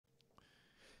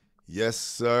Yes,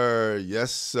 sir.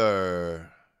 Yes, sir.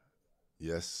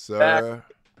 Yes, Back. sir.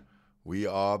 We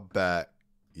are back.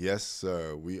 Yes,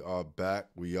 sir. We are back.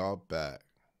 We are back.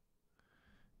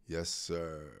 Yes,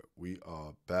 sir. We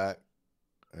are back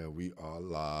and we are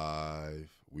live.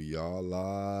 We are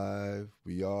live.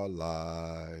 We are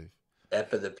live. That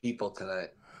for the people tonight.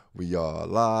 We are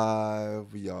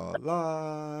live. We are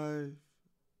live.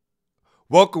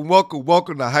 Welcome, welcome,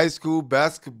 welcome to High School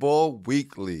Basketball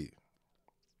Weekly.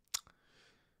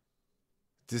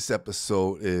 This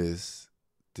episode is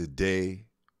The Day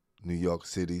New York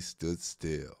City Stood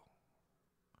Still.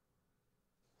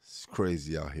 It's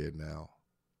crazy out here now.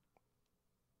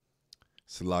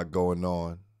 It's a lot going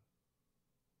on.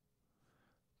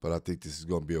 But I think this is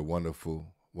going to be a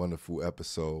wonderful, wonderful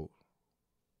episode.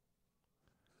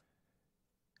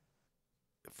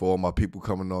 For all my people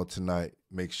coming on tonight,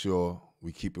 make sure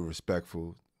we keep it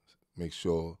respectful. Make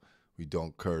sure we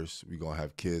don't curse. We're going to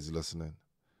have kids listening,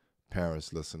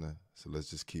 parents listening. So let's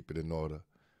just keep it in order.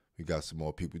 We got some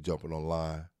more people jumping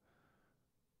online.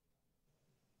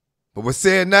 But with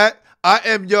saying that, I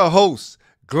am your host,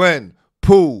 Glenn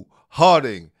Pooh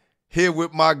Harding, here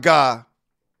with my guy,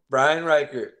 Brian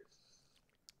Reichert.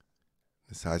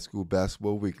 It's High School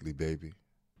Basketball Weekly, baby.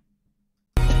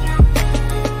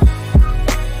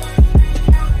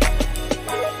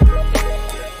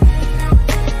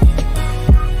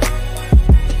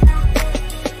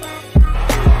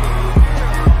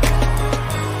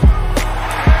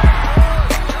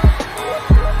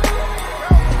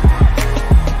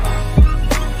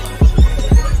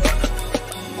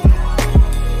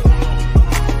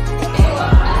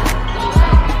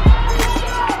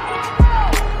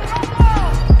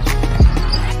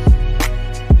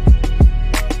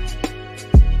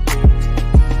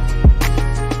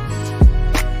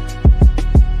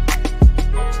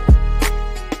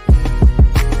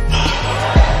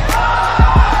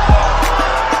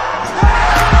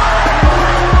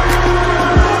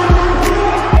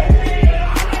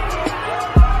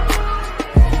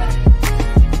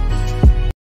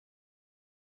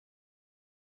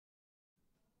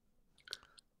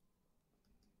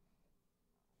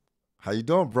 How you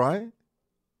doing, Brian?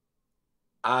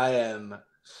 I am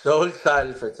so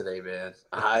excited for today, man.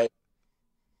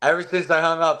 Ever since I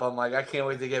hung up, I'm like, I can't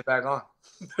wait to get back on.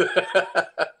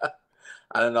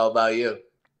 I don't know about you.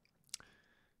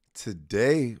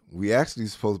 Today, we actually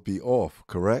supposed to be off,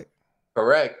 correct?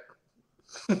 Correct.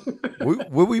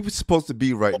 Where we supposed to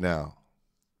be right now?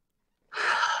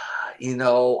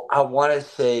 I want to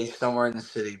say somewhere in the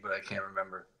city, but I can't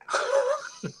remember.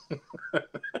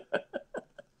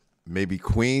 Maybe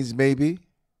Queens, maybe?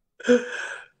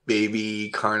 Baby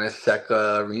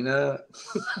Carneseca Arena.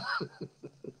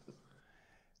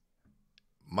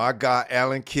 My guy,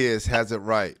 Alan Kiss, has it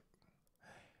right.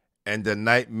 And the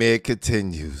nightmare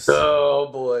continues. Oh,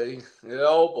 boy.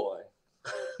 Oh,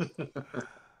 boy.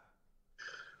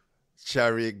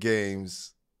 Chariot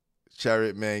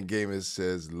Man Gamers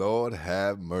says, Lord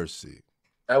have mercy.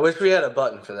 I wish we had a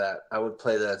button for that. I would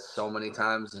play that so many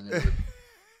times, and it would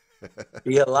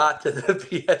be a lot to the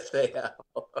PSA.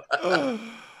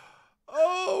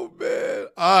 Oh, man.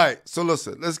 All right. So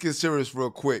listen, let's get serious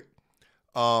real quick.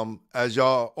 As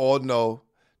y'all all know,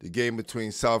 the game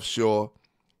between South Shore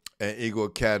and Eagle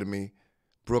Academy,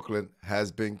 Brooklyn,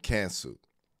 has been canceled.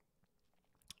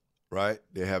 Right?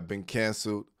 They have been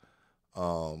canceled.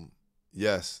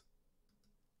 Yes,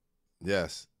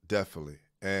 definitely.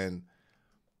 And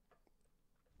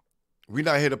we're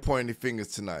not here to point any fingers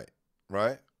tonight,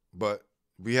 right? But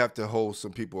we have to hold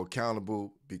some people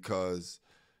accountable because,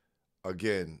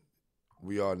 again,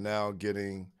 we are now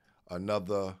getting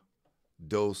another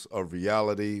dose of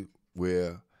reality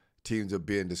where teams are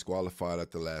being disqualified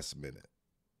at the last minute.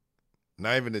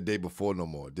 Not even the day before no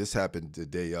more. This happened the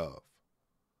day of.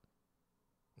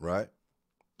 Right?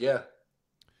 Yeah.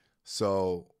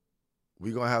 So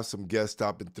we're going to have some guests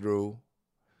stopping through.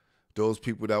 Those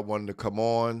people that wanted to come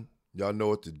on, y'all know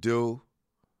what to do.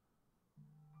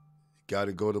 Got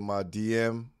to go to my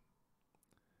DM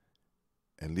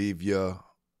and leave your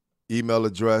email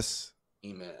address.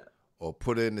 Email. Or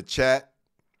put it in the chat,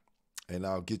 and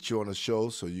I'll get you on the show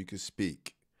so you can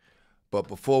speak. But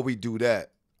before we do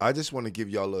that, I just want to give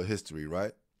y'all a little history,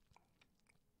 right?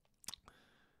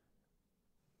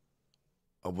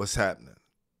 Of what's happening.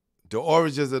 The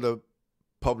origins of the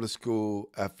public school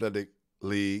athletic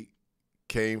league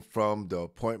came from the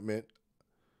appointment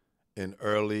in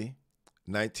early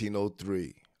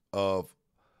 1903 of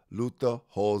Luther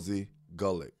Halsey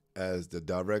Gulick as the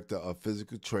director of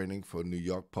physical training for New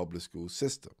York public school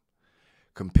system.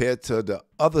 Compared to the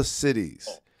other cities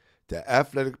The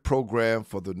athletic program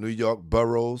for the New York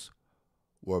boroughs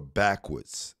were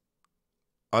backwards,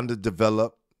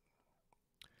 underdeveloped,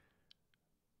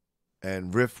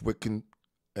 and rife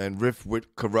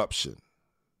with corruption.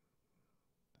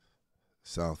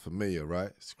 Sounds familiar,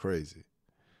 right? It's crazy.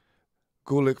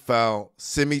 Gulick found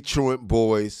semi-truant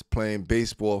boys playing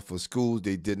baseball for schools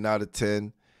they did not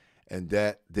attend, and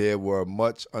that there were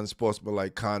much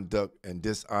unsportsmanlike conduct and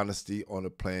dishonesty on the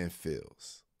playing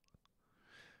fields.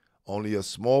 Only a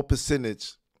small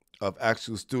percentage of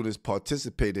actual students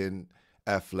participated in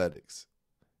athletics.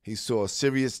 He saw a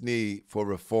serious need for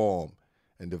reform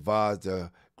and devised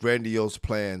a grandiose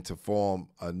plan to form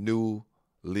a new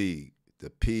league,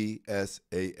 the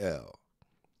PSAL,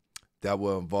 that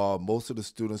will involve most of the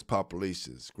students'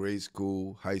 populations, grade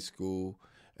school, high school,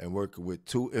 and working with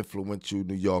two influential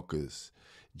New Yorkers,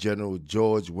 General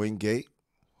George Wingate,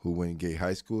 who Wingate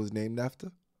High School is named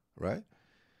after, right?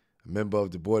 A member of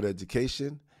the Board of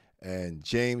Education, and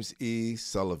James E.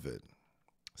 Sullivan,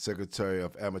 Secretary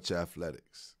of Amateur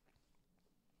Athletics.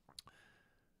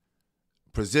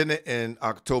 Presented in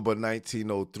October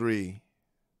 1903,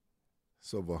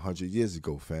 it's over 100 years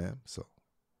ago, fam, so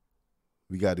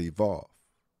we got to evolve,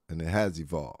 and it has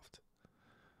evolved.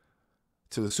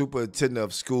 To the superintendent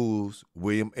of schools,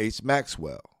 William H.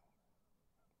 Maxwell.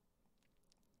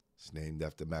 It's named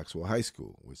after Maxwell High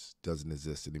School, which doesn't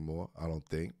exist anymore, I don't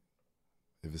think.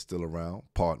 If it's still around,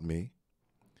 pardon me.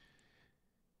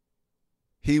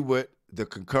 He, with the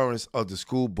concurrence of the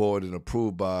school board and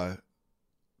approved by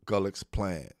Gulick's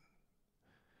plan.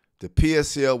 The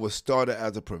PSL was started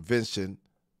as a prevention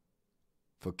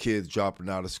for kids dropping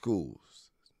out of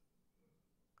schools,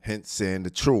 hence saying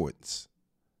the truants,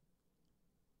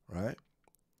 right?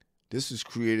 This was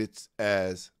created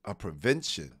as a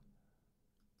prevention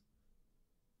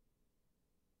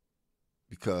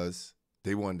because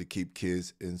they wanted to keep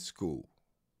kids in school.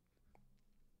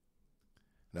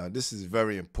 Now, this is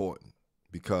very important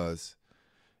because,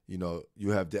 you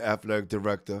have the athletic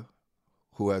director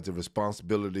who has the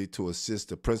responsibility to assist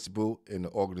the principal in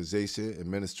the organization,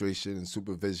 administration, and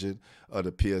supervision of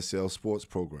the PSL sports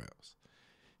programs.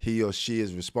 He or she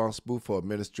is responsible for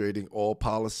administrating all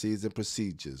policies and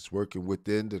procedures, working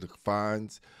within the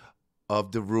confines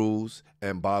of the rules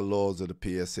and bylaws of the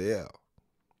PSAL.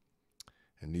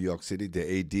 In New York City,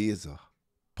 the AD is a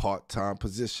part-time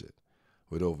position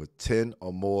with over 10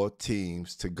 or more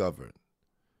teams to govern,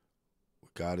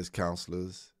 with guidance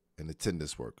counselors and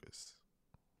attendance workers.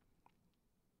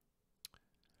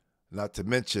 Not to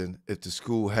mention if the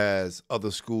school has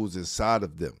other schools inside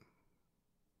of them.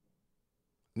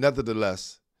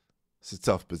 Nevertheless, it's a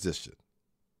tough position.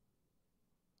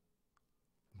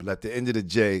 But at the end of the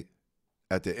day,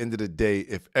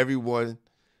 if everyone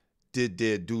did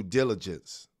their due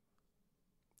diligence,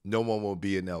 no one will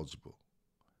be ineligible.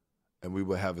 And we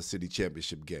will have a city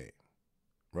championship game,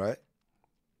 right?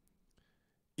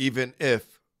 Even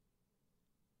if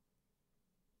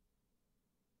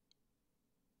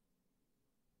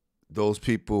those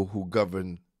people who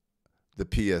govern the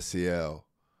PSCL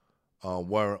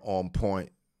weren't on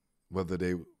point, whether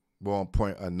they were on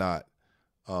point or not,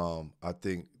 I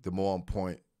think the more on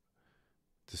point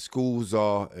the schools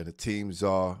are and the teams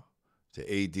are, the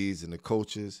ADs and the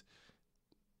coaches,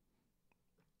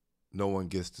 no one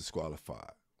gets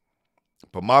disqualified.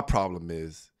 But my problem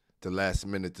is the last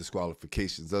minute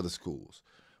disqualifications of the schools,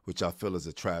 which I feel is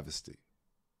a travesty.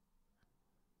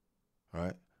 All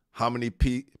right? How many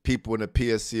people in the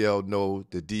PSCL know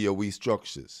the DOE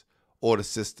structures or the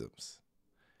systems?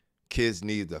 Kids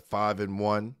need a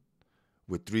 5-1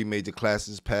 with 3 major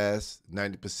classes passed,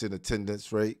 90%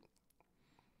 attendance rate,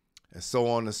 and so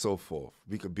on and so forth.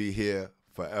 We could be here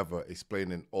forever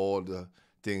explaining all the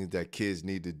things that kids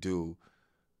need to do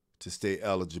to stay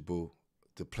eligible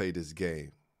to play this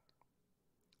game.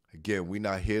 Again, we're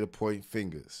not here to point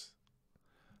fingers,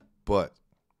 but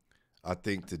I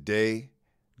think today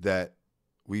that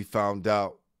we found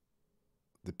out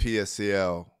the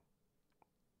PSCL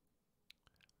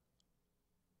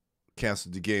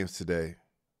canceled the games today,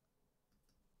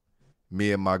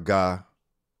 me and my guy,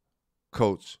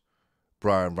 Coach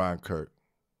Brian Reinkirk,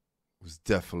 was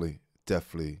definitely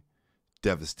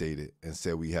devastated and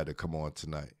said we had to come on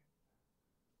tonight.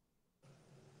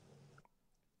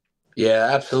 Yeah,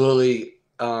 absolutely.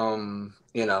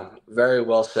 Very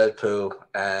well said, Pooh.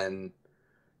 And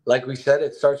like we said,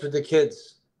 it starts with the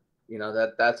kids.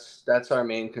 That's our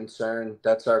main concern.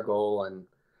 That's our goal. And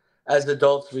as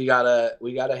adults, we gotta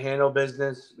handle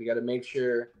business. We gotta make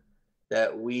sure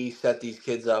that we set these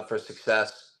kids up for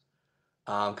success,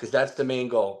 because that's the main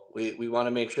goal. We want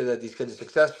to make sure that these kids are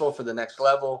successful for the next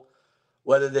level,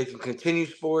 whether they can continue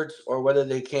sports or whether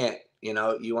they can't. You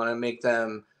know, you want to make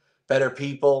them better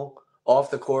people off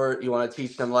the court. You want to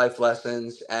teach them life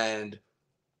lessons. And,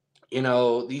 you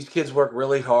know, these kids work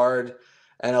really hard,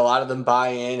 and a lot of them buy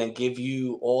in and give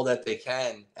you all that they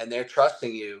can, and they're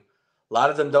trusting you. A lot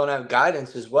of them don't have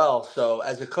guidance as well. So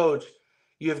as a coach,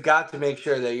 you have got to make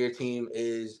sure that your team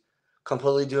is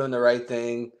completely doing the right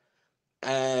thing.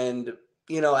 And,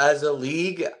 you know, as a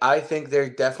league, I think they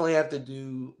definitely have to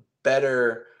do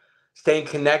better staying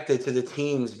connected to the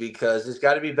teams, because there's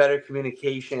got to be better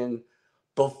communication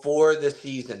before the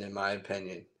season, in my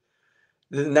opinion.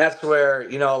 And that's where,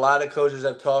 you know, a lot of coaches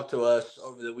have talked to us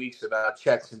over the weeks about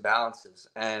checks and balances.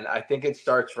 And I think it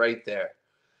starts right there,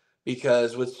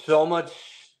 because with so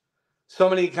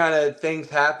many kind of things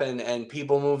happen and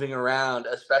people moving around,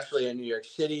 especially in New York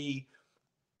City,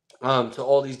 to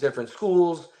all these different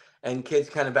schools and kids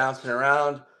kind of bouncing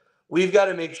around. We've got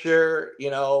to make sure,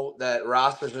 you know, that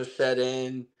rosters are set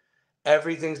in.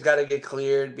 Everything's got to get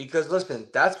cleared, because listen,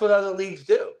 that's what other leagues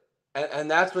do.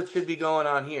 And that's what should be going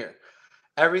on here.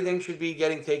 Everything should be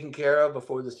getting taken care of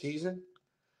before the season.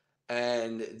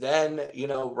 And then, you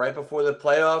know, right before the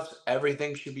playoffs,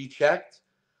 everything should be checked.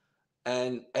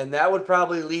 And that would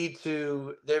probably lead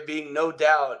to there being no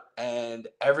doubt, and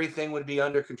everything would be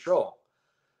under control.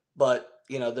 But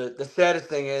you know, the saddest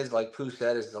thing is, like Pooh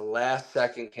said, is the last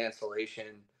second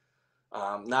cancellation.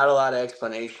 Not a lot of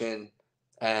explanation,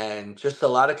 and just a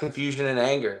lot of confusion and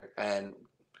anger. And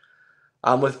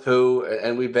I'm with Pooh,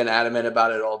 and we've been adamant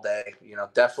about it all day. You know,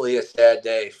 definitely a sad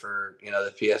day for, you know,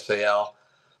 the PSAL,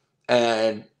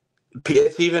 and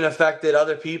it's even affected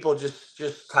other people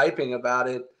just typing about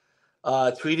it,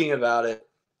 tweeting about it.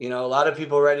 You know, a lot of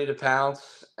people ready to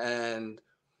pounce, and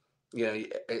you know,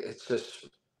 it's just,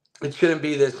 it shouldn't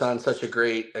be this on such a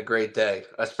great day,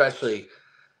 especially,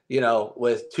 you know,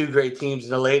 with two great teams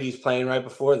and the ladies playing right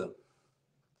before them.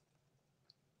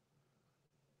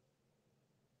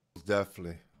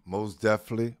 Definitely. Most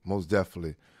definitely. Most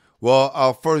definitely. Well,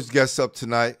 our first guest up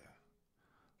tonight,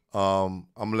 I'm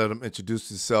gonna let him introduce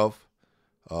himself.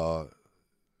 Uh,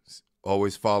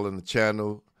 Always following the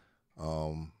channel.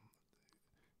 Um,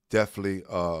 Definitely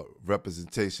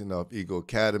representation of Eagle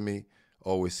Academy.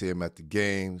 Always see him at the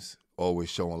games. Always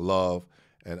showing love,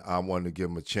 and I wanted to give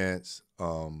him a chance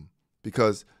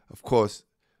because, of course,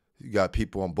 you got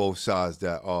people on both sides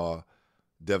that are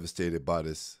devastated by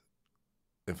this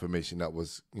information that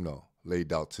was, you know,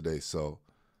 laid out today. So,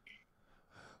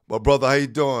 well, brother, how you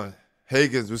doing?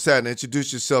 Higgins, what's happening?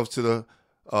 Introduce yourself to the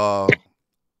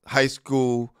high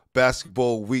school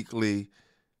basketball weekly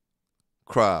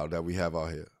crowd that we have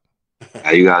out here.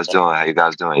 How you guys doing? How you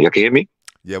guys doing? You can hear me?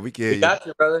 Yeah, we can hear We you. got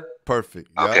you, brother.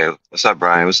 Perfect. Yep. Okay. What's up,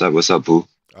 Brian? What's up, Boo?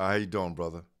 How you doing,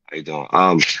 brother? How you doing?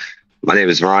 My name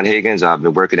is Ron Higgins. I've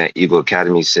been working at Eagle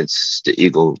Academy since the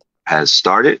Eagle has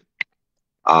started,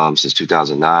 since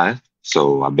 2009.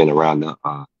 So I've been around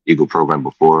the Eagle program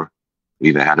before we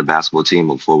even had a basketball team,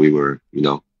 before we were, you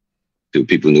know,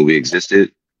 people knew we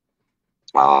existed.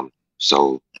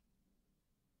 So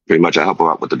pretty much I help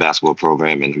out with the basketball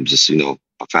program, and I'm just, you know,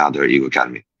 a founder at Eagle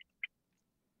Academy.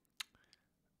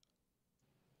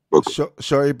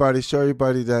 Show everybody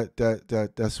that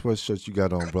sweatshirt you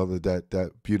got on, brother.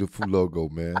 That beautiful logo,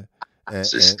 man. And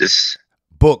This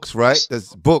books, right?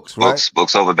 That's books, right?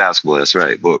 Books over basketball. That's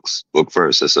right. Book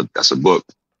first. That's a book.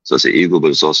 So it's an eagle,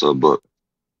 but it's also a book.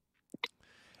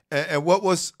 And what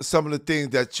was some of the things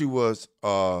that you was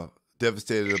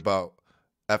devastated about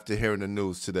after hearing the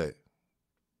news today?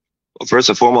 Well, first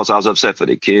and foremost, I was upset for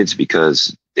the kids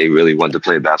because they really wanted to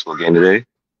play a basketball game today,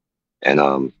 and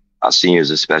our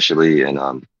seniors especially, and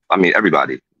I mean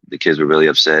everybody. The kids were really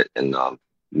upset, and you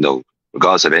know,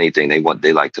 regardless of anything,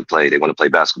 they like to play. They want to play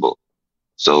basketball.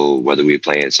 So whether we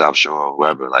play in South Shore or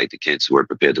wherever, like, the kids were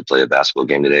prepared to play a basketball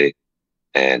game today.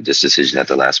 And this decision at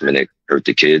the last minute hurt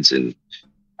the kids, and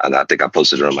I think I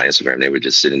posted it on my Instagram. They were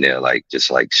just sitting there like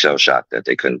shell shocked that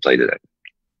they couldn't play today.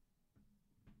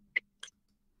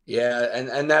 Yeah,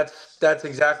 and that's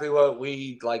exactly what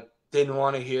we didn't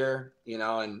want to hear, you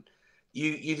know. And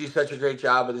you do such a great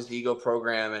job with this Eagle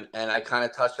program, and I kind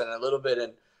of touched on it a little bit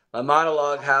in my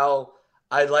monologue, how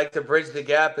I'd like to bridge the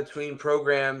gap between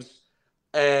programs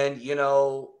and, you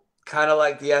know, kind of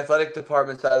like the athletic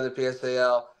department side of the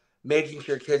PSAL, making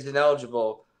sure kids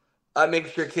ineligible,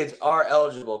 making sure kids are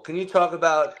eligible. Can you talk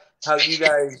about how you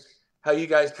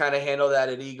guys kind of handle that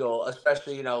at Eagle,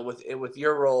 especially, you know, with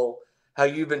your role, how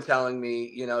you've been telling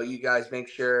me, you know, you guys make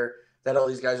sure that all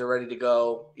these guys are ready to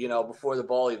go, you know, before the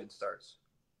ball even starts?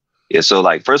 Yeah, so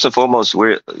like first and foremost,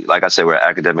 we're, like I said, we're an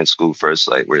academic school first.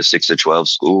 Like, we're a 6 to 12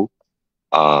 school.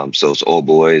 So it's all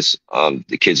boys.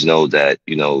 The kids know that,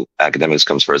 academics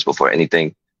comes first before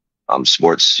anything.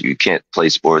 Sports, you can't play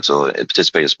sports or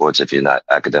participate in sports if you're not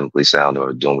academically sound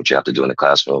or doing what you have to do in the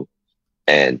classroom.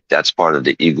 And that's part of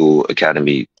the Eagle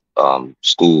Academy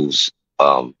schools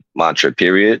mantra,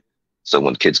 period. So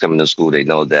when kids come into school, they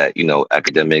know that,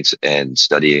 academics and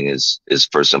studying is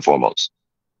first and foremost.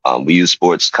 We use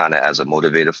sports kind of as a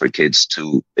motivator for kids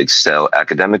to excel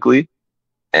academically,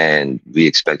 and we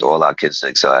expect all our kids to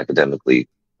excel academically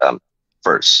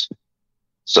first.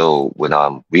 So when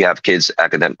we have kids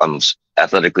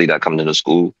athletically that come into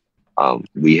school,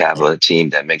 we have a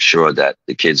team that makes sure that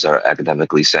the kids are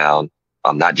academically sound,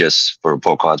 not just for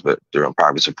report cards, but during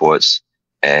progress reports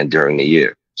and during the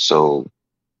year. So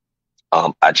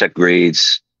I check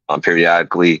grades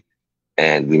periodically,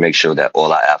 and we make sure that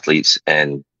all our athletes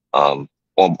and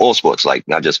all sports, like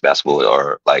not just basketball,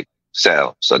 are like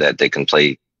sound so that they can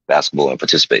play basketball and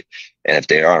participate. And if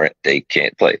they aren't, they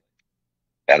can't play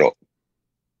at all.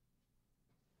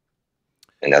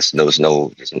 And that's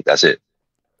it.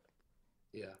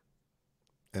 Yeah.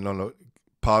 And on a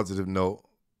positive note,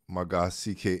 my guy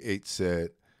CK8 said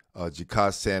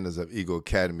Jakai Sanders of Eagle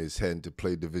Academy is heading to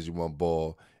play Division I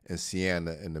ball in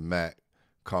Siena in the MAC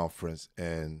conference.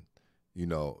 And,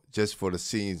 just for the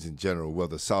scenes in general,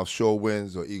 whether South Shore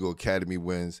wins or Eagle Academy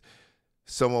wins,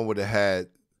 someone would have had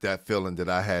that feeling that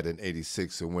I had in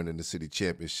 '86 and winning the city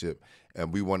championship.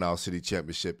 And we won our city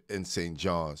championship in St.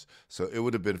 John's. So it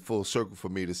would have been full circle for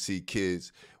me to see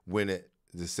kids win it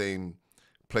the same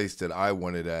place that I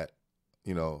won it at,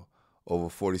 over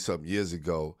 40-something years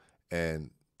ago. And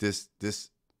this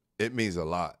it means a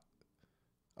lot.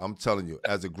 I'm telling you,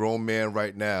 as a grown man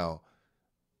right now,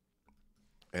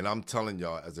 and I'm telling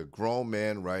y'all, as a grown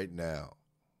man right now,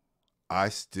 I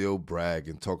still brag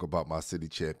and talk about my city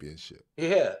championship.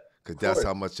 Yeah. Because that's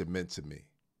how much it meant to me.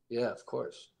 Yeah, of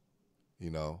course.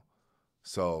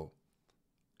 So,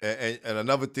 and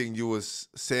another thing you was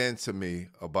saying to me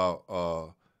about,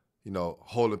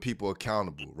 holding people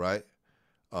accountable, right?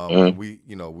 And we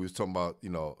was talking about,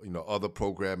 other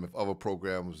program, if other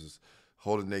programs was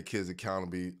holding their kids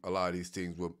accountable, a lot of these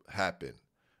things would happen,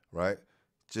 right?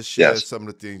 Just share some of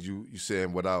the things you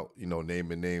saying without,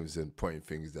 naming names and pointing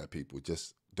fingers at people,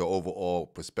 just the overall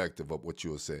perspective of what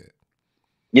you were saying.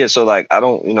 Yeah, so like I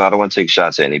don't want to take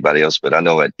shots at anybody else, but I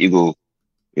know at Eagle,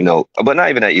 but not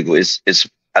even at Eagle, it's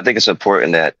I think it's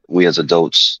important that we as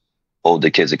adults hold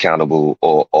the kids accountable,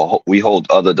 or we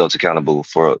hold other adults accountable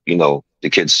for, the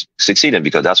kids succeeding,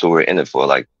 because that's what we're in it for.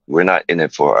 Like, we're not in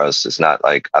it for us. It's not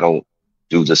like I don't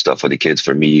do this stuff for the kids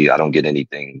for me. I don't get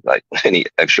anything, like any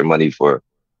extra money for,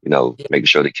 making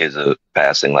sure the kids are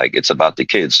passing. Like, it's about the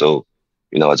kids. So,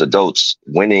 as adults,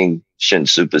 winning shouldn't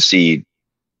supersede,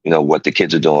 what the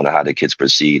kids are doing or how the kids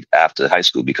proceed after high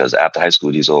school, because after high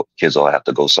school, these kids all have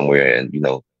to go somewhere and,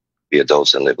 be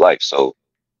adults and live life. So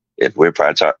if we're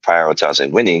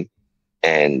prioritizing winning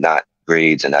and not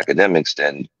grades and academics,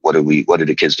 then what do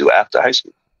the kids do after high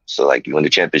school? So like, you win the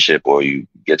championship or you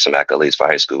get some accolades for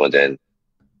high school, and then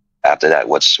after that,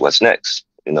 what's next?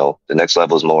 The next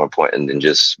level is more important than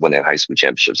just winning high school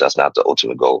championships. That's not the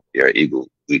ultimate goal here at Eagle.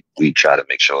 We try to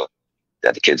make sure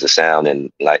that the kids are sound,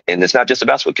 and it's not just the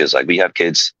basketball kids. Like, we have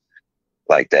kids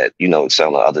like that, excel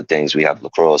in other things. We have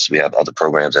lacrosse, we have other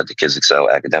programs that the kids excel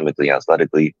academically,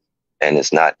 athletically. And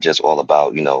it's not just all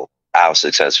about, our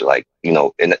success, like, and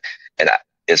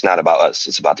it's not about us,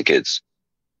 it's about the kids.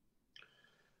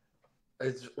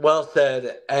 It's well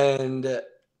said. And,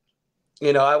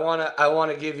 I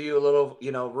want to give you a little,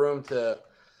 room to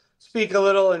speak a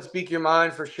little and speak your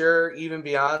mind for sure, even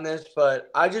beyond this.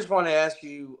 But I just want to ask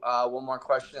you one more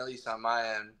question, at least on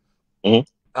my end.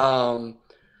 Mm-hmm.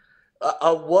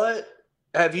 What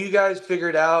have you guys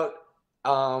figured out?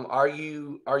 Are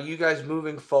you guys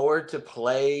moving forward to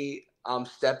play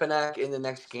Stepanak in the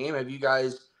next game? Have you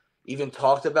guys even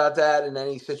talked about that in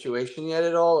any situation yet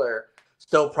at all, or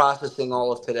still processing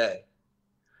all of today?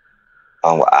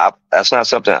 That's not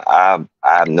something I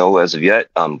know as of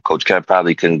yet. Coach Kev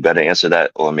probably can better answer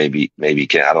that, or maybe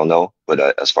can. I don't know.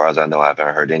 But as far as I know, I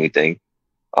haven't heard anything.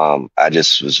 I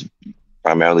just was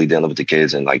primarily dealing with the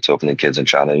kids and like talking to kids and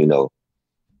trying to,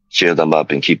 cheer them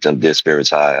up and keep their spirits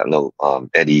high. I know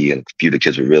Eddie and a few of the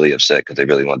kids were really upset because they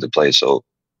really wanted to play. So,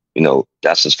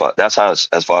 that's as far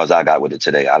as I got with it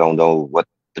today. I don't know what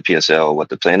the PSL, what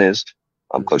the plan is.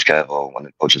 Coach Kev or one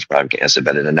of the coaches probably can answer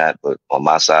better than that. But on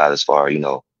my side, as far,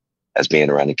 as being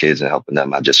around the kids and helping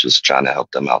them, I just was trying to help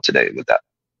them out today with that.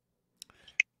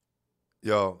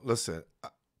 Yo, listen,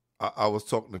 I was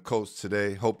talking to Coach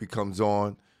today. Hope he comes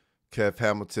on. Kev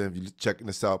Hamilton, if you're checking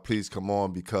this out, please come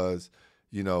on, because,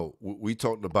 we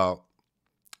talked about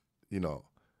you know,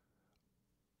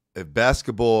 if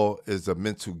basketball is a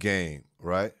mental game,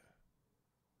 right?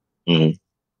 Mhm.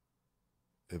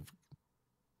 If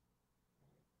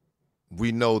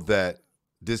we know that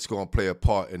this is going to play a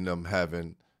part in them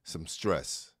having some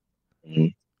stress,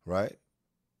 Mhm. right?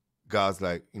 Guys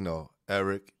like,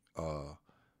 Eric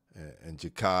and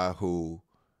Jakai, who,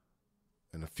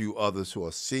 and a few others who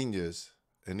are seniors,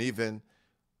 and even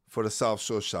for the South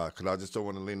Shore shot, because I just don't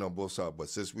want to lean on both sides. But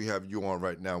since we have you on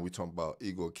right now, we talking about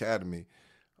Eagle Academy.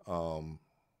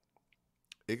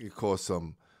 It could cause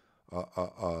some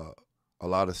a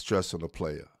lot of stress on the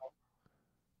player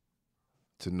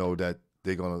to know that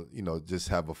they're gonna, just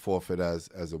have a forfeit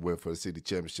as a win for the city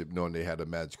championship, knowing they had a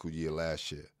magical year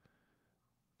last year.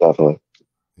 Definitely.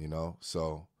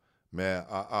 So man,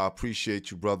 I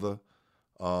appreciate you, brother.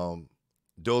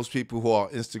 Those people who are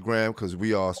on Instagram, because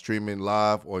we are streaming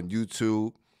live on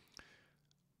YouTube,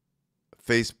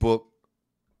 Facebook,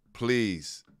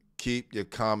 please keep your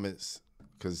comments,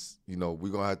 because we're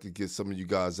gonna have to get some of you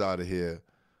guys out of here.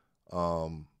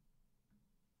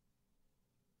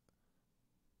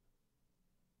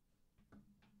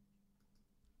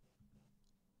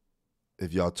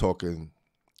 If y'all talking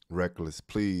reckless,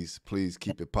 please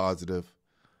keep it positive.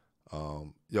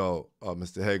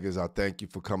 Mr. Haggis, I thank you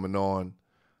for coming on.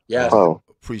 Yes.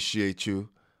 Appreciate you.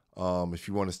 If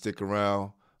you want to stick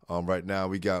around, right now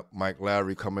we got Mike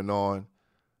Larry coming on.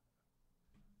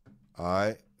 All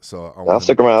right. So I'll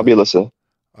stick around. I'll be listening.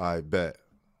 I bet.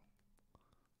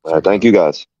 All right. Thank you,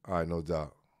 guys. All right. No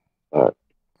doubt. All right.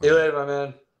 See you later, my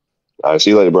man. All right. See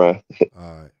you later, Brian.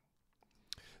 All right.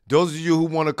 Those of you who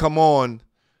want to come on,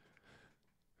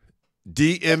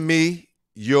 DM me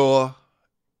your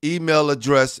email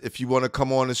address if you want to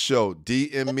come on the show.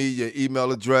 DM me your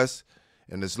email address.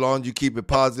 And as long as you keep it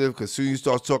positive, because soon you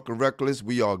start talking reckless,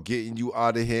 we are getting you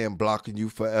out of here and blocking you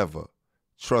forever.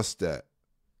 Trust that.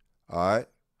 All right?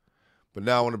 But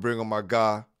now I want to bring on my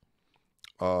guy.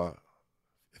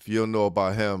 If you don't know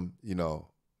about him,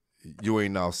 you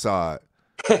ain't outside.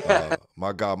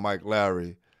 My guy, Mike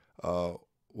Larry,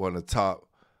 one of the top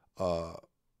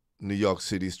New York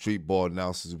City street ball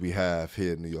announcers we have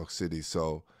here in New York City.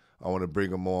 So I want to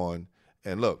bring him on.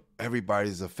 And look,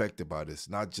 everybody's affected by this,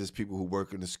 not just people who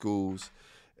work in the schools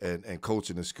and coach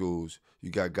in the schools.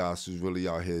 You got guys who's really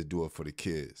out here to do it for the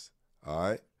kids. All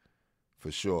right?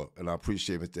 For sure. And I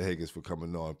appreciate Mr. Higgins for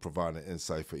coming on and providing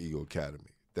insight for Eagle Academy.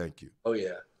 Thank you. Oh,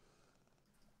 yeah.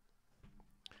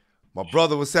 My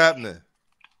brother, what's happening?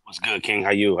 What's good, King? How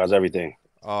you? How's everything?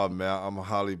 Oh, man, I'm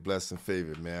highly blessed and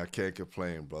favored, man. I can't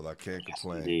complain, brother. I can't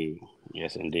complain. Indeed.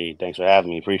 Yes, indeed. Thanks for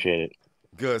having me. Appreciate it.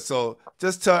 Good. So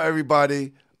just tell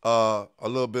everybody a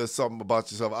little bit of something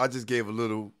about yourself. I just gave a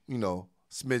little,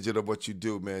 smidget of what you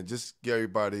do, man. Just get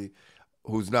everybody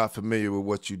who's not familiar with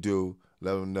what you do,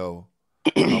 let them know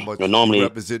how much you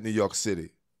represent New York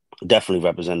City. Definitely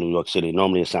represent New York City.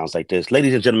 Normally it sounds like this.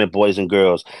 Ladies and gentlemen, boys and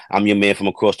girls, I'm your man from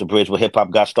across the bridge where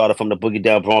hip-hop got started from the Boogie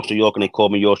Down Bronx, New York, and they call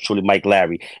me yours truly, Mike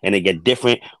Larry. And they get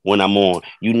different when I'm on.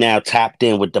 You now tapped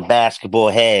in with the basketball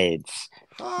heads.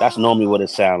 That's normally what it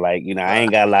sounds like. I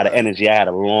ain't got a lot of energy. I had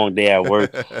a long day at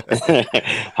work.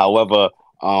 However,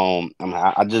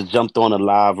 I just jumped on the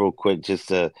live real quick just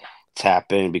to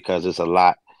tap in because it's a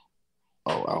lot.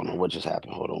 Oh, I don't know what just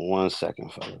happened. Hold on 1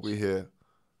 second, fellas. We here.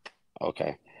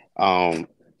 Okay.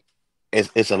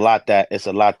 It's a lot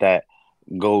that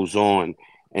goes on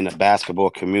in the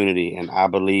basketball community, and I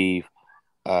believe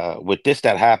with this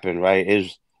that happened, right,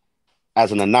 is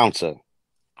as an announcer,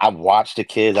 I watch the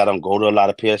kids. I don't go to a lot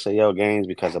of PSAL games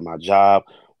because of my job,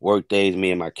 work days,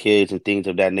 me and my kids, and things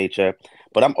of that nature.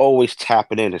 But I'm always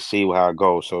tapping in to see how it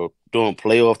goes. So during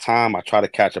playoff time, I try to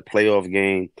catch a playoff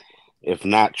game. If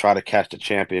not, try to catch the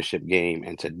championship game.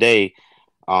 And today,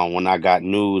 when I got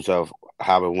news of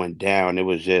how it went down, it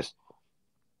was just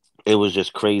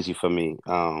crazy for me.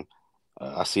 I'm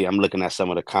looking at some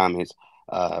of the comments.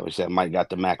 Which said Mike got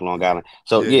the Mac Long Island.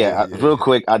 So real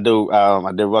quick, I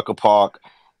did Rucker Park,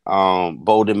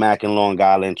 Bolden Mac in Long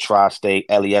Island, Tri-State,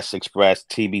 LES Express,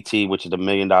 TBT, which is the $1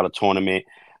 million tournament.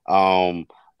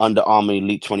 Under Armour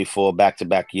Elite 24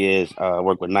 back-to-back years.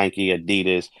 Work with Nike,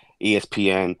 Adidas,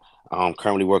 ESPN.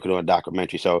 Currently working on a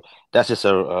documentary. So that's just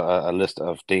a list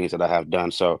of things that I have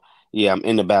done. So yeah, I'm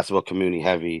in the basketball community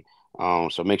heavy.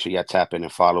 So make sure you tap in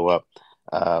and follow up.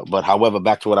 But however,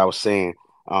 back to what I was saying,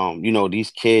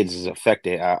 these kids is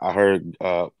affected. I heard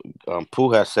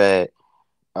Pooh has said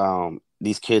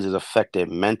these kids is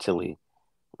affected mentally,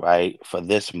 right? For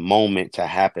this moment to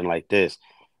happen like this.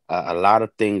 A lot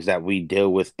of things that we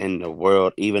deal with in the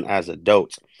world, even as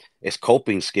adults, is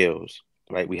coping skills,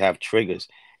 right? We have triggers.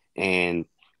 And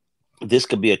this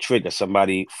could be a trigger.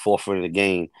 Somebody forfeiting the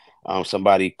game,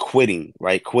 somebody quitting,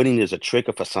 right? Quitting is a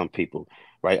trigger for some people,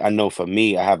 right? I know for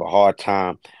me, I have a hard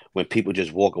time when people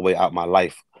just walk away out my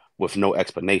life with no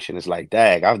explanation. It's like,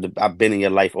 dag, I've been in your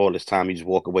life all this time. You just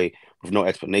walk away with no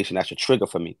explanation. That's a trigger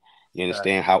for me. You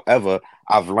understand? However,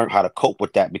 I've learned how to cope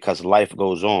with that because life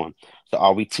goes on. So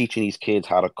are we teaching these kids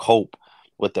how to cope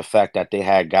with the fact that they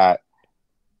had got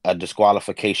a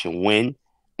disqualification win?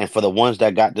 And for the ones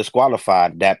that got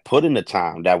disqualified, that put in the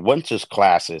time, that went to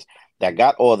classes, that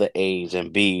got all the A's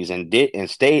and B's and did and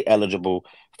stayed eligible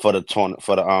for the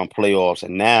playoffs.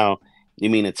 And now you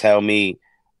mean to tell me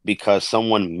because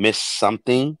someone missed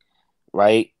something,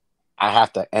 right? I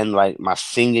have to end like my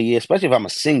senior year, especially if I'm a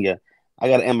senior. I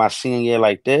got to end my senior year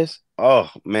like this. Oh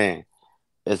man,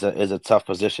 is a tough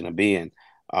position to be in.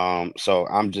 So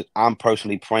I'm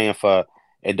personally praying for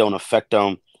it don't affect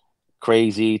them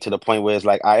crazy to the point where it's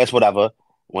like, it's whatever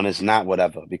when it's not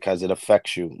whatever because it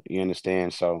affects you. You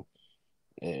understand? So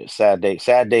sad day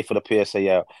for the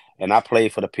PSAL. And I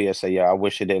played for the PSAL. I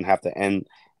wish it didn't have to end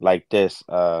like this.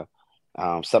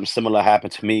 Something similar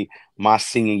happened to me my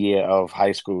senior year of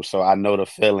high school, so I know the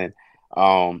feeling.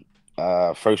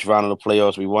 First round of the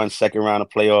playoffs, we won. Second round of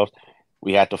playoffs,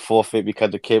 we had to forfeit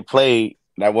because the kid played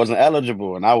that wasn't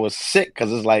eligible, and I was sick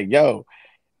because it's like, yo,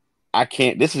 I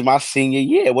can't. This is my senior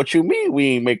year. What you mean we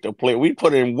ain't make the play? We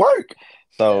put in work.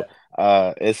 So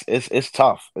it's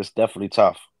tough. It's definitely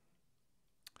tough.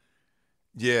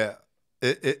 Yeah,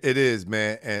 it is,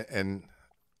 man. And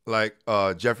like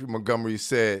Jeffrey Montgomery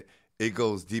said, it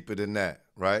goes deeper than that,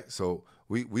 right? So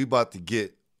we about to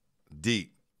get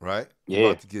deep, right? Yeah. We're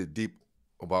about to get deep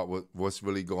about what's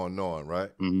really going on,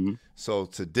 right? Mm-hmm. So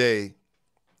today,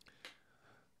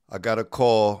 I got a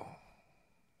call.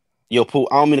 Yo, Pooh,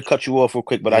 I don't mean to cut you off real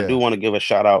quick, but I do want to give a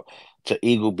shout out to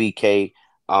Eagle BK.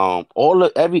 I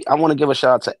want to give a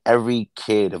shout out to every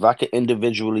kid. If I could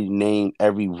individually name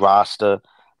every roster,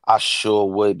 I sure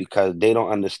would because they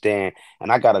don't understand.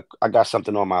 And I got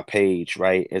something on my page,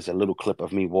 right? It's a little clip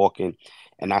of me walking,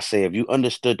 and I say, if you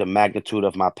understood the magnitude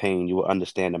of my pain, you will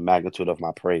understand the magnitude of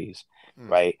my praise,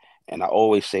 right? And I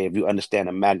always say, if you understand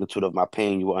the magnitude of my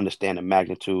pain, you will understand the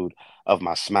magnitude of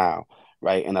my smile,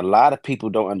 right? And a lot of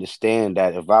people don't understand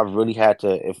that if I really had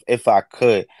to, if I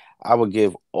could, I would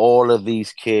give all of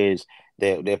these kids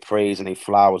their praise and their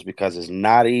flowers because it's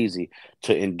not easy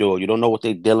to endure. You don't know what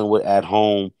they're dealing with at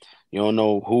home. You don't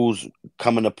know who's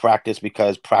coming to practice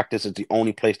because practice is the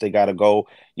only place they got to go.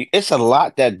 It's a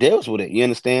lot that deals with it. You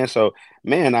understand? So,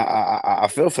 man, I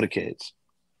feel for the kids.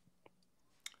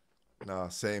 Nah,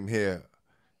 same here.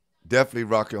 Definitely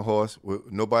rocking horse.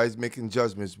 Nobody's making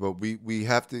judgments, but we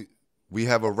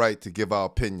have a right to give our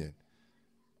opinion,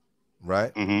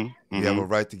 right? Mm-hmm. We have a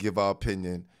right to give our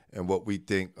opinion and what we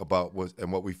think about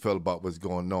what we feel about what's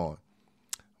going on.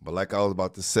 But like I was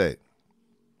about to say,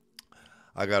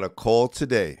 I got a call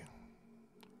today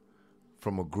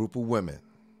from a group of women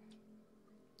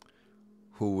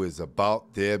who is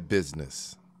about their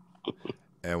business.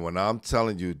 And when I'm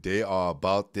telling you they are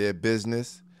about their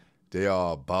business, they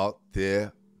are about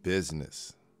their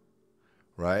business,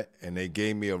 right? And they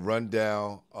gave me a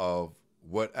rundown of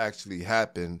what actually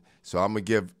happened. So I'm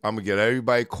gonna get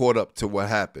everybody caught up to what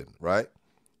happened, right?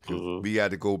 We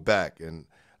had to go back, and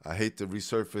I hate to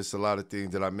resurface a lot of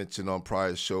things that I mentioned on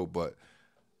prior shows, but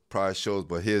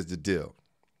here's the deal.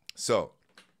 So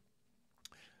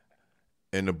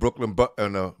in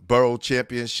the borough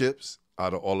championships,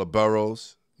 out of all the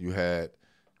boroughs, you had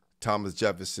Thomas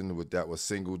Jefferson that was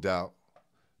singled out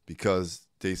because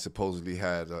they supposedly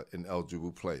had an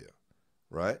ineligible player,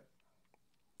 right?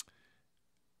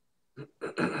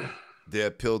 They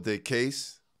appealed their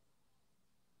case.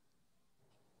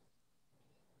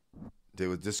 They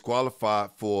were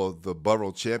disqualified for the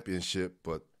borough championship,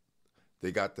 but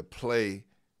they got to play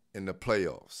in the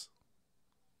playoffs.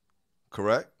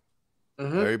 Correct?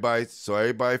 Mm-hmm.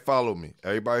 Everybody follow me.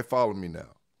 Everybody follow me now.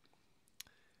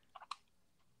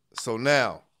 So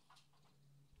now,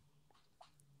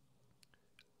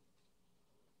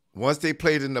 once they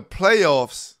played in the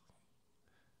playoffs,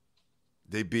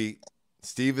 they beat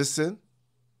Stevenson.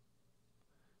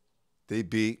 They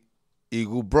beat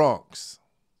Eagle Bronx.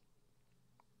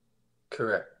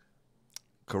 Correct?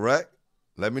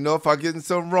 Let me know if I'm getting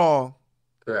something wrong.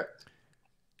 Correct.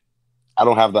 I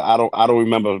don't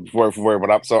remember word for word,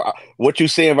 but what you're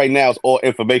saying right now is all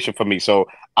information for me. So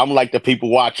I'm like the people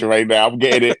watching right now. I'm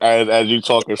getting it as you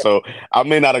talking. So I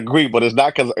may not agree, but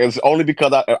it's only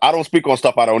because I don't speak on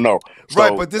stuff I don't know. So,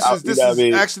 right, but this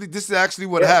is actually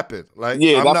what happened. Like,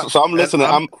 I'm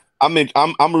listening.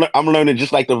 I'm learning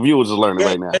just like the viewers is learning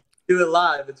right now. Do it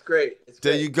live. It's great. It's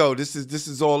there great. you go. This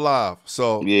is all live.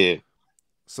 So Yeah.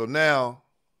 So now,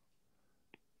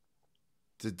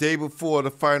 the day before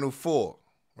the Final Four,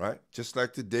 right? Just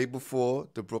like the day before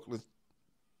the Brooklyn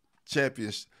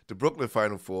Champions, the Brooklyn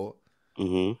Final Four.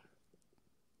 Mm-hmm.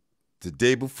 The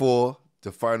day before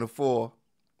the Final Four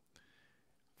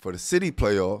for the city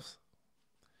playoffs,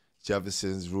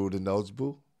 Jefferson's ruled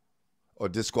ineligible or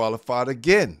disqualified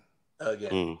again.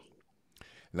 Again. Mm.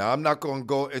 Now, I'm not going to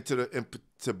go into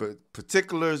the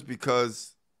particulars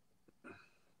because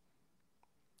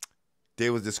they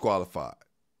was disqualified.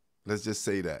 Let's just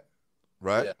say that,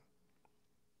 right? Yeah.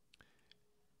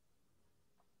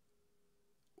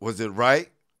 Was it right?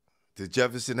 Did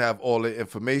Jefferson have all the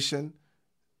information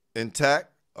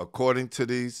intact according to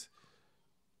these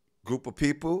group of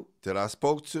people that I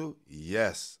spoke to?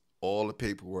 Yes, all the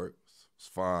paperwork was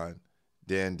fine,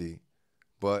 dandy,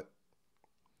 but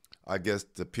I guess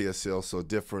the PSL so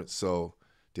different, so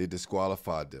they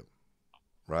disqualified them,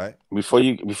 right? Before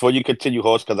you continue,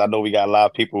 host, because I know we got a lot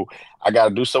of people. I got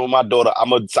to do some with my daughter.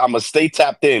 I'm gonna stay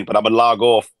tapped in, but I'm gonna log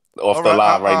off All the right,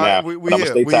 live right now. we But I'm gonna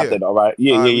here, stay we tapped here. in. All right,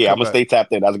 All right, we yeah. I'm come gonna back. stay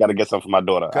tapped in. I just got to get something for my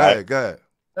daughter. Go all ahead, right? go ahead.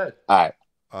 Good. All right.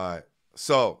 All right.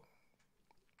 So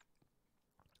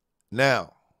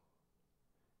now,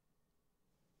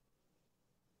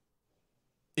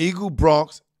 Eagle,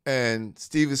 Bronx, and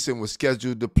Stevenson were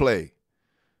scheduled to play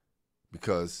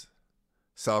because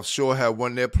South Shore had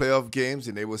won their playoff games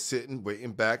and they were sitting,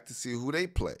 waiting back to see who they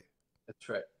play. That's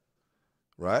right.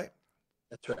 Right?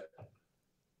 That's right.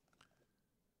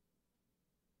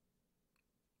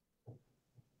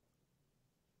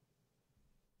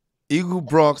 Eagle,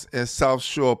 Bronx, and South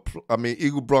Shore,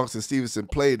 Eagle, Bronx, and Stevenson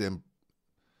played, and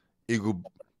Eagle,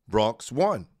 Bronx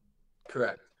won.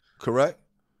 Correct. Correct?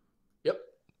 Yep.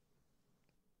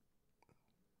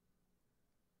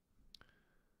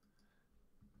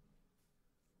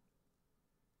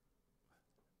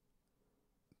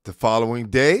 The following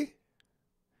day,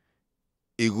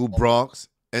 Eagle, Bronx,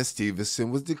 and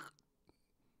Stevenson was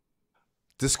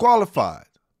disqualified.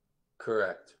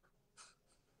 Correct.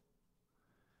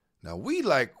 Now we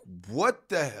like, what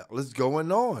the hell is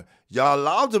going on? Y'all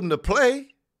allowed them to play.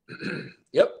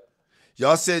 Yep.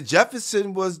 Y'all said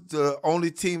Jefferson was the only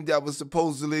team that was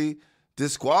supposedly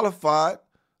disqualified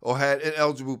or had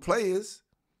ineligible players.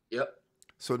 Yep.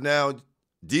 So now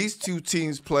these two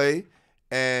teams play,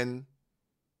 and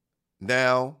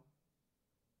now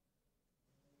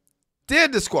they're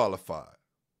disqualified.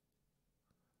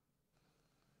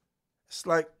 It's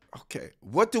like, okay,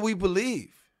 what do we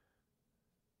believe?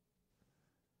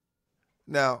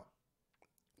 Now,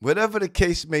 whatever the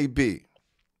case may be,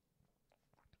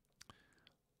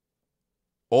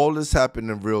 all this happened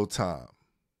in real time.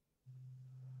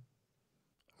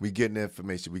 We getting the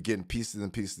information. We getting pieces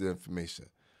and pieces of information.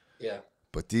 Yeah.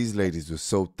 But these ladies were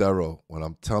so thorough. When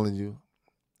I'm telling you,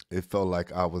 it felt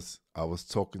like I was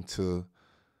talking to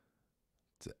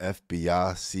the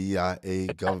FBI, CIA,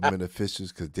 government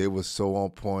officials, because they were so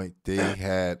on point. They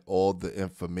had all the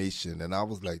information, and I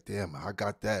was like, "Damn, I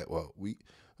got that." Well, we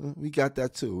got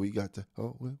that too. We got that.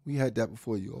 Oh, we had that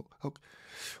before you. Oh, okay.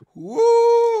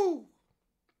 Woo!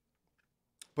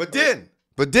 But then,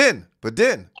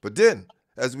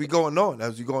 as we going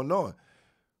on,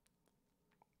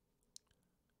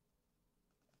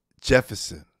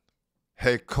 Jefferson,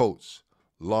 head coach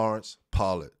Lawrence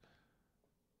Pollard,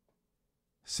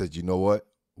 said, "You know what?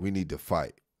 We need to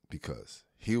fight," because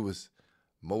he was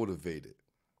motivated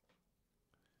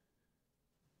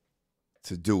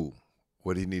to do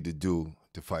what he needed to do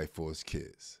to fight for his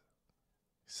kids.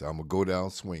 So I'm going to go down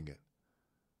swinging.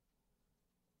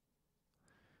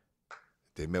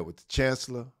 They met with the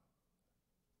chancellor,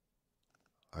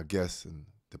 I guess, and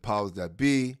the powers that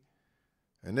be.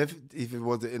 And if it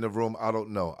wasn't in the room, I don't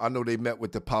know. I know they met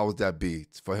with the powers that be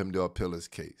for him to appeal his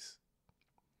case.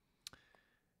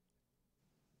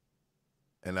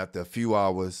 And after a few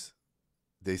hours,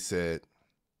 they said,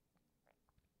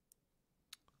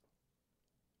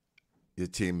 your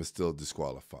team is still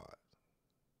disqualified.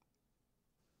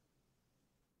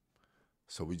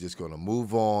 So we're just going to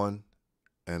move on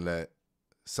and let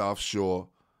South Shore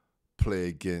play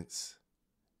against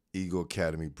Eagle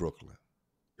Academy Brooklyn.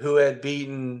 Who had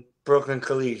beaten Brooklyn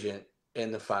Collegiate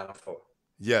in the Final Four.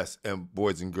 Yes, and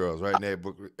boys and girls, right? Now,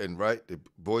 the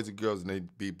boys and girls, and they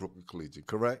beat Brooklyn Collegiate,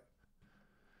 correct?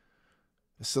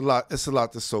 It's a lot to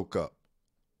soak up.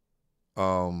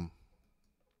 I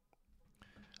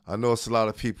know it's a lot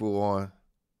of people on.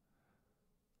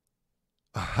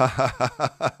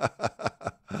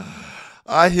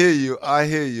 I hear you.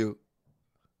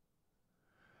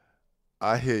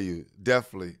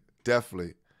 Definitely.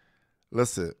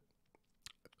 Listen,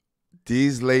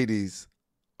 These ladies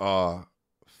are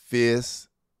fierce.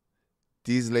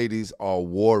 These ladies are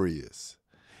warriors.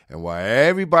 And while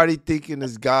everybody thinking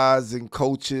is guys and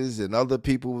coaches and other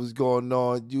people was going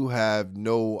on, you have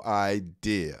no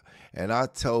idea. And I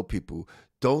tell people,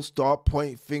 don't start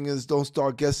pointing fingers, don't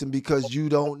start guessing, because you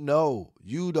don't know.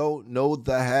 You don't know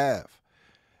the half.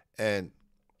 And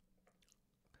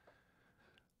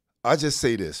I just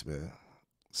say this, man.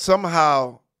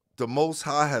 Somehow the Most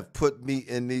High have put me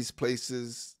in these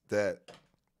places that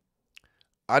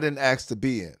I didn't ask to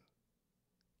be in.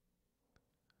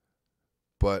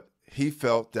 But he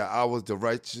felt that I was the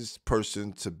righteous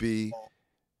person to be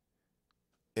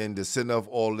in the center of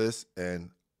all this, and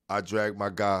I dragged my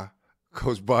guy,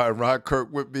 Coach Brian Ron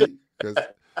Kirk, with me because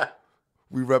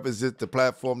we represent the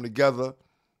platform together.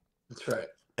 That's right.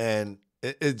 And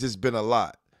it's just been a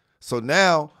lot. So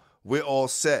now we're all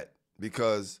set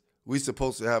because we're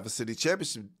supposed to have a city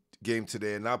championship game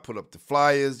today, and I put up the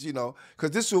flyers, because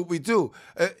this is what we do.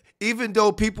 Even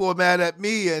though people are mad at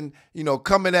me and,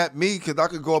 coming at me, because I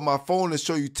could go on my phone and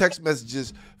show you text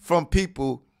messages from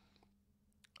people.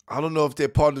 I don't know if they're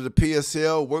part of the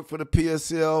PSL, work for the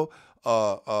PSL,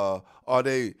 are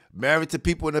they married to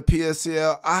people in the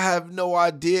PSL? I have no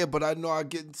idea, but I know I'm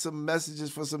getting some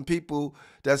messages from some people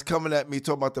that's coming at me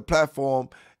talking about the platform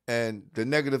and the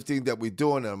negative thing that we're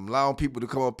doing and allowing people to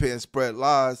come up here and spread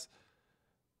lies.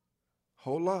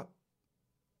 Hold up.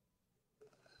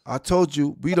 I told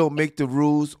you, we don't make the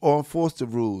rules or enforce the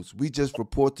rules. We just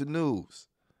report the news.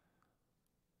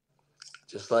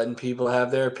 Just letting people have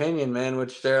their opinion, man,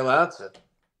 which they're allowed to.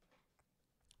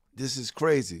 This is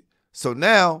crazy. So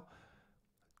now,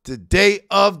 the day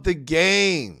of the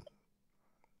game,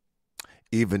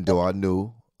 even though I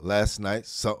knew last night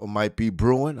something might be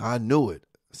brewing, I knew it.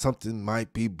 Something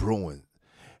might be brewing.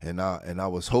 And I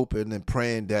was hoping and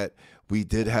praying that we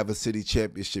did have a city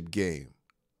championship game.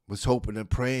 Was hoping and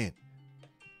praying.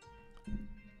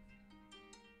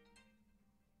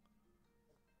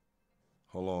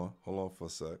 Hold on for a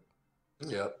sec.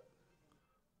 Yep.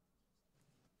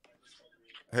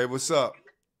 Hey, what's up?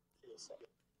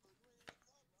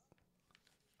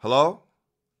 Hello?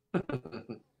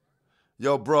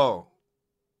 Yo, bro.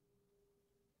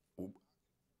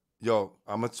 Yo,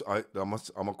 I'm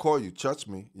gonna call you. Trust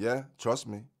me. Yeah, trust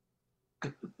me.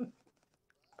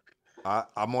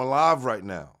 I'm on live right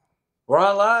now. We're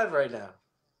on live right now.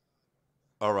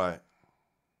 All right.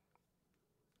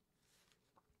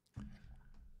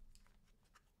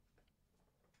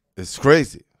 It's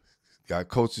crazy. Got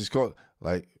coaches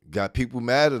got people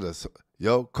mad at us.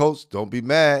 Yo, coach, don't be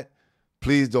mad.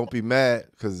 Please don't be mad,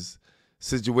 because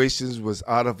situations was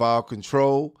out of our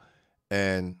control,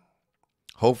 and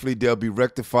hopefully they'll be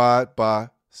rectified by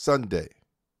Sunday,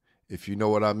 if you know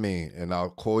what I mean. And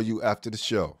I'll call you after the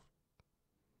show.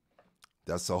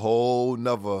 That's a whole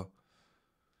nother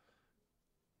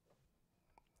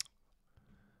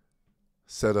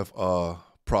set of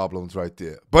problems right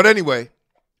there. But anyway,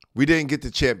 we didn't get the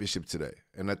championship today.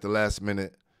 And at the last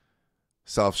minute,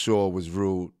 South Shore was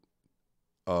ruled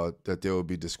that they would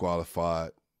be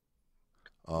disqualified.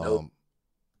 Nope.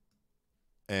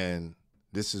 And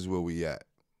this is where we at,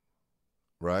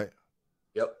 right?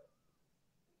 Yep.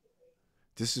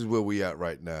 This is where we at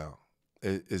right now.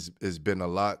 It's been a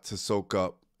lot to soak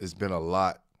up. It's been a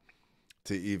lot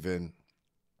to even,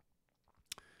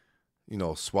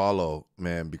 swallow,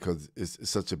 man, because it's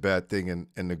such a bad thing.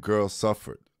 And the girl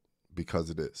suffered because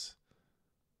of this.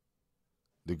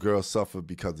 The girl suffered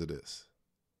because of this.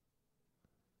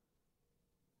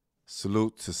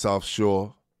 Salute to South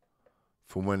Shore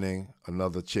for winning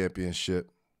another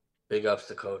championship. Big ups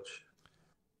to Coach.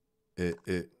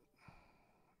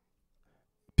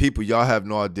 People, y'all have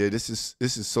no idea. This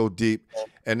is so deep,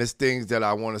 and it's things that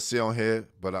I want to say on here,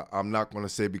 but I'm not going to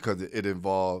say because it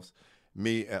involves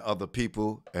me and other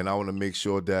people, and I want to make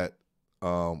sure that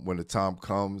when the time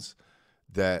comes,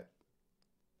 that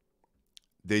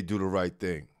they do the right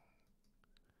thing,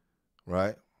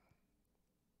 right?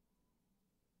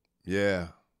 Yeah.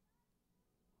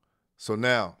 So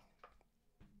now,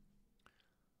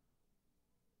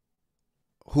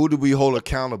 who do we hold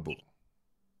accountable?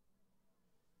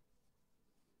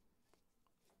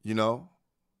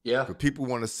 Yeah. People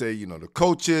want to say, the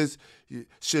coaches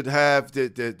should have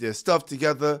their stuff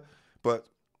together. But,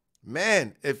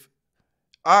 man,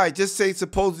 just say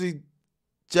supposedly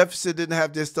Jefferson didn't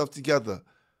have their stuff together,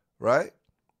 right?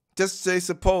 Just say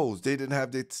suppose they didn't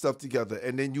have their stuff together.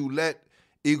 And then you let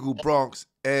Eagle Bronx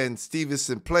and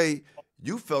Stevenson play.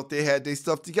 You felt they had their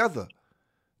stuff together.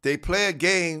 They play a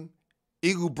game,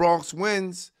 Eagle Bronx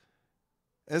wins.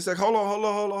 And it's like, hold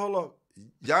on.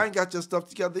 Y'all ain't got your stuff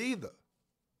together either.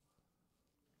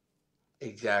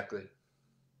 Exactly.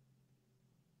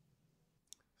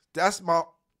 That's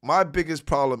my biggest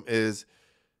problem is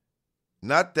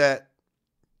not that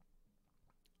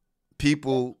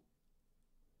people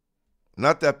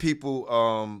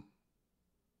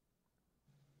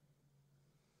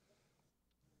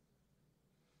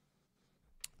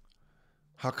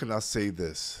how can I say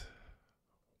this?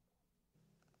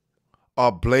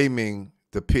 Are blaming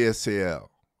the PSAL,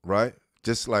 right?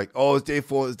 Just like, oh, it's day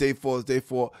 4, it's day 4, it's day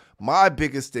 4. My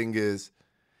biggest thing is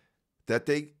that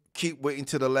they keep waiting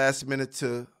to the last minute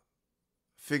to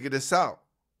figure this out.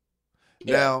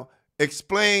 Yeah. Now,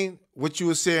 explain what you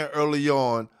were saying early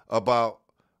on about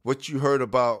what you heard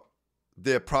about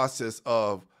their process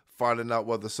of finding out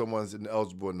whether someone's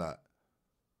ineligible or not.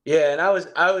 Yeah, and I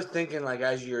was thinking, like,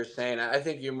 as you were saying, I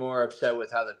think you're more upset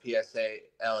with how the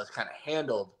PSAL has kind of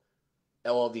handled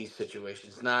all these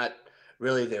situations, not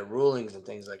really their rulings and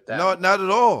things like that. No, not at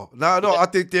all. Not at all. Yeah. I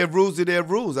think their rules are their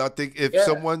rules. I think if Yeah.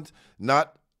 someone's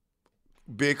not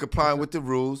being compliant with the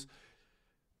rules,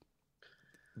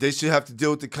 they should have to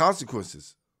deal with the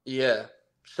consequences. Yeah.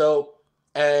 So,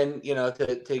 and you know,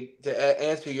 to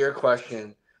answer your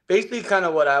question, basically, kind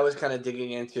of what I was kind of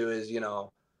digging into is, you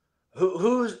know,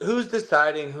 who's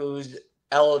deciding who's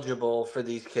eligible for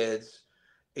these kids?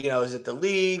 You know, is it the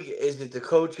league? Is it the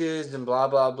coaches? And blah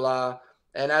blah blah.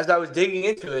 And as I was digging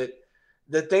into it,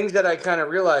 the things that I kind of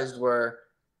realized were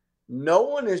no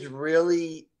one is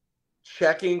really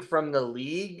checking from the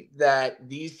league that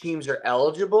these teams are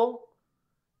eligible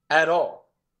at all.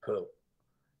 Who?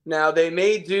 Now, they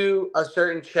may do a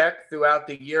certain check throughout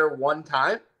the year one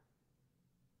time,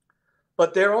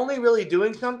 but they're only really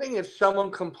doing something if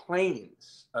someone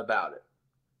complains about it.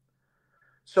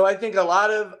 So I think a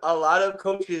lot of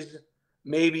coaches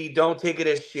maybe don't take it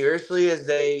as seriously as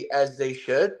they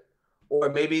should, or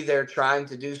maybe they're trying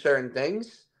to do certain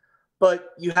things.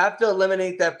 But you have to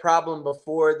eliminate that problem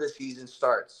before the season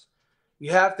starts.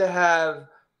 You have to have,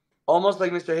 almost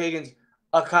like Mr. Higgins,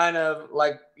 a kind of,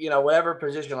 like, you know, whatever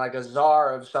position, like a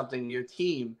czar of something, your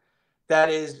team, that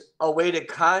is a way to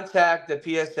contact the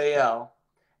PSAL.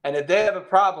 And if they have a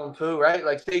problem too, right?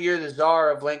 Like, say you're the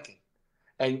czar of Lincoln,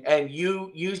 and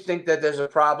you think that there's a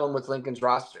problem with Lincoln's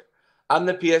roster. I'm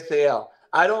the PSAL.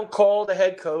 I don't call the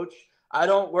head coach. I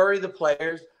don't worry the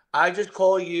players. I just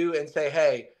call you and say,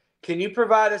 hey, can you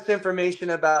provide us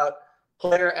information about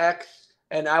player X?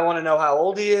 And I want to know how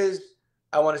old he is.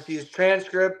 I want to see his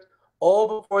transcript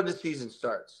all before the season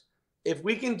starts. If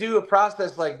we can do a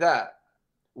process like that,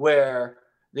 where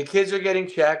the kids are getting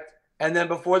checked, and then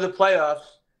before the playoffs,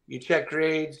 you check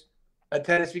grades,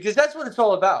 attendance, because that's what it's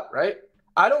all about, right?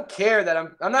 I don't care that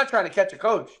I'm not trying to catch a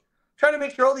coach. I'm trying to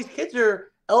make sure all these kids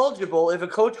are eligible if a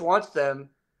coach wants them,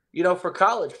 you know, for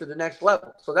college, for the next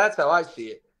level. So that's how I see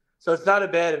it. So it's not a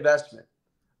bad investment,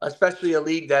 especially a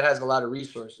league that has a lot of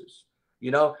resources.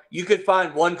 You know, you could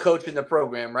find one coach in the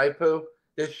program, right, Pooh?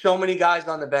 There's so many guys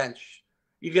on the bench.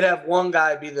 You could have one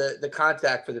guy be the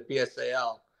contact for the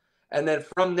PSAL. And then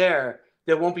from there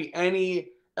won't be any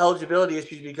eligibility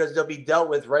issues because they'll be dealt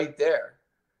with right there.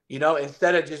 You know,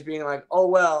 instead of just being like, oh,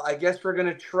 well, I guess we're going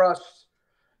to trust,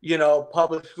 you know,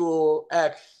 public school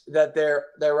X that their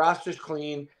roster's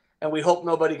clean and we hope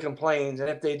nobody complains. And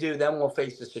if they do, then we'll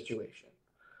face the situation.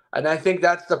 And I think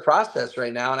that's the process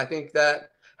right now. And I think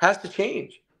that has to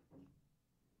change.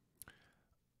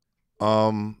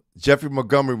 Jeffrey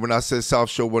Montgomery, when I said South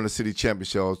Shore won the city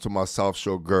championship, I was talking about South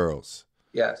Shore girls.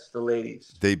 Yes, the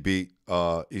ladies. They beat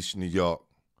Eastern New York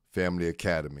Family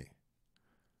Academy.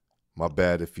 My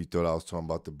bad if you thought I was talking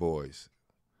about the boys.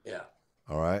 Yeah.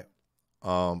 All right.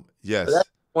 Yes. But that's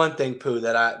one thing, Pooh,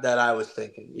 that I was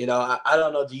thinking. You know, I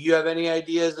don't know. Do you have any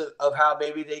ideas of how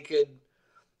maybe they could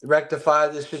rectify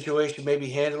this situation, maybe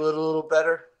handle it a little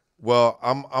better? Well,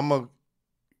 I'm gonna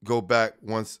go back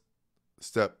one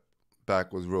step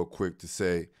backwards real quick to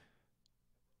say,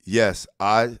 yes,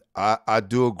 I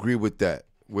do agree with that.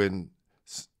 When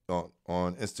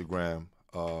on Instagram,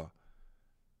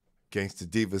 Gangsta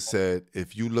Diva said,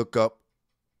 if you look up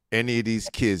any of these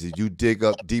kids, if you dig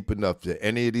up deep enough to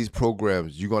any of these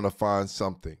programs, you're gonna find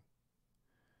something.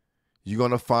 You're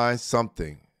gonna find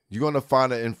something. You're gonna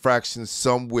find an infraction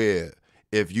somewhere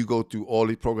if you go through all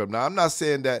these programs. Now, I'm not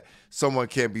saying that someone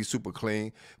can't be super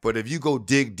clean, but if you go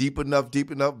dig deep enough,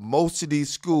 most of these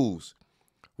schools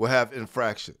will have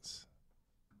infractions.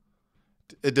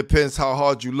 It depends how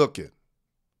hard you're looking.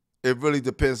 It really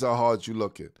depends how hard you're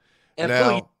looking. And now,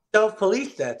 Pooh, you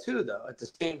self-police that too, though, at the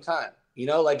same time. You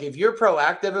know, like if you're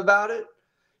proactive about it,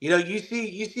 you know, you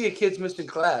see a kid's missing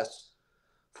class.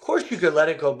 Of course you could let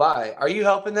it go by. Are you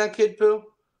helping that kid, Pooh?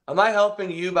 Am I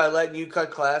helping you by letting you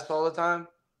cut class all the time?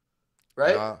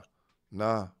 Right?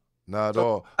 Nah, not at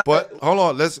all. But hold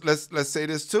on, let's say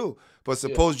this too. But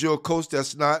suppose you're a coach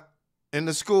that's not in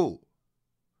the school.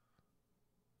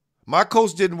 My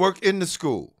coach didn't work in the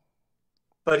school.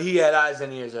 But he had eyes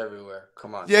and ears everywhere.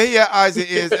 Come on. Yeah, he had eyes and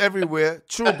ears everywhere.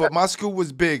 True, but my school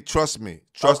was big. Trust me.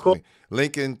 Trust me.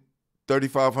 Lincoln,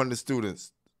 3,500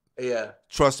 students. Yeah.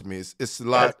 Trust me. It's a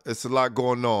lot. It's a lot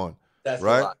going on. That's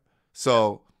right. A lot.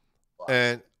 So,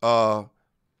 and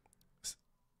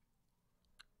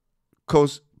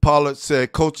Coach Pollard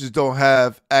said coaches don't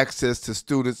have access to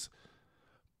students'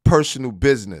 personal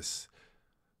business.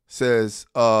 Says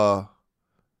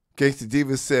Gangsta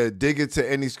Diva said, dig into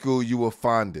any school, you will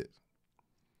find it.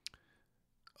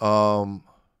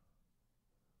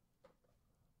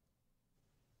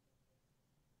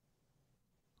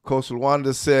 Coach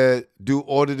Rwanda said, do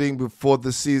auditing before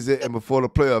the season and before the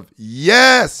playoff.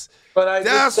 Yes! But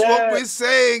that's what we're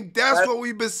saying. That's what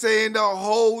we've been saying the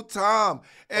whole time.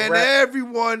 And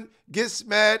everyone gets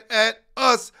mad at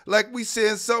us like we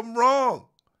saying something wrong.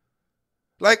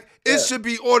 Like, it should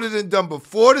be audited and done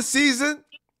before the season.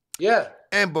 Yeah.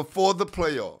 And before the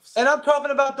playoffs. And I'm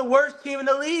talking about the worst team in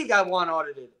the league I want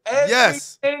audited. Every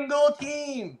single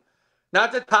team.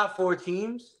 Not the top 4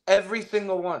 teams. Every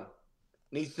single one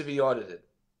needs to be audited.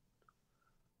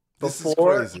 This is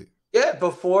crazy. Yeah,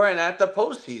 before and at the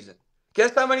postseason.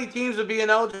 Guess how many teams would be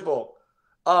ineligible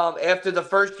after the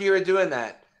first year of doing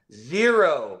that?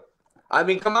 0. I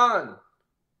mean, come on.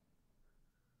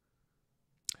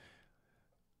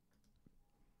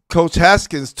 Coach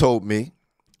Haskins told me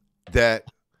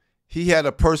that he had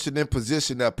a person in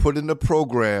position that put in the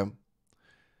program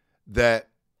that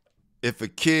if a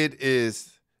kid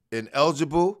is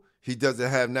ineligible, he doesn't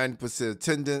have 90%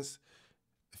 attendance,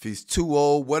 if he's too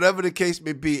old, whatever the case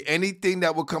may be, anything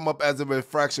that would come up as a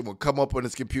infraction would come up on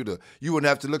his computer. You wouldn't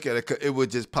have to look at it. It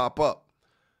would just pop up.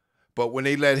 But when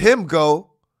they let him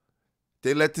go,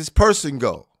 they let this person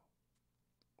go.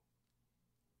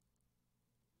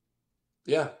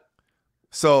 Yeah.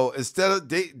 So instead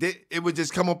of it would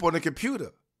just come up on the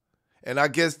computer, and I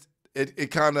guess they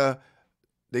kind of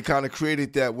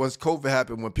created that once COVID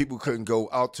happened when people couldn't go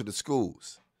out to the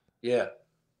schools. Yeah.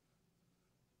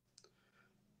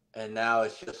 And now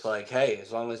it's just like, hey,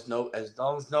 as long as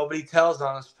nobody tells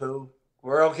on us, Pooh,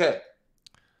 we're okay.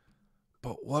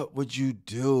 But what would you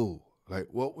do? Like,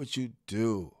 what would you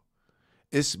do?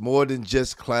 It's more than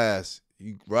just class.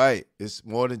 Right? It's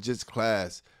more than just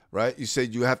class. Right? You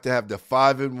said you have to have the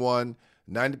 5-1,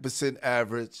 90%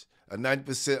 average, a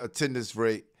 90% attendance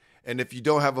rate, and if you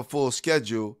don't have a full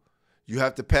schedule, you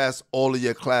have to pass all of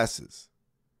your classes.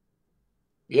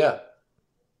 Yeah.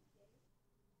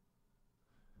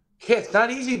 Yeah, it's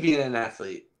not easy being an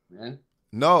athlete, man.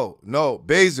 No.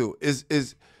 Basil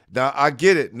is now I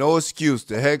get it. No excuse.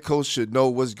 The head coach should know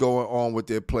what's going on with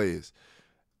their players.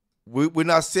 We're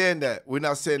not saying that. We're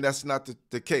not saying that's not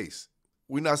the case.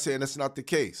 We're not saying that's not the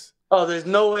case. Oh, there's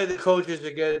no way the coaches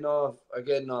are getting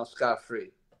off scot-free.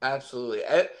 Absolutely.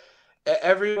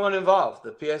 Everyone involved,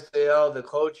 the PSAL, the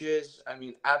coaches, I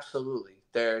mean, absolutely.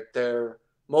 There are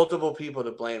multiple people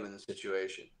to blame in the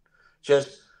situation.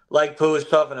 Just like Pooh was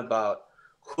talking about,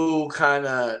 who kind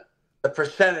of the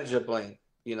percentage of blame,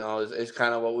 is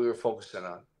kind of what we were focusing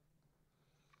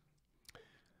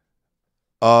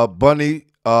on. Bunny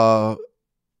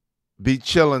B.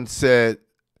 Chillin said,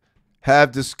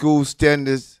 have the school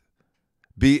standards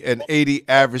be an 80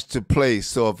 average to play.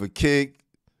 So if a kid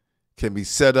can be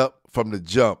set up from the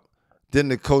jump, then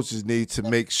the coaches need to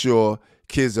make sure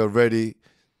kids are ready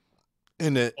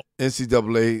in the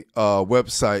NCAA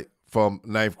website from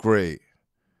 9th grade.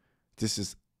 This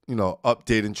is,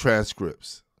 updating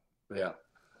transcripts. Yeah.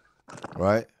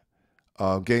 Right?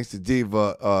 Gangsta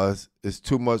Diva is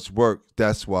too much work.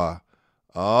 That's why.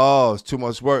 Oh, it's too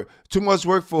much work. Too much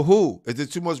work for who? Is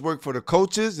it too much work for the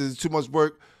coaches? Is it too much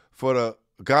work for the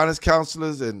guidance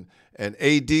counselors and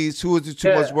ADs? Who is it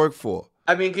too much work for?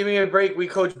 I mean, give me a break. We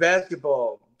coach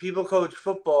basketball. People coach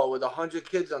football with 100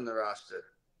 kids on the roster.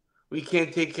 We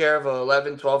can't take care of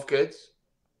 11, 12 kids.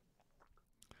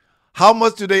 How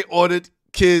much do they audit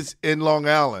kids in Long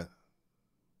Island?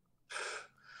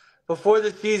 Before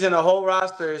the season, a whole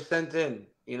roster is sent in.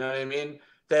 You know what I mean?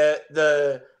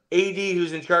 The AD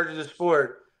who's in charge of the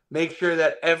sport makes sure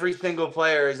that every single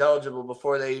player is eligible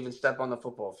before they even step on the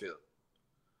football field.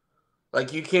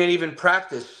 Like, you can't even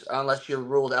practice unless you're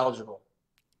ruled eligible.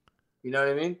 You know what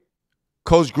I mean?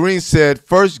 Coach Green said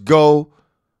first go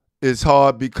is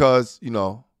hard because,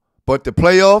 but the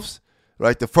playoffs,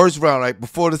 right, the first round, right,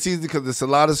 before the season, because it's a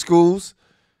lot of schools,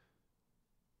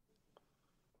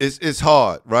 it's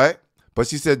hard, right? But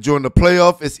she said during the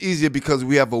playoff, it's easier because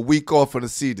we have a week off for the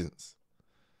seasons.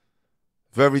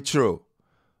 Very true.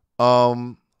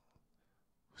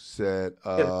 Said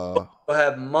We'll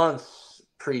have months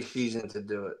preseason to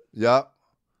do it. yeah.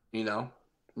 You know,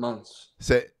 months.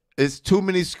 Say it's too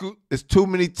many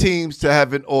teams to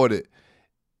have an audit.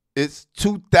 It's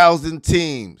 2,000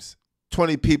 teams,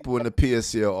 20 people in the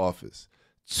PSCL office.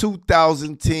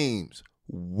 2,000 teams.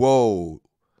 Whoa.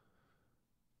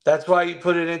 That's why you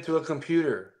put it into a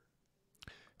computer.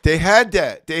 They had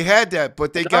that,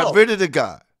 but they got rid of the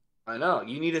guy. I know.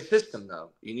 You need a system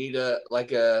though. You need a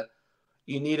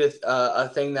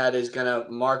thing that is gonna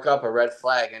mark up a red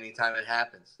flag anytime it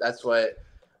happens. That's a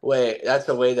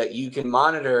way that you can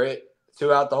monitor it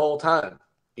throughout the whole time.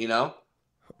 You know.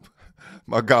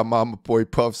 My God, Mama Boy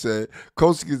Puff said,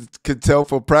 Coach could tell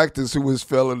from practice who was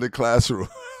failing the classroom.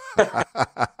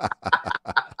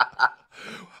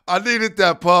 I needed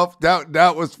that, Puff.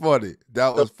 That was funny.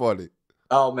 That was funny.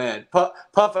 Oh, man. Puff,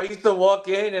 I used to walk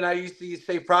in and I used to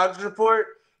say progress report.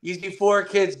 You see 4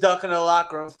 kids ducking in the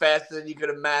locker room faster than you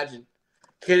could imagine.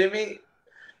 Kidding me?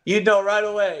 You'd know right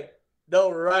away.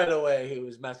 He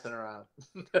was messing around.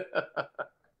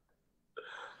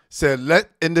 Said, let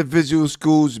individual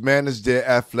schools manage their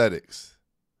athletics.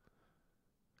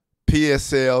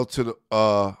 PSL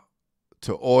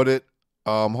to audit.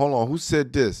 Hold on, who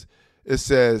said this? It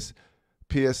says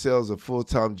PSL is a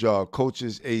full-time job.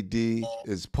 Coaches, AD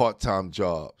is part-time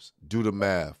jobs. Do the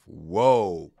math.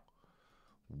 Whoa.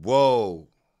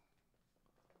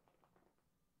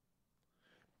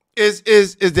 Is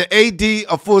the AD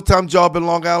a full-time job in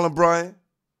Long Island, Brian?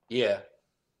 Yeah.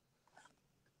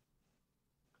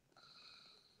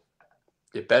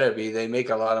 It better be. They make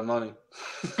a lot of money.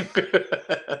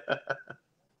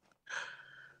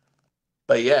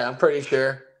 But yeah, I'm pretty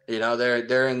sure. You know,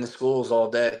 they're in the schools all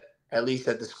day. At least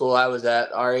at the school I was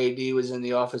at, our AD was in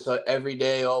the office every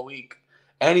day, all week,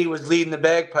 and he was leading the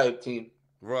bagpipe team.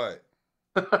 Right.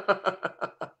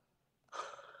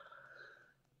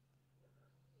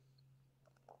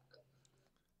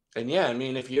 And yeah, I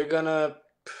mean, if you're gonna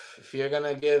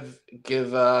give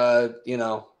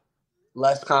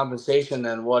less compensation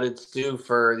than what it's due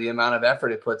for the amount of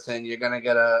effort it puts in, you're gonna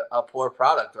get a poor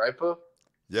product, right, Pooh?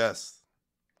 Yes.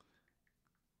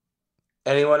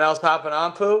 Anyone else hopping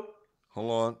on, Pooh?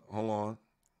 Hold on.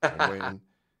 I'm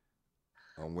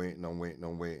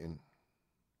waiting.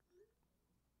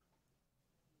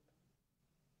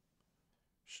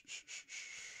 Shh.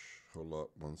 Hold up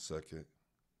 1 second.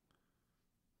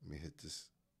 Let me hit this.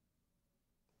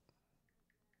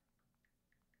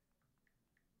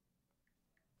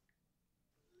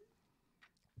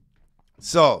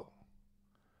 So,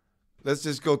 let's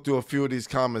just go through a few of these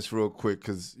comments real quick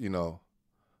because,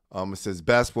 it says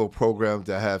basketball programs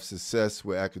that have success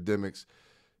with academics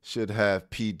should have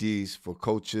PDs for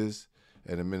coaches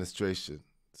and administration.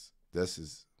 This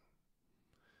is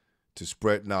to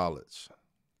spread knowledge.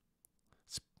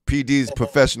 PDs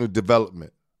professional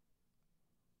development.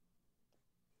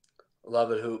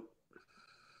 Love it, Hoop.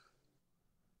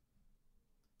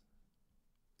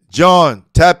 John,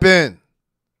 tap in.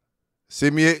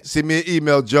 Send me an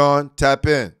email, John. Tap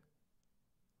in.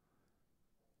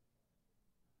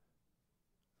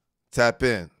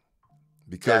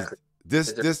 Because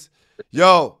this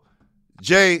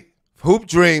Jay, Hoop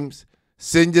Dreams,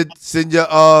 send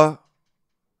your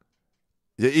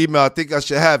email. I think I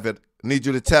should have it. I need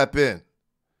you to tap in.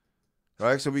 All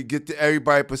right, so we get to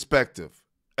everybody perspective.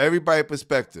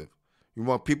 You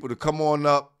want people to come on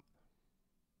up.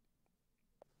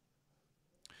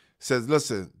 Says,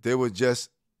 listen, they were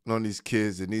just on these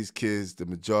kids, and these kids, the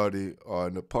majority are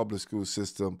in the public school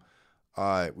system. All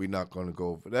right, we're not going to go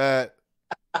over that.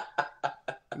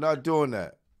 We're not doing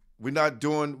that. We're not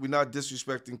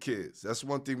disrespecting kids. That's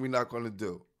one thing we're not going to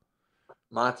do.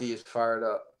 Monty is fired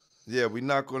up. Yeah, we're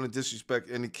not going to disrespect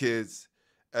any kids.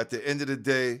 At the end of the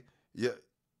day,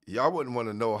 y'all wouldn't want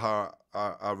to know how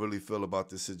I really feel about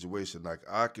this situation. Like,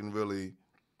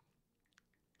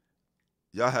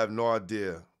 y'all have no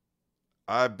idea.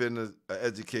 I've been an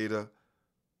educator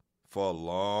for a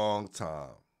long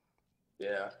time.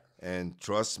 Yeah. And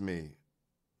trust me,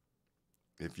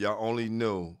 if y'all only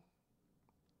knew,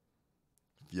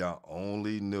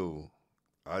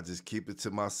 I just keep it to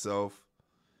myself.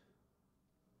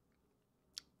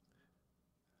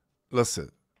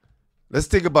 Listen, let's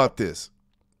think about this.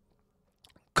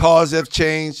 Cars have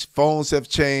changed, phones have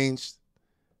changed,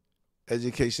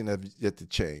 education have yet to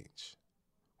change.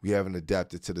 We haven't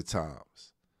adapted to the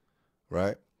times,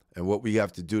 right? And what we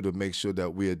have to do to make sure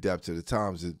that we adapt to the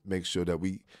times is make sure that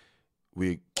we're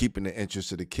keeping the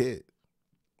interest of the kid,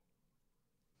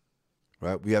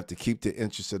 right? We have to keep the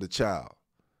interest of the child.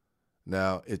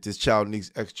 Now, if this child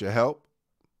needs extra help,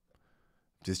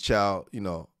 this child,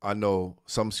 I know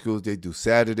some schools, they do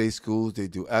Saturday schools, they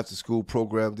do after school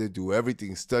programs, they do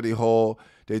everything, study hall,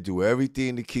 they do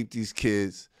everything to keep these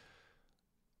kids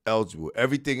eligible,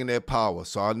 everything in their power.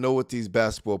 So I know what these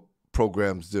basketball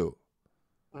programs do.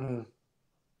 Mm.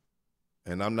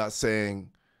 And I'm not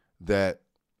saying that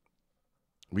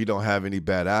we don't have any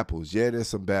bad apples. Yeah, there's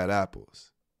some bad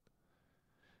apples.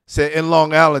 Say in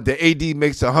Long Island, the AD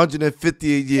makes $150 a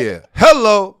year.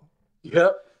 Hello.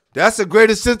 Yep. That's a great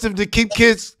incentive to keep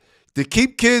kids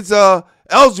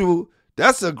eligible.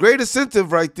 That's a great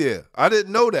incentive right there. I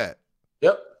didn't know that.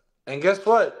 Yep. And guess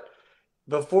what?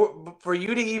 For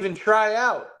you to even try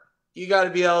out, you got to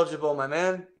be eligible, my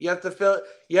man. You have to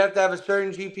have a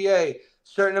certain GPA,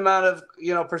 certain amount of,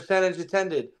 percentage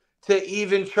attended to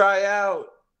even try out.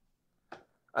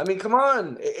 I mean, come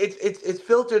on. It's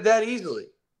filtered that easily.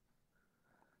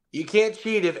 You can't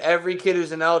cheat if every kid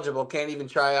who's ineligible can't even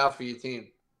try out for your team.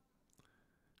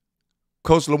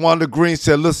 Coach LaWanda Green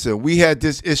said, listen, we had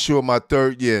this issue in my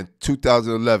third year in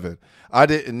 2011. I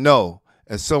didn't know,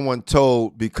 and someone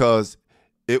told because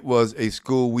it was a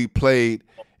school we played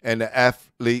and the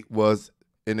athlete was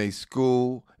in a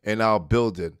school in our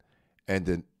building. And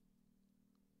then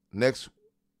next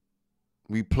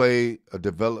we played a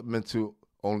developmental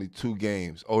only 2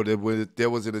 games. Oh, there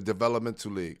was in a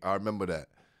developmental league. I remember that.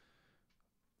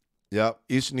 Yep.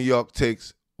 East New York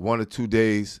takes 1 or 2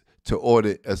 days to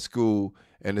audit a school,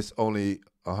 and it's only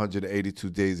 182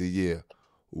 days a year.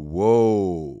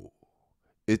 Whoa.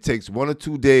 It takes 1 or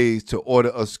 2 days to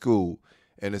audit a school,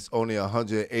 and it's only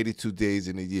 182 days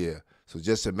in a year. So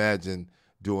just imagine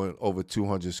doing over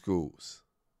 200 schools.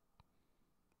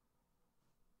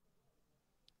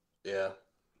 Yeah.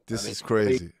 This is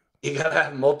crazy. You got to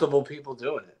have multiple people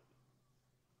doing it.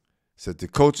 So the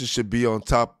coaches should be on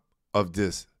top of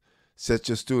this. Set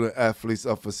your student athletes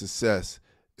up for success.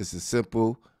 It's as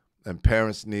simple, and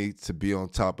parents need to be on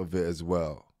top of it as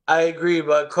well. I agree,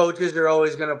 but coaches are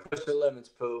always going to push the limits,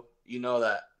 Pooh. You know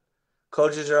that.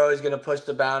 Coaches are always going to push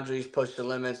the boundaries, push the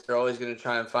limits. They're always going to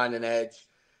try and find an edge,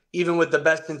 even with the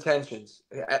best intentions.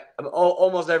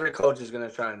 Almost every coach is going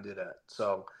to try and do that.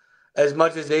 So as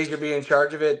much as they should be in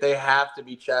charge of it, they have to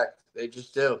be checked. They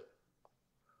just do.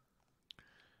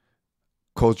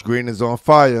 Coach Green is on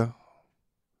fire.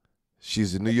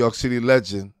 She's a New York City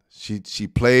legend. She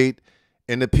played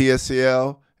in the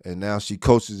PSCL, and now she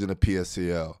coaches in the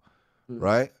PSCL,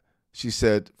 right? She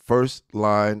said first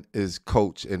line is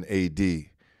coach and AD.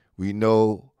 We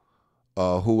know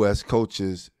who as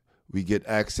coaches, we get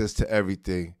access to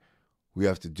everything. We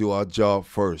have to do our job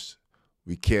first.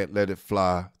 We can't let it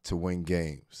fly to win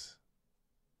games.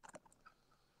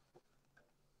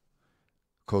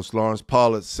 Coach Lawrence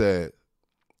Pollard said,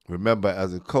 remember,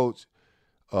 as a coach,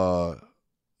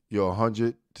 you're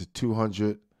 100 to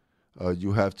 200.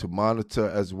 You have to monitor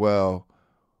as well.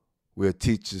 We're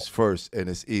teachers first, and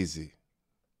it's easy.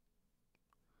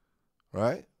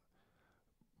 Right?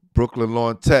 Brooklyn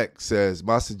Lawn Tech says,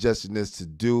 my suggestion is to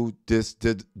do this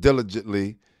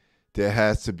diligently. There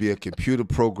has to be a computer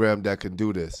program that can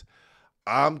do this.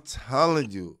 I'm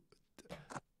telling you,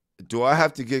 do I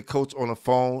have to get Coach on the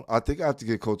phone? I think I have to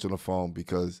get Coach on the phone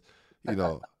because,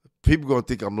 people going to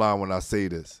think I'm lying when I say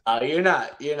this. You're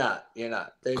not.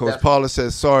 Coach Paula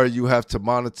says, sorry, you have to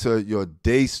monitor your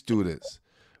day students.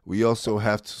 We also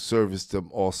have to service them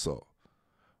also.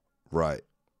 Right.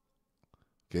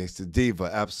 Gangsta Diva,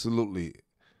 absolutely.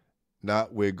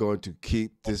 Not, we're going to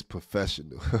keep this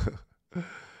professional.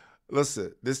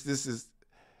 Listen, this is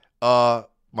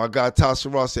my guy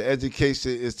Tasha Ross said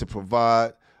education is to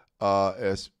provide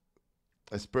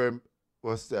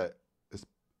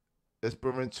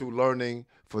experiential learning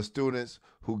for students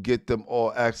who get them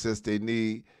all access they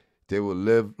need. They will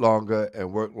live longer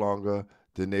and work longer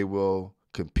than they will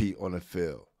compete on the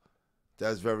field.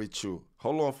 That's very true.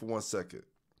 Hold on for 1 second,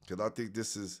 because I think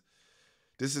this is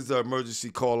the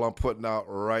emergency call I'm putting out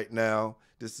right now.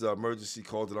 This is an emergency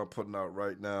call that I'm putting out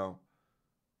right now.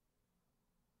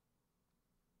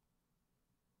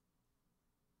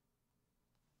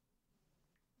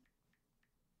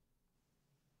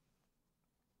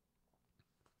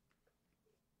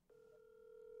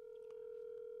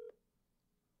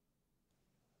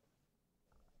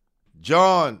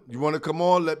 John, you want to come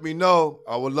on? Let me know.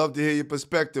 I would love to hear your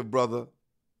perspective, brother.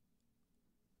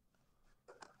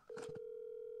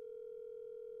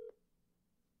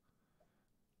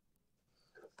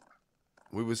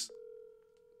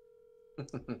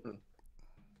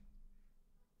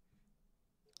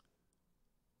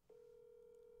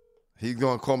 He's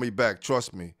going to call me back.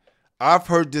 Trust me. I've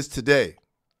heard this today.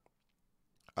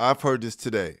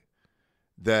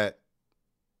 That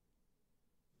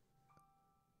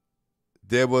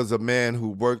there was a man who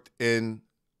worked in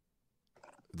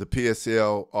the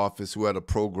PSL office who had a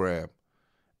program,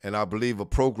 and I believe a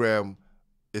program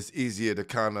is easier to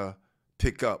kind of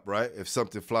pick up, right? If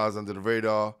something flies under the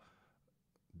radar,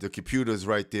 the computer is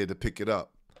right there to pick it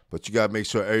up. But you got to make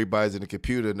sure everybody's in the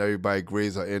computer and everybody's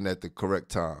grades are in at the correct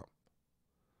time,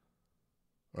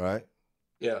 right?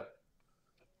 Yeah.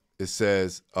 It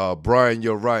says, Brian,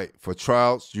 you're right. For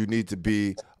tryouts, you need to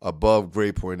be above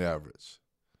grade point average.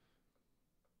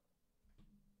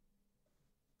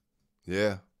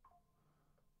 Yeah.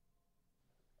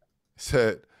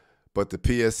 Said, but the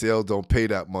PSL don't pay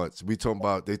that much. They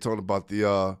talking about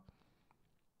the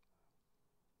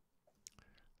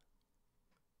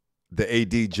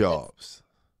AD jobs,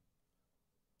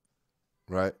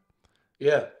 right?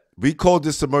 Yeah. We called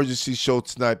this emergency show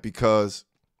tonight because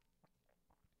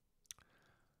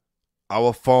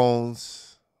our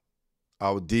phones,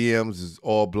 our DMs is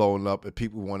all blown up and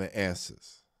people wanted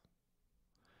answers.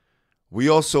 We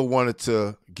also wanted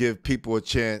to give people a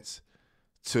chance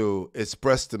to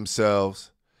express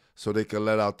themselves so they can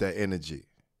let out that energy,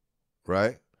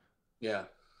 right? Yeah.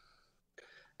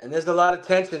 And there's a lot of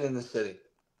tension in the city,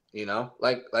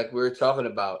 like we were talking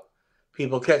about.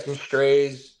 People catching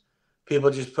strays, people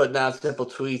just putting out simple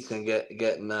tweets and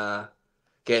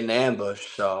getting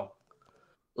ambushed. So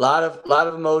lot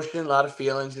of emotion, a lot of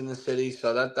feelings in the city.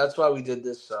 So that's why we did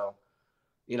this. So,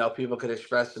 people could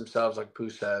express themselves like Pooh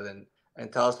said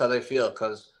and tell us how they feel.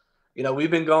 Because, we've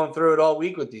been going through it all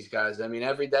week with these guys. I mean,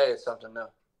 every day it's something new.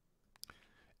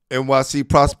 NYC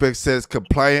Prospect says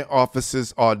compliant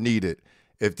officers are needed.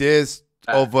 If there's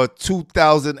over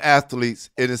 2,000 athletes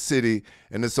in the city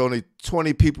and there's only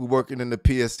 20 people working in the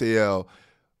PSAL,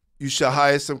 you should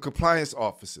hire some compliance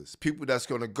officers, people that's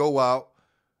going to go out,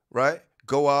 right?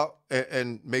 Go out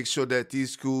and make sure that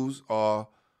these schools are,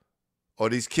 or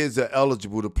these kids are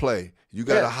eligible to play. You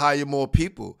got to hire more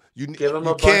people. You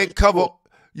can't cover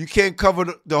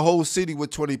the whole city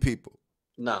with 20 people.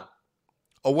 No.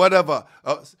 Or whatever.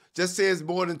 Just say it's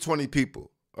more than 20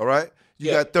 people, all right?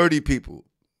 You got 30 people,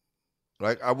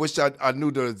 right? I wish I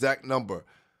knew the exact number,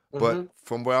 but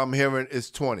from what I'm hearing,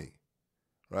 it's 20,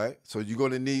 right? So you're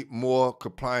going to need more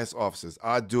compliance officers.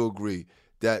 I do agree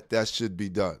that should be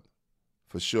done,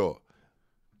 for sure.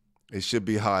 It should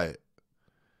be hired.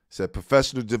 Said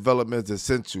professional development is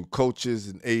essential, coaches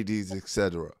and ADs,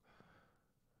 etc.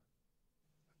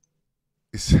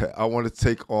 He said, I want to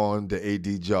take on the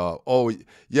AD job. Oh,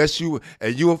 yes, you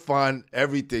will find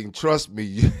everything. Trust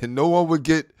me, no one would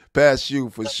get past you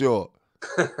for sure.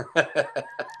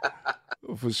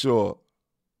 For sure.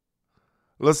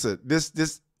 Listen, this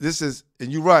is,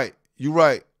 and you're right,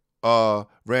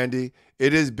 Randy.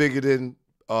 It is bigger than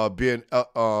being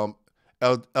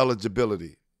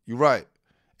eligibility. You're right,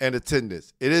 and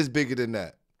attendance. It is bigger than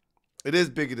that. It is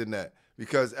bigger than that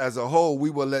because as a whole, we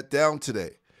were let down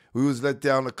today. We was let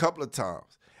down a couple of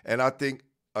times. And I think,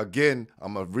 again,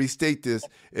 I'm going to restate this.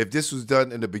 If this was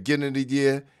done in the beginning of the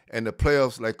year and the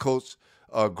playoffs, like Coach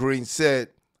Green said,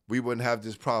 we wouldn't have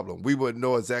this problem. We wouldn't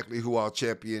know exactly who our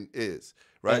champion is,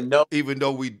 right? Even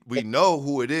though we know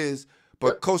who it is,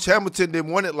 but Coach Hamilton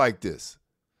didn't want it like this.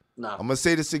 No. I'm going to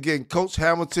say this again. Coach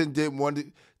Hamilton didn't want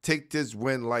to take this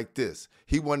win like this.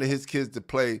 He wanted his kids to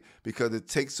play because it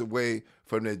takes away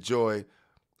from their joy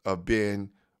of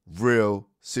being real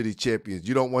city champions.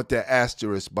 You don't want that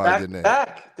asterisk by your name.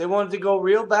 Back. They wanted to go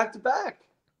real back to back.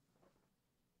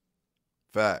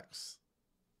 Facts.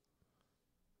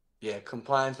 Yeah,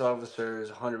 compliance officers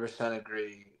 100%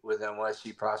 agree with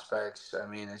NYC prospects. I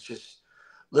mean, it's just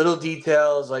little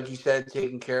details, like you said,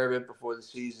 taking care of it before the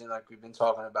season, like we've been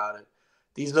talking about it.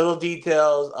 These little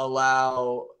details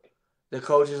allow the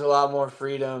coaches a lot more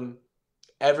freedom,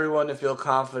 everyone to feel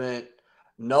confident.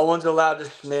 No one's allowed to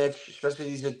snitch, especially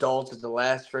these adults at the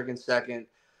last friggin' second.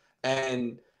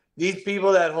 And these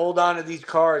people that hold on to these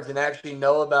cards and actually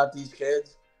know about these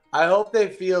kids, I hope they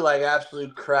feel like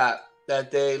absolute crap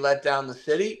that they let down the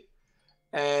city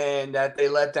and that they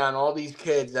let down all these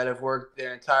kids that have worked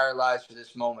their entire lives for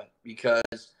this moment.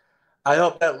 Because I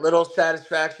hope that little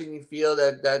satisfaction you feel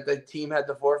that the team had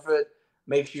to forfeit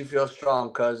makes you feel strong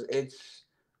because it's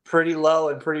pretty low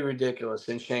and pretty ridiculous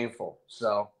and shameful.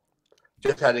 So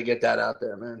just had to get that out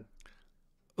there, man.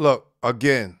 Look,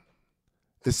 again,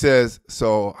 it says,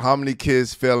 so how many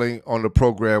kids failing on the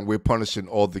program, we're punishing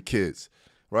all the kids,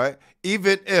 right?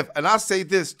 Even if, and I say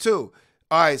this too,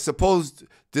 all right, suppose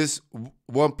this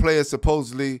one player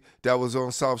supposedly that was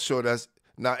on South Shore that's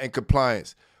not in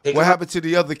compliance. What happened to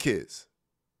the other kids?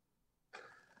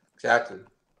 Exactly.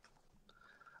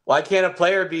 Why can't a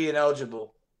player be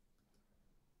ineligible?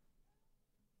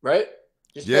 Right?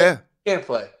 Just can't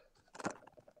play.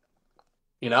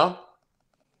 You know?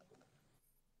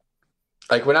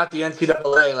 Like, we're not the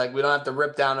NCAA. Like, we don't have to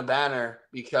rip down a banner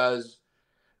because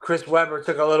Chris Webber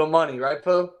took a little money, right,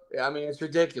 Pooh? I mean, it's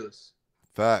ridiculous.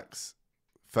 Facts.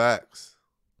 Facts.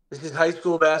 This is high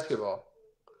school basketball.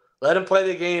 Let him play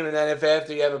the game, and then if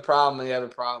after you have a problem,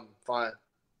 fine.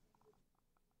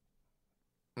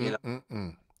 You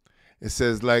know? It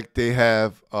says like they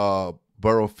have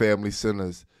borough family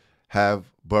centers, have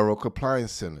borough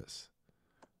compliance centers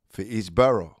for each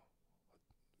borough.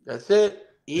 That's it.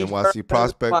 NYC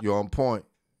Prospect, you're on point.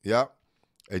 Yep.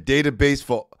 A database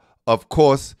for, of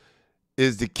course,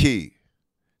 is the key.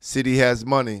 City has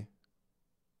money.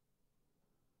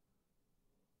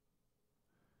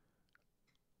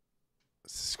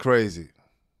 It's crazy.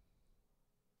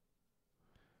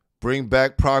 Bring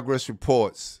back progress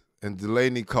reports and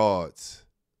Delaney cards.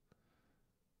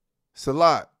 It's a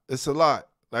lot. It's a lot.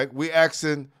 Like we're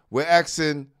asking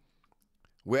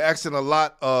a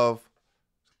lot of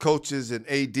coaches and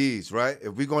ADs, right?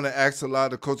 If we're going to ask a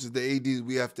lot of coaches and ADs,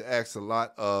 we have to ask a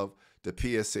lot of the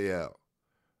PSAL,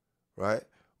 right?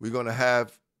 We're going to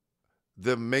have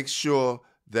them make sure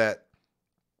that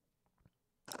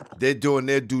they're doing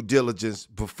their due diligence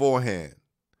beforehand.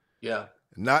 Yeah.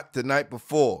 Not the night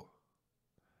before.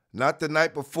 Not the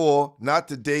night before, not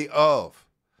the day of.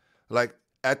 Like,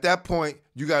 at that point,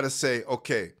 you got to say,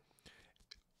 okay,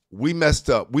 we messed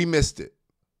up. We missed it.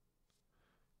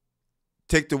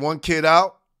 Take the one kid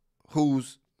out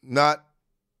who's not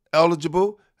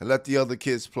eligible and let the other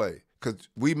kids play because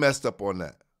we messed up on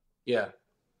that. Yeah.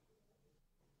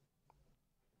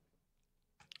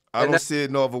 I don't see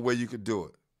no other way you could do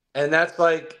it. And that's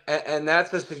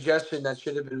that's a suggestion that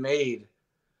should have been made.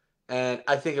 And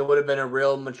I think it would have been a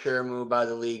real mature move by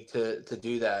the league to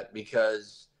do that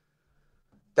because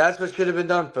that's what should have been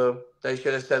done, Pooh. They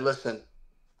should have said, listen,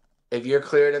 if you're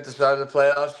cleared at the start of the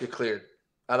playoffs, you're cleared.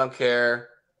 I don't care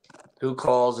who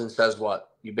calls and says what.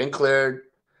 You've been cleared.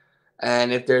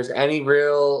 And if there's any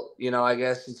real, I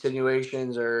guess,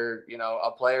 insinuations or,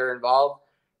 a player involved,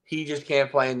 he just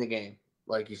can't play in the game.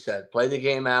 Like you said, play the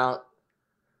game out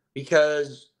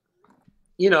because,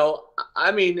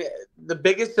 I mean, the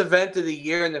biggest event of the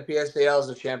year in the PSAL is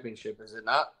the championship, is it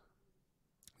not?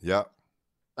 Yeah.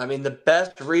 I mean, the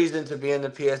best reason to be in the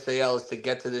PSAL is to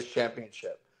get to this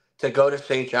championship, to go to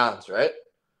St. John's, right?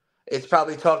 It's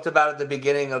probably talked about at the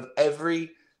beginning of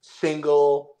every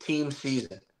single team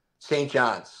season. St.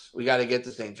 John's. We got to get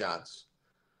to St. John's.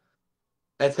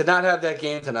 And to not have that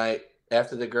game tonight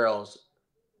after the girls,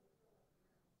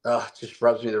 just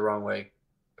rubs me the wrong way.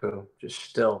 Pooh.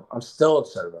 I'm still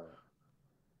upset about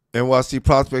it. NYC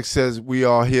Prospect says we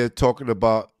are here talking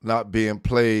about not being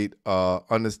played.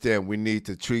 Understand we need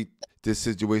to treat this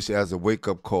situation as a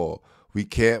wake-up call. We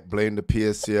can't blame the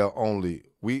PSL only.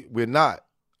 We're not.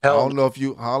 I don't know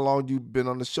how long you've been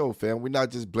on the show, fam. We're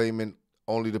not just blaming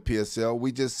only the PSL.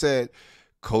 We just said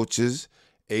coaches,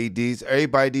 ADs,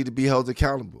 everybody need to be held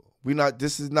accountable.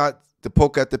 This is not the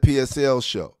poke at the PSL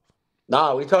show.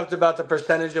 No, we talked about the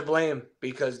percentage of blame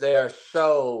because they are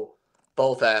so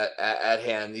both at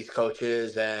hand, these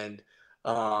coaches and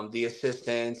the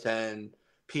assistants and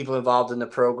people involved in the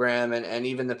program and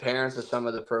even the parents of some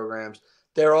of the programs.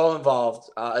 They're all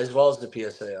involved as well as the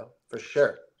PSAL, for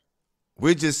sure.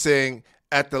 We're just saying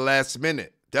at the last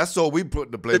minute. That's all we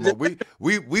put the blame on.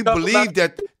 We believe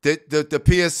that the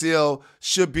PSL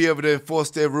should be able to enforce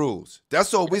their rules.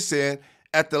 That's all we're saying.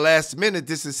 At the last minute,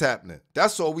 this is happening.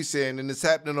 That's all we're saying, and it's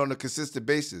happening on a consistent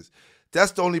basis.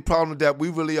 That's the only problem that we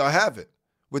really are having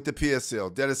with the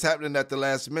PSL, that it's happening at the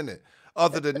last minute.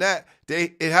 Other than that,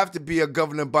 it have to be a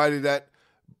governing body that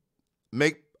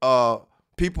make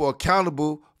people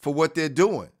accountable for what they're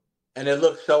doing. And it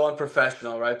looks so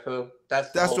unprofessional, right, Pooh?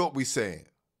 That's what we're saying.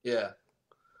 Yeah.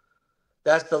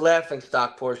 That's the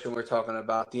laughingstock portion we're talking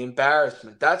about, the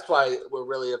embarrassment. That's why we're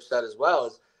really upset as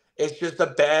well. It's just a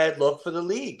bad look for the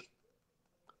league.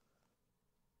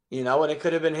 And it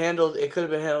could have been handled. It could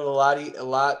have been handled a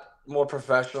lot more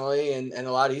professionally and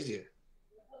a lot easier.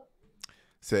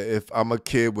 So if I'm a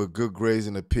kid with good grades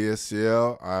in the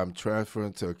PSL, I'm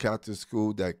transferring to a Catholic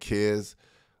school that cares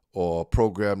or a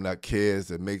program that cares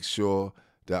and make sure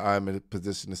that I'm in a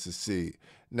position to succeed.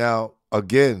 Now,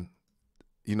 again,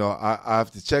 I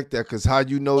have to check that because how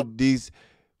these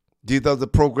other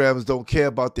programs don't care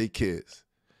about their kids.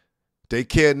 They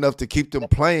care enough to keep them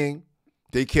playing.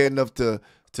 They care enough to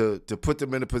put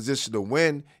them in a position to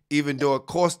win, even though it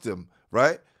costs them,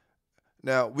 right?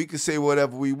 Now, we can say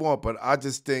whatever we want, but I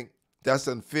just think that's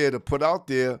unfair to put out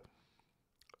there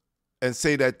and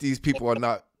say that these people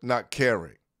are not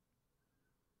caring,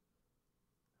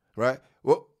 right?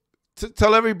 Well,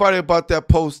 tell everybody about that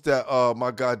post that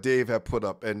my guy Dave had put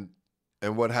up and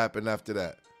what happened after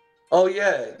that. Oh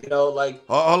yeah, like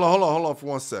Hold on for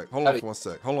 1 sec. Hold on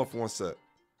for 1 sec.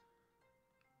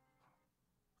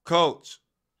 Coach.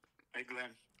 Hey Glenn.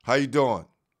 How you doing?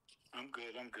 I'm good.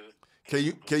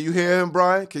 Can you hear him,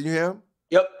 Brian? Can you hear him?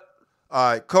 Yep.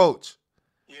 All right, Coach.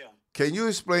 Yeah. Can you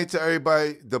explain to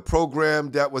everybody the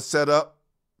program that was set up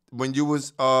when you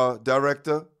was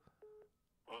director?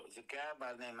 Well, it's a guy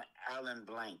by the name of Alan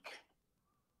Blank.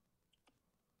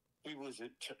 He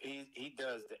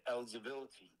does the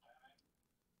eligibility.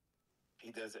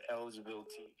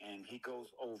 And he goes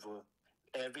over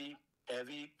every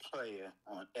player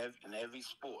in every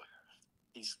sport.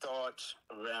 He starts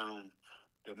around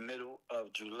the middle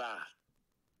of July.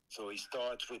 So he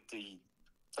starts with the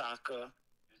soccer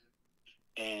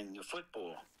and the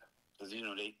football. Because,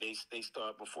 they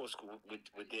start before school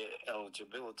with their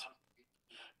eligibility.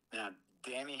 Now,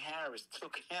 Danny Harris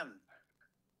took him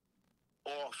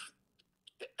off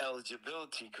the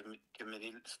eligibility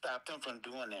committee, stopped him from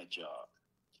doing that job.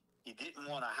 He didn't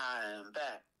want to hire him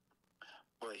back,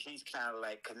 but he's kind of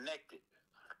like connected.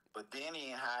 But then he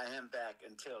didn't hire him back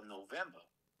until November,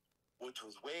 which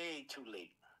was way too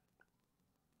late.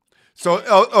 So,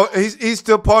 he's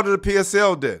still part of the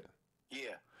PSL then?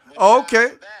 Yeah.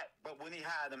 Okay. But when he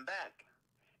hired him back,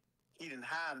 he didn't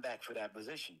hire him back for that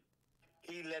position.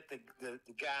 He let the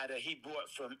guy that he brought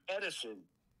from Edison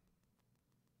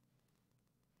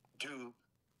do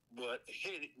what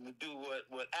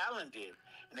Allen did.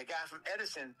 And the guy from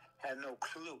Edison had no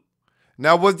clue.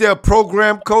 Now, was there a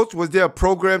program, Coach? Was there a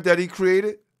program that he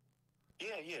created?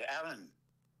 Yeah, Allen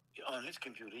on his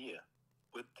computer, yeah.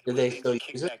 Did they still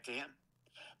use it? Back to him.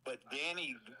 But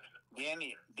Danny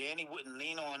wouldn't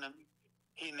lean on him.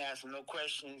 He didn't ask him no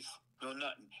questions, no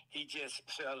nothing. He just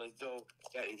felt as though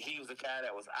that he was a guy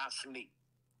that was obsolete.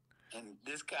 And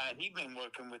this guy, he's been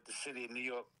working with the city of New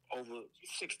York over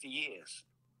 60 years.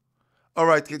 All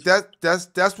right,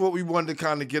 that's what we wanted to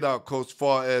kind of get out, Coach, as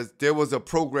far as there was a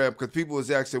program, because people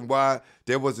was asking why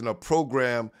there wasn't a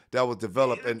program that was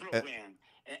developed. And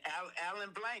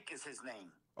Alan Blank is his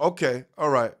name. Okay, all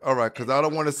right, because I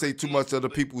don't want to say too much other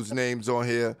people's names on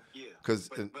here. Yeah,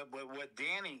 but what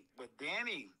Danny,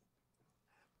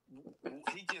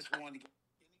 he just wanted to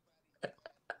get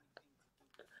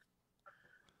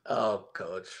Oh,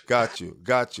 Coach. Got you.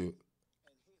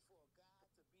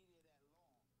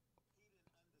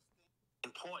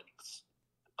 importance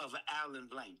of an Alan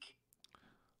Blank.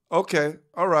 Okay,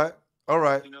 all right.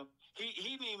 He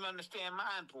didn't even understand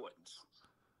my importance.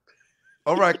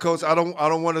 All right, Coach. I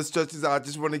don't want to stretch this out. I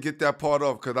just want to get that part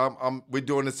off because we're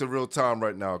doing this in real time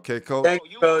right now. Okay, Coach. Thank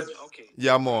you, Coach. Okay.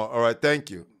 Yeah, I'm on. All right. Thank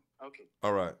you. Okay.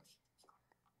 All right.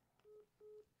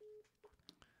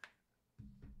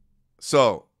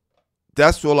 So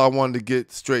that's all I wanted to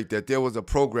get straight, that there was a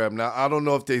program. Now, I don't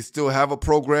know if they still have a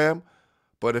program,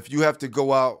 but if you have to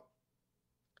go out.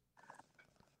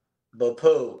 But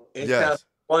Pooh, it's Yes. not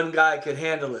one guy could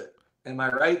handle it. Am I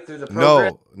right? Through the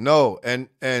program? No.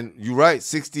 And you're right,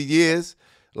 60 years.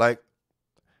 Like,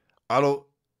 I'm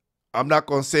not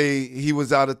going to say he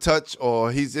was out of touch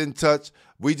or he's in touch.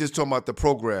 We just talking about the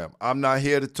program. I'm not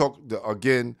here to talk,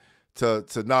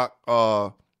 to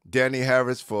knock Danny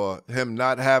Harris for him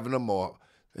not having him or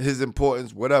his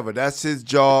importance, whatever. That's his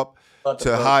job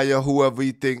to hire whoever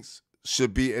he thinks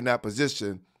should be in that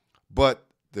position. But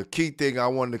the key thing I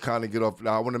wanted to kind of get off,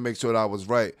 now I want to make sure that I was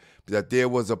right, that there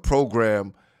was a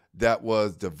program that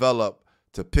was developed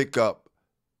to pick up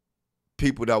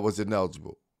people that was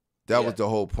ineligible. That was the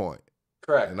whole point.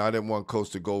 Correct. And I didn't want Coach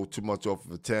to go too much off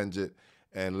of a tangent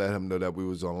and let him know that we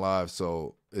was on live,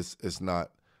 so it's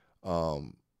not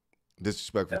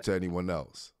disrespectful to anyone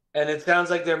else. And it sounds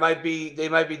like they might be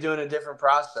doing a different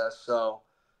process. So,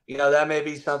 that may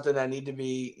be something that need to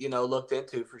be, looked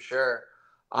into for sure.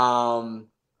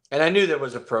 And I knew there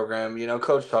was a program,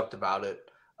 Coach talked about it.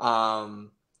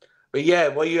 But yeah,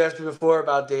 what you asked me before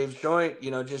about Dave's joint,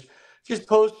 just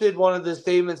posted one of the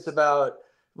statements about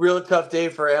real tough day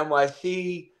for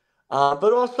NYC.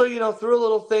 But also, threw a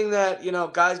little thing that,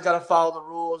 guys got to follow the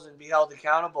rules and be held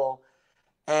accountable.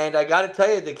 And I got to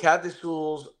tell you, the Catholic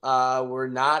schools were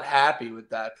not happy with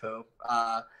that, Pope.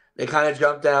 They kind of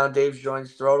jumped down Dave's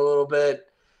joint's throat a little bit.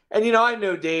 And, I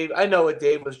know what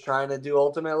Dave was trying to do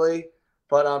ultimately.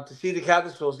 But to see the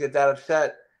Catholic schools get that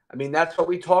upset, I mean, that's what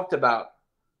we talked about,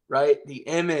 right? The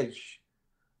image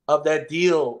of that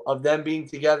deal of them being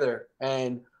together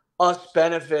and us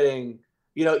benefiting,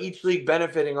 each league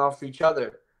benefiting off each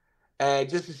other. And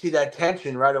just to see that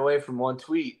tension right away from one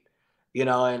tweet, and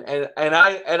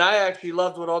I actually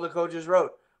loved what all the coaches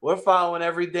wrote. We're following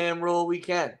every damn rule we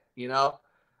can. Those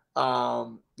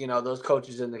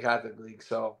coaches in the Catholic League.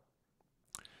 So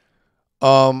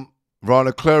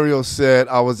Ronald Clario said,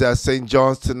 I was at St.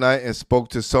 John's tonight and spoke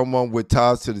to someone with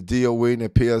ties to the DOE and the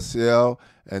PSL,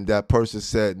 and that person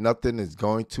said nothing is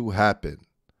going to happen.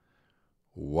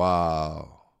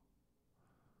 Wow.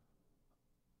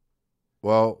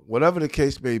 Well, whatever the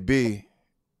case may be,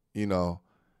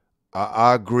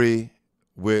 I agree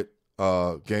with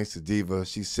Gangsta Diva.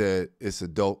 She said it's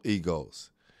adult egos.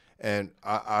 And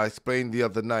I explained the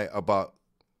other night about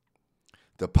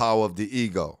the power of the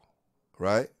ego,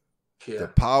 right? yeah, The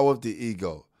power of the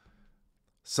ego.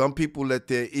 Some people let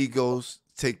their egos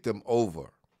take them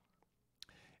over.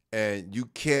 And you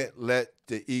can't let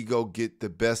the ego get the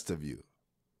best of you.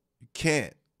 You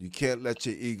can't. You can't let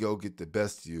your ego get the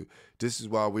best of you. This is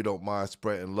why we don't mind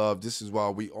spreading love. This is why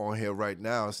we on here right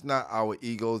now. It's not our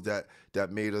egos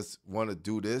that made us want to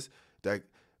do this. That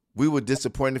we were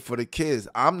disappointed for the kids.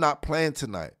 I'm not playing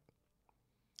tonight.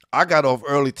 I got off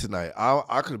early tonight.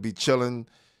 I could be chilling,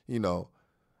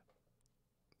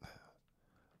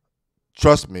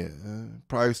 Trust me,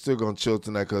 probably still going to chill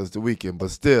tonight because it's the weekend.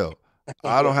 But still,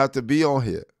 I don't have to be on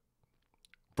here.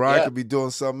 Brian could be doing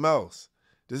something else.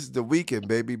 This is the weekend,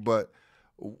 baby, but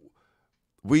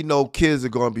we know kids are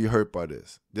going to be hurt by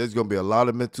this. There's going to be a lot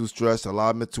of mental stress, a lot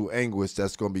of mental anguish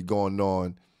that's going to be going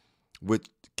on with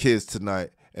kids tonight,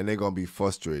 and they're going to be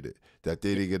frustrated that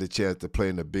they didn't get a chance to play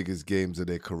in the biggest games of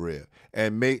their career.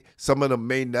 And some of them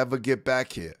may never get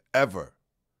back here, ever.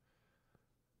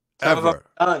 Some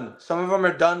of them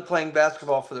are done playing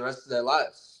basketball for the rest of their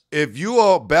lives. If you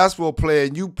are a basketball player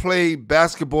and you play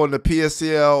basketball in the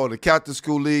PSL or the Catholic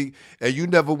School League and you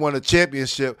never won a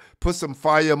championship, put some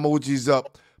fire emojis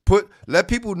up. Let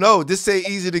people know this ain't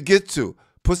easy to get to.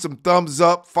 Put some thumbs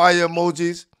up, fire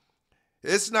emojis.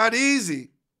 It's not easy.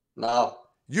 No.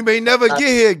 You may never get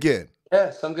here again.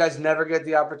 Yeah, some guys never get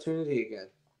the opportunity again.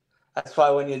 That's why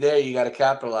when you're there, you got to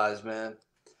capitalize, man.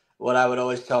 What I would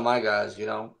always tell my guys,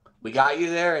 we got you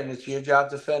there and it's your job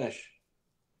to finish.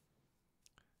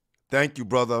 Thank you,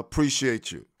 brother.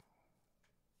 Appreciate you.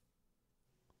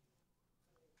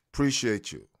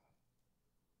 Appreciate you.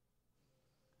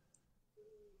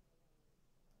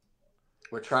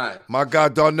 We're trying. My guy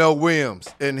Darnell Williams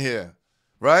in here,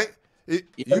 right?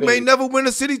 You may never win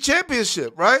a city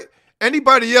championship, right?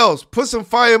 Anybody else, put some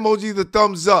fire emoji, the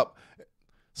thumbs up.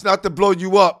 It's not to blow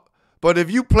you up, but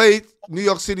if you played New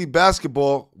York City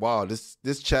basketball, wow, this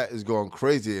chat is going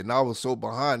crazy, and I was so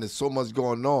behind. There's so much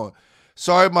going on.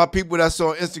 Sorry, my people that's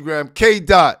on Instagram. K.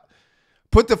 Dot,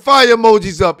 put the fire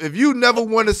emojis up. If you never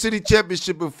won a city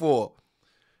championship before,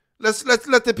 let's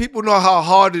let the people know how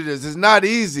hard it is. It's not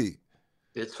easy.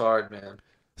 It's hard, man.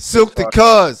 Silk the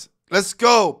Cuz, let's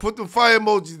go. Put the fire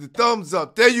emojis, the thumbs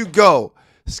up. There you go.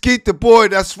 Skeet the Boy,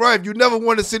 that's right. You never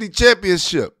won a city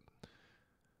championship.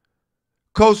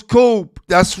 Coach Cool,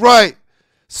 that's right.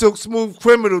 Silk Smooth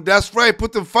Criminal, that's right.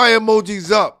 Put the fire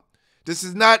emojis up. This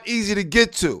is not easy to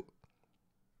get to.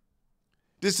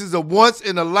 This is a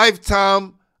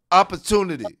once-in-a-lifetime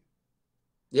opportunity.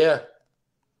 Yeah.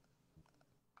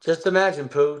 Just imagine,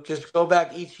 Pooh. Just go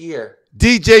back each year.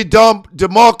 DJ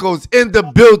DeMarco's in the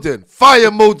building.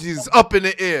 Fire emojis up in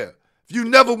the air. If you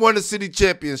never won a city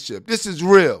championship, this is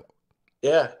real.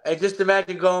 Yeah. And just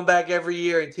imagine going back every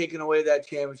year and taking away that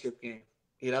championship game.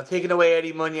 Taking away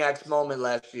Eddie Muniak's moment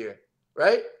last year.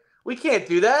 Right? We can't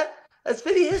do that. That's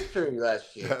city history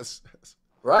last year. Yes.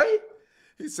 Right?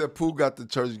 He said Pooh got the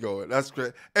church going. That's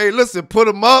great. Hey, listen, put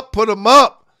them up. Put them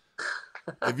up.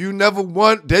 If you never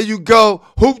won, there you go.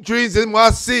 Hoop Dreams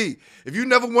NYC. If you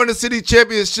never won a city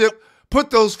championship, put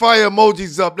those fire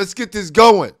emojis up. Let's get this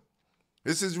going.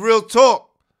 This is real talk.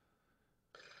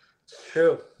 It's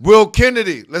true. Will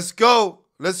Kennedy, let's go.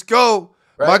 Let's go.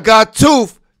 Right. My guy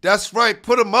Tooth, that's right.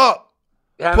 Put him up.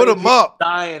 Put him up.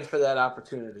 Dying for that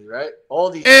opportunity, right?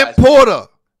 All these Ant guys. Porter,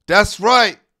 that's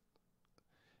right.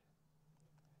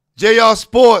 JR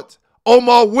Sports,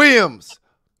 Omar Williams,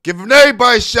 giving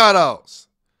everybody shout outs.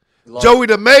 Joey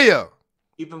the Mayor.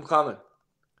 Keep them coming.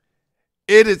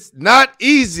 It is not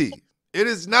easy. It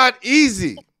is not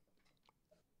easy.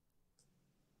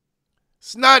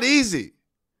 It's not easy.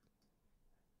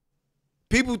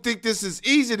 People think this is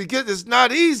easy to get. It's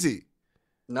not easy.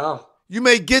 No. You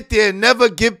may get there and never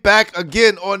get back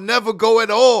again or never go at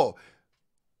all.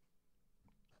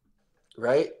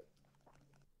 Right?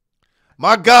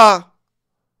 My guy,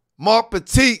 Mark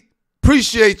Petit,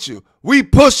 appreciate you. We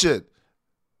pushing.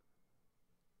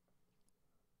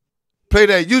 Play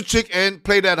that U-Trick and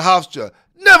play that Hofstra.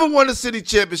 Never won a city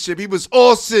championship. He was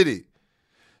all city.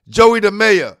 Joey the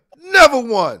Mayor, never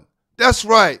won. That's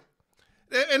right.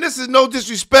 And this is no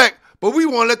disrespect, But we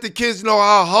want to let the kids know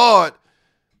how hard,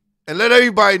 and let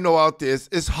everybody know out there,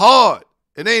 it's hard.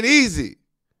 It ain't easy.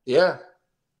 Yeah.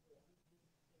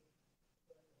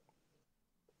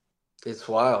 It's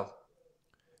wild.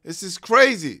 This is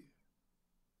crazy.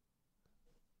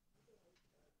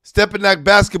 Stepping Back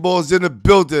Basketball is in the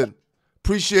building.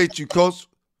 Appreciate you, Coach,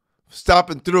 for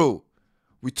stopping through.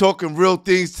 We talking real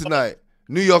things tonight.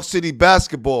 New York City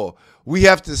basketball. We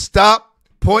have to stop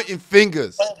pointing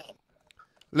fingers.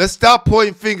 Let's stop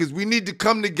pointing fingers. We need to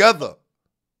come together.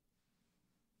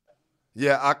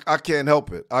 Yeah, I can't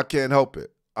help it. I can't help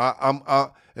it.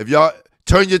 If y'all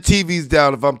turn your TVs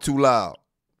down if I'm too loud.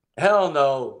 Hell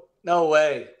no. No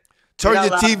way. Turn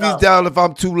your TVs down if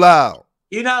I'm too loud.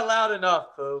 You're not loud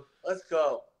enough, boo. Let's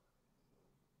go.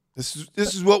 This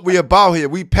is what we about here.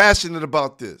 We passionate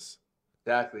about this.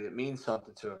 Exactly. It means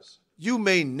something to us. You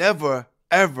may never,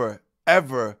 ever,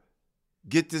 ever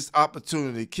get this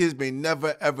opportunity. Kids may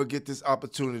never, ever get this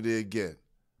opportunity again.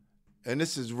 And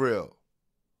this is real.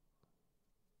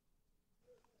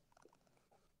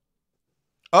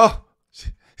 Oh,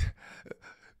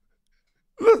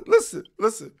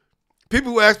 listen.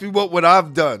 People who ask me what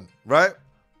I've done, right?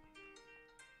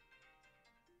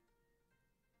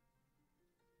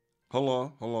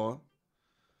 Hold on.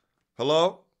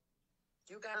 Hello?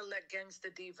 You gotta let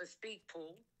Gangsta Diva speak,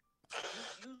 Pooh.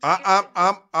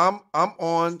 I'm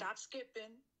on. Stop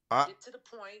skipping. Get to the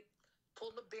point.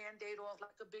 Pull the Band-Aid off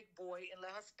like a big boy and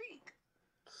let her speak.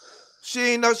 She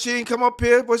ain't come up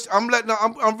here, but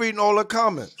I'm reading all her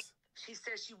comments. She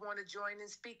said she want to join and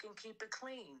speak and keep it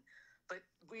clean, but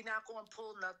we not gonna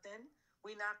pull nothing.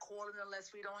 We not calling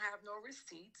unless we don't have no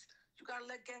receipts. You gotta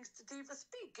let Gangsta Diva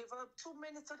speak. Give her 2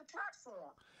 minutes of the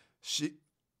platform.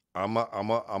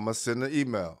 I'ma send an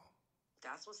email.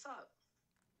 That's what's up.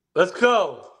 Let's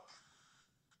go.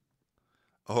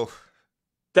 Oh,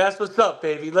 that's what's up,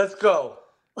 baby. Let's go.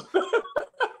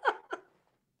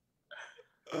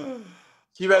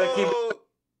 You better keep.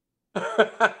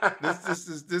 This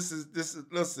is.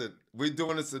 Listen, we're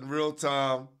doing this in real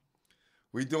time.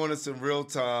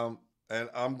 And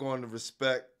I'm going to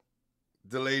respect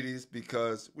the ladies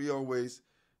because we always,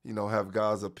 have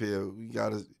guys up here. We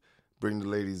gotta bring the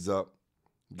ladies up.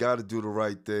 Gotta do the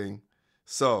right thing.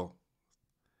 So,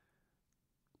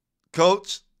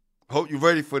 Coach, hope you're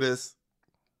ready for this.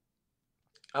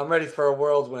 I'm ready for a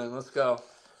whirlwind. Let's go.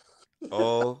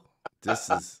 Oh, this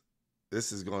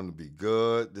is going to be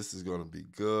good. This is going to be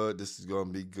good.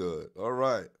 All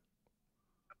right.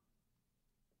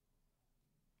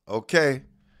 Okay.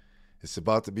 It's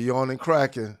about to be on and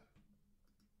cracking.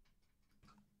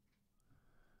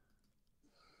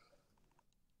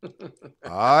 All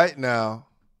right now.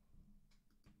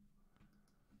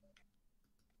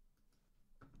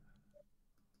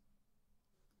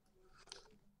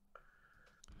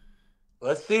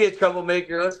 Let's see it,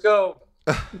 troublemaker. Let's go.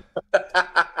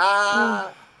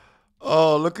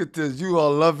 Oh, look at this. You are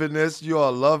loving this.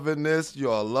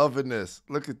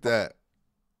 Look at that.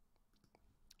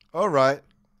 All right.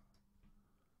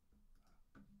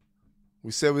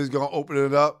 We said we was going to open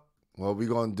it up. Well, we're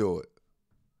going to do it.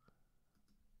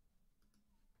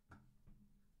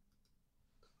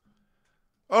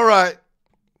 All right.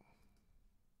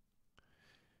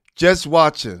 Just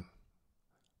watching.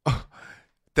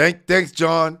 Thanks,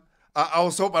 John. I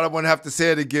was hoping I wouldn't have to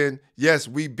say it again. Yes,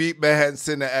 we beat Manhattan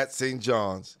Center at St.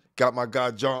 John's. Got my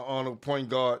guy John Arnold, point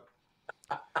guard.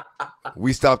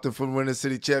 We stopped him from winning the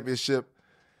city championship.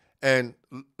 And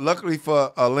luckily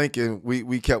for Lincoln,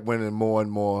 we kept winning more and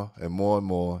more.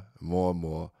 Wow.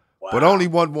 But only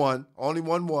 1-1. Only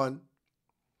 1-1.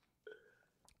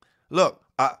 Look,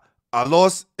 I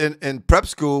lost in prep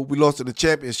school. We lost in the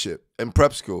championship in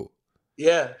prep school.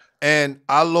 Yeah. And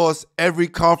I lost every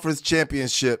conference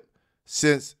championship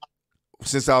since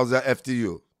I was at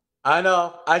FDU. I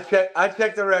know. I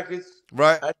checked the records.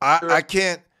 Right? I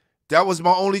can't. That was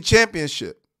my only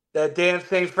championship. That damn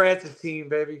St. Francis team,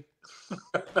 baby.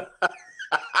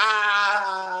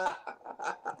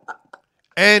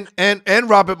 and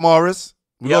Robert Morris.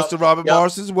 We lost to Robert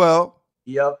Morris as well.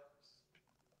 Yep.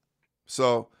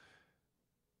 So,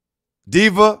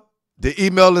 Diva, the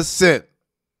email is sent.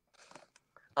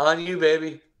 On you,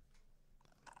 baby.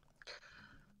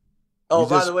 Oh,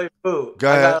 by the way, Boo.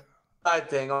 Go ahead. I got a side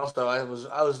thing also. I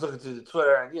was looking through the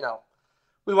Twitter, and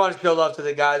we want to show love to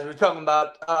the guys. We were talking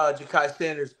about Ja'Kai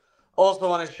Sanders. Also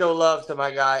want to show love to my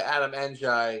guy Adam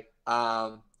Njai,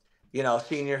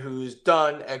 senior, who's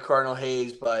done at Cardinal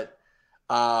Hayes, but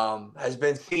has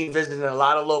been seen visiting a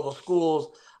lot of local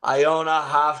schools, Iona,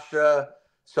 Hofstra.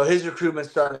 So his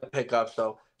recruitment's starting to pick up.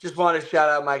 So just want to shout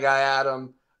out my guy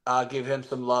Adam, give him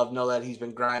some love. Know that he's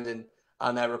been grinding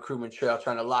on that recruitment trail,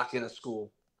 trying to lock in a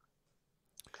school.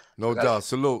 No doubt.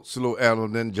 Salute,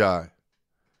 Arnold Ninjai.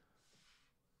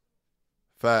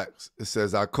 Facts. It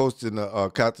says, I coached in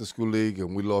the Captain School League,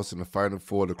 and we lost in the Final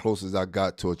Four, the closest I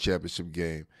got to a championship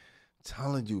game.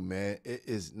 Telling you, man, it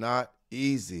is not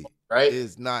easy. Right?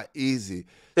 It's not easy.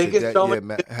 Think it's so much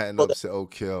Manhattan upset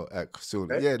Oak Hill at SUNY.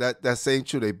 Right? Yeah, that's ain't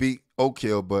true. They beat Oak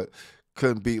Hill, but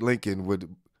couldn't beat Lincoln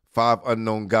with 5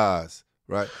 unknown guys,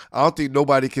 right? I don't think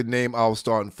nobody can name our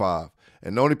starting 5.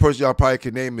 And the only person y'all probably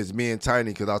can name is me and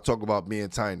Tiny, because I'll talk about me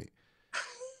and Tiny.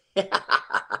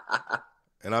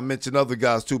 And I mentioned other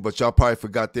guys too, but y'all probably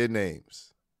forgot their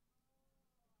names.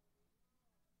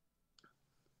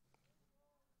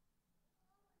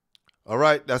 All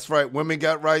right, that's right. Women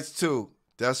got rights too.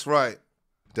 That's right.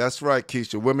 That's right,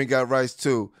 Keisha. Women got rights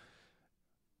too.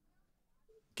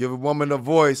 Give a woman a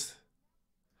voice.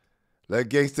 Let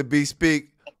Gangsta B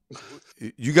speak.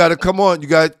 You got to come on. You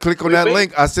got to click on that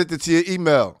link. I sent it to your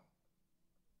email.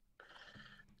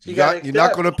 You're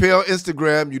not going to appear on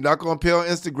Instagram. You're not going to appear on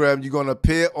Instagram. You're going to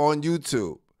appear on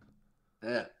YouTube.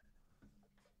 Yeah.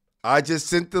 I just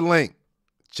sent the link.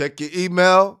 Check your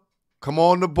email. Come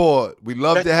on the board. We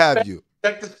love to have you.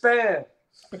 Check the spam.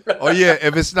 Oh, yeah.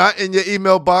 If it's not in your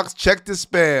email box, check the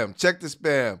spam. Check the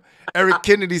spam. Eric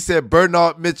Kennedy said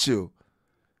Bernard Mitchell.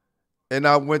 And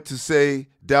I went to say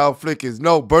Dow Flickers.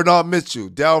 No, Bernard Mitchell.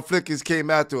 Dow Flickers came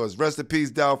after us. Rest in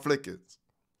peace, Dow Flickers.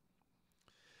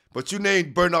 But you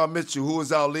named Bernard Mitchell, who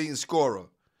was our leading scorer.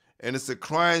 And it's a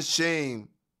crying shame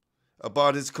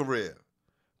about his career.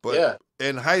 But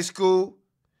in high school,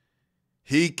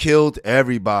 he killed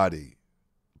everybody.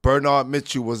 Bernard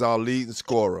Mitchell was our leading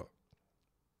scorer.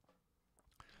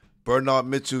 Bernard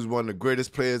Mitchell is one of the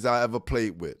greatest players I ever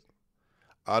played with.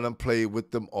 I done played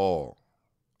with them all.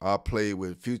 I played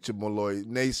with Future Malloy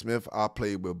Naismith. I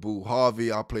played with Boo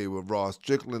Harvey. I played with Ross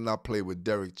Strickland. I played with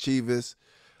Derek Chivas.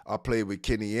 I played with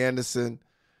Kenny Anderson.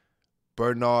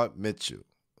 Bernard Mitchell,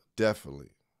 definitely.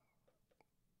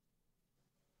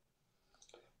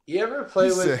 You ever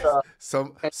play with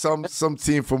some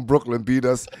team from Brooklyn beat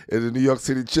us in the New York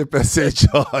City Chip at St.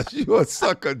 George? You a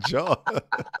sucker, John.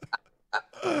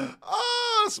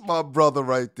 Oh, that's my brother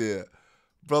right there.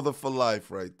 Brother for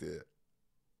life right there.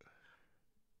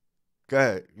 Go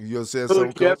ahead. You saying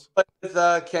something, Coach? You ever play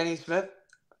with Kenny Smith?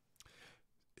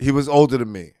 He was older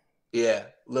than me. Yeah,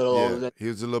 older. He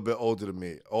was a little bit older than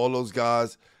me. All those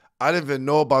guys, I didn't even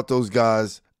know about those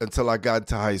guys until I got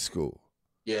into high school.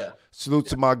 Yeah. Salute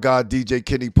to my guy, DJ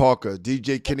Kenny Parker.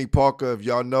 DJ Kenny Parker, if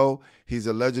y'all know, he's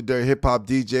a legendary hip-hop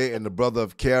DJ and the brother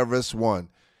of KRS-One.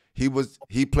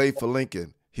 He played for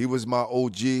Lincoln. He was my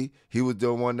OG. He was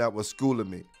the one that was schooling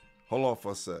me. Hold on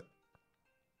for a sec.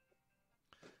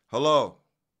 Hello.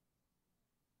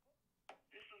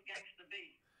 This is Gangsta B.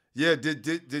 Yeah,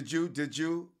 did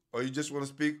you? Or you just want to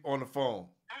speak on the phone?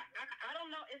 I don't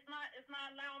know. It's not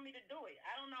allowing me to do it.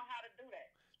 I don't know how to do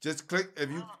that. Just click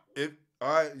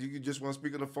all right, you just want to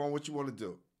speak on the phone. What you want to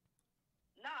do?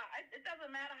 Nah, it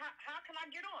doesn't matter. How can I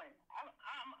get on?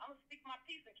 I'm gonna speak my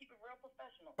piece and keep it real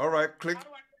professional. All right, click. How do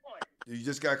I get on? You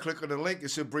just gotta click on the link.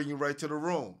 It should bring you right to the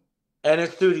room. And a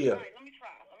studio. All right, let me try.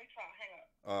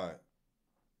 Hang up. All right.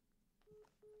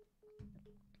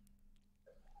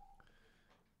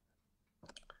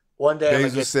 One day,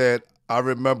 Basil said, I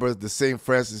remember the St.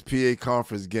 Francis PA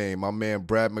conference game. My man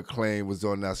Brad McClain was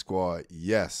on that squad.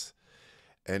 Yes.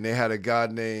 And they had a guy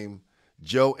named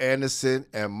Joe Anderson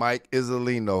and Mike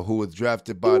Izzolino, who was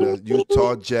drafted by the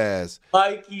Utah Jazz.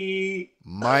 Mikey.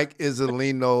 Mike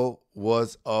Izzolino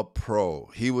was a pro.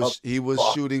 He was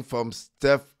shooting from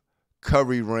Steph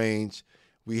Curry range.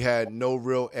 We had no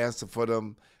real answer for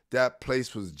them. That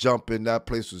place was jumping. That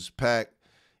place was packed.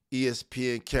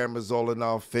 ESPN cameras all in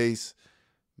our face.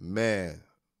 Man,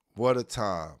 what a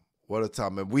time. What a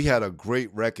time. And we had a great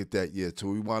record that year,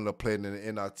 too. We wound up playing in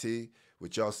the NIT,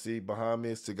 which y'all see behind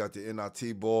me. Still got the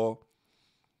NIT ball.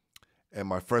 And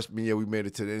my freshman year, we made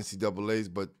it to the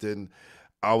NCAAs, but then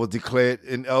I was declared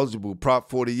ineligible, Prop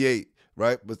 48,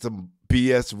 right? With some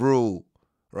BS rule,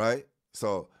 right?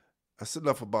 So that's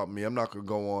enough about me. I'm not going to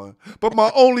go on. But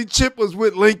my only chip was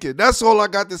with Lincoln. That's all I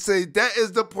got to say. That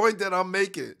is the point that I'm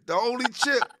making. The only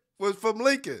chip was from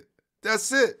Lincoln.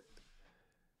 That's it.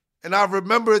 And I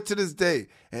remember it to this day.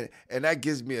 And that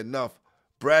gives me enough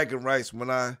bragging rights when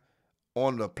I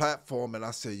on the platform and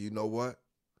I say, you know what?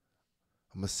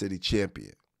 I'm a city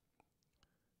champion.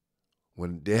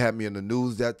 When they had me in the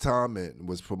news that time and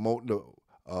was promoting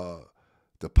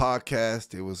the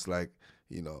podcast, it was like,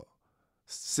 you know,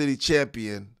 city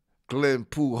champion Glenn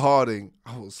Pooh Harding.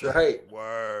 I was like,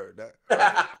 word.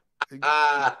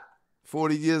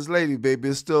 40 years later, baby,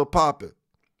 it's still popping.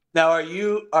 Now, are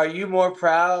you more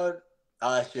proud?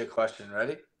 I'll ask you a question.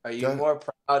 Ready? Are you Okay. more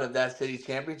proud of that city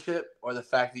championship or the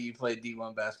fact that you played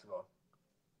D1 basketball?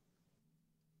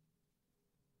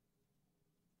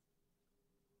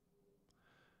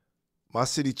 My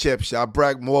city championship. I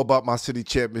brag more about my city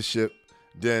championship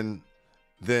than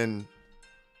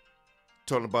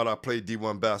talking about I played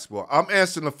D1 basketball. I'm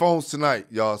answering the phones tonight,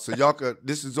 y'all. So y'all could.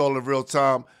 This is all in real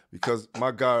time because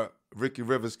my guy Ricky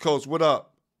Rivers, coach, what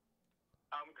up?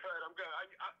 I'm good. I'm good.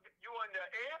 You on the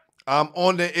air? I'm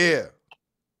on the air.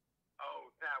 Oh,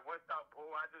 now what's up,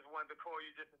 Paul? I just wanted to call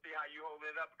you just to see how you hold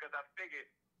it up because I figured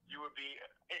you would be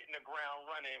hitting the ground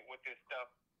running with this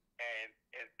stuff and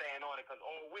staying on it because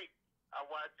all week I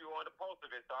watched you on the post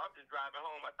of it. So I'm just driving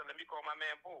home. I said, let me call my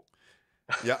man Paul.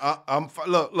 Yeah,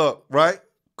 look, right?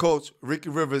 Coach Ricky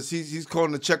Rivers, he's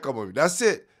calling to check up on me. That's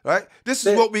it, right? This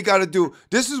is what we got to do.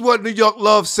 This is what New York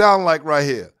Love sound like right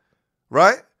here,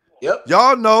 right? Yep.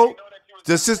 Y'all know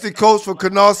the assistant coach for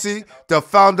Canarsie, the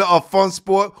founder of Fun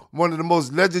Sport, one of the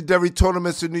most legendary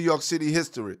tournaments in New York City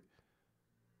history.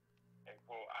 Hey,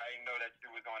 Paul, I didn't know that you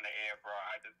was on the air, bro.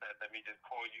 I just said, let me just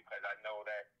call you because I know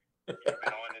that you've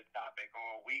been on this topic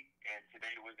all week, and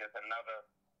today was just another.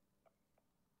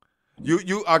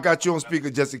 I got you on speaker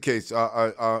just in case.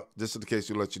 Just in case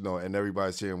to let you know, and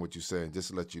everybody's hearing what you're saying. Just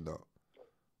to let you know.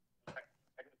 I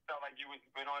just felt like you was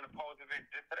been on the post of it.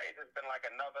 Just today's just been like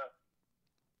another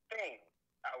thing,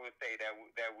 I would say that we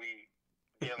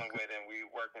dealing with and we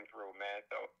working through, man.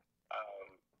 So,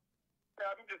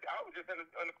 yeah, I was just on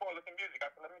the call with some music.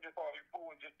 I said, let me just call you Paul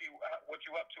and just see what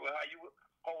you up to and how you were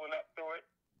holding up through it.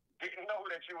 Didn't know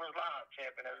that you was live,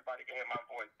 champ, and everybody can hear my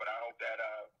voice, but I hope that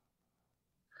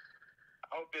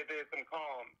there's some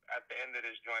calm at the end of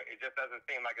this joint. It just doesn't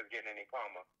seem like it's getting any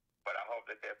calmer, but I hope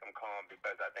that there's some calm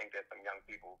because I think there's some young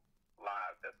people's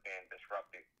lives that's being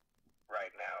disrupted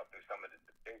right now through some of the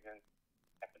decisions.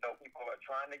 And though people are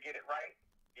trying to get it right,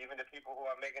 even the people who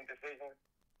are making decisions,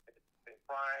 they're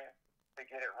trying to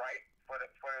get it right for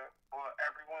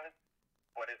everyone,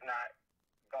 but it's not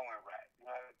going right. You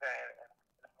know what I'm saying?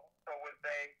 So would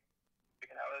say,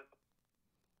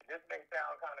 this may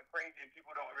sound kind of crazy and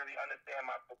people don't really understand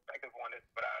my perspective on this,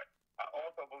 but I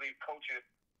also believe coaches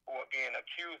who are being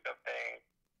accused of things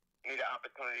need an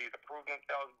opportunity to prove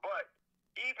themselves. But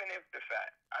even if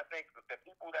I think the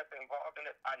people that's involved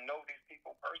in it, I know these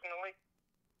people personally,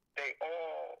 they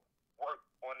all work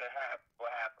on behalf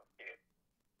of kids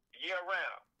year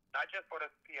round, not just for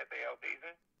the PSAL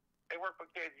season. They work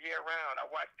for kids year round. I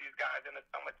watch these guys in the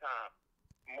summertime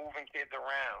moving kids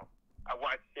around. I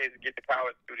watch kids get to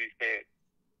college through these kids.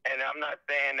 And I'm not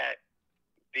saying that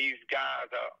these guys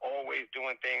are always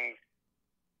doing things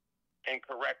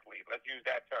incorrectly. Let's use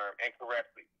that term,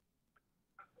 incorrectly.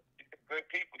 These are good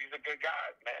people. These are good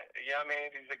guys, man. You know what I mean?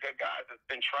 These are good guys that's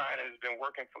been trying and has been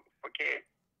working for kids.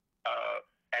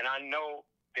 And I know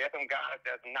there's some guys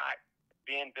that's not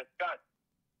being discussed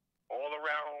all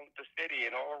around the city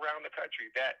and all around the country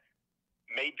that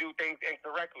may do things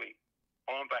incorrectly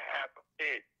on behalf of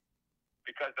kids.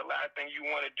 Because the last thing you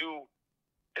want to do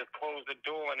is close the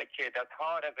door on a kid. That's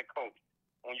hard as a coach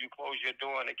when you close your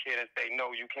door on a kid and say,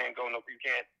 no, you can't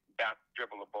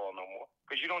dribble a ball no more.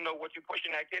 Because you don't know what you're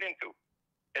pushing that kid into.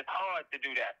 It's hard to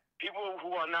do that. People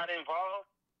who are not involved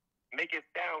make it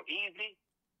sound easy.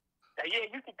 Now, yeah,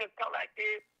 you can just tell that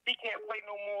kid he can't play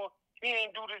no more. He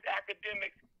ain't do this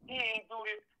academics. He ain't do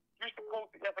this.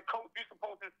 As a coach, you're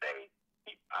supposed to say,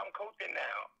 I'm coaching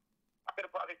now. I could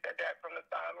have probably said that from the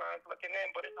sidelines looking in,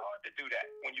 but it's hard to do that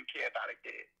when you care about a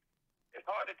kid. It's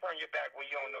hard to turn your back when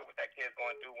you don't know what that kid's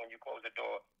going to do when you close the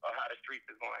door or how the streets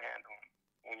is going to handle him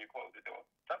when you close the door.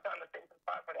 Sometimes the safest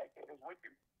spot for that kid is with you.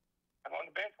 I'm on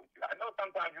the bench with you. I know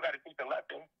sometimes you got to teach a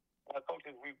lesson. As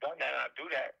coaches, we've done that, and I do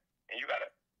that. And you got to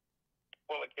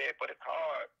pull a kid, but it's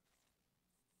hard.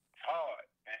 It's hard,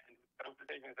 man. Those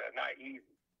decisions are not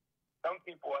easy. Some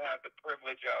people have the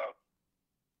privilege of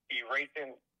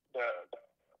erasing the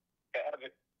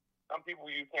evidence. Some people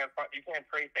you can't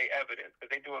trace their evidence because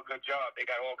they do a good job. They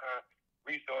got all kinds of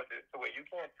resources to it. You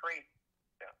can't trace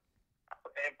them.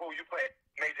 And Boo, you played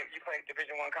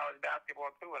Division I college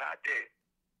basketball too, and I did.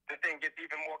 The thing gets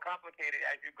even more complicated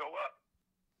as you go up.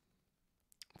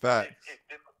 Facts. It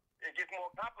gets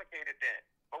more complicated then.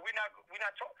 But we're not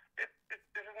talking. This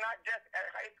is not just at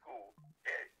high school.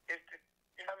 It's just,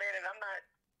 you know what I mean? And I'm not.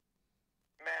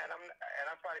 Man,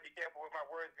 I'm trying to be careful with my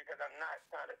words because I'm not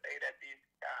trying to say that these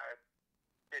guys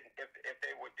didn't, if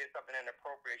they did something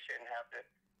inappropriate, shouldn't have to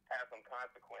have some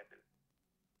consequences.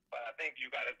 But I think you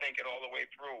got to think it all the way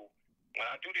through. When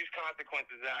I do these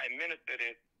consequences and I administer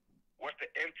this, what's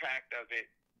the impact of it?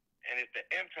 And it's the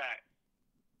impact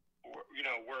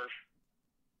worth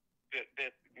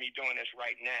this me doing this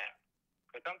right now.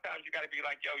 Because sometimes you got to be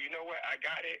like, yo, you know what? I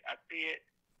got it. I see it.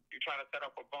 You're trying to set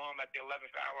up a bomb at the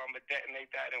 11th hour. I'm going to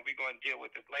detonate that, and we're going to deal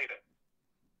with this later.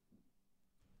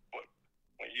 But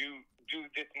when you do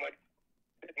this much,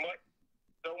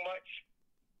 so much,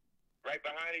 right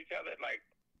behind each other, like,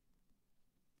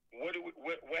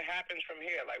 what happens from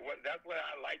here? Like, that's what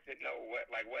I like to know.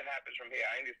 What happens from here?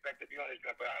 I ain't expect to be on this,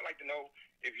 but I like to know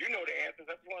if you know the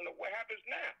answers. I just want to know what happens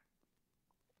now.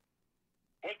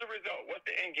 What's the result? What's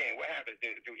the end game? What happens?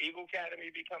 Do Eagle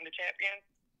Academy become the champion?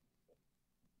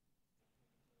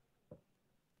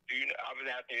 Do you know? I was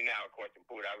asking you now a question,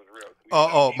 Pooh. That was real.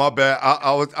 Oh, my bad.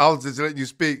 I was just letting you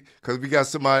speak because we got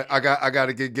somebody. I got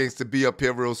to get Gangsta B up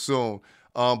here real soon.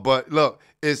 But look,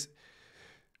 it's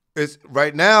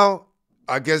right now.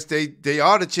 I guess they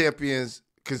are the champions,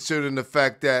 considering the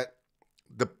fact that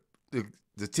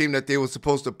the team that they were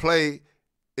supposed to play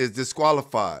is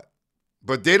disqualified.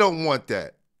 But they don't want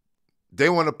that. They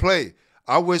want to play.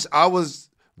 I wish I was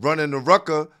running the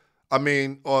Rucker,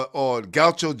 or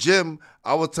Gaucho Gym.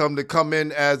 I would tell them to come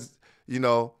in as,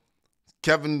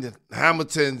 Kevin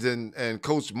Hamilton's and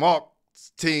Coach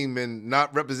Mark's team and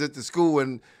not represent the school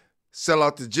and sell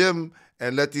out the gym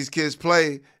and let these kids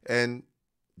play and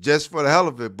just for the hell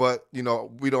of it. But,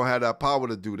 we don't have that power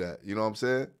to do that. You know what I'm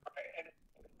saying? And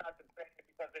it's not the same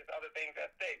because there's other things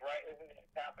at stake, right? Isn't it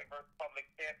Catholic versus public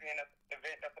champion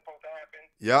event that's supposed to happen?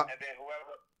 Yeah. And then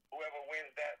whoever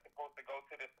wins that's supposed to go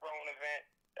to the throne event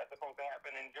that's supposed to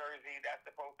happen in Jersey. That's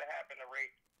supposed to happen to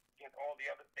race against all the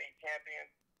other state champions.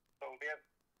 So there's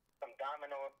some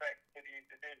domino effect to these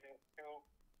decisions too.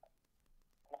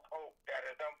 I hope that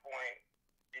at some point,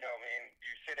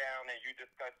 you sit down and you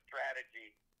discuss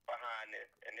strategy behind this,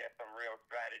 and there's some real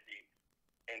strategy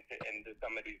into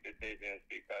some of these decisions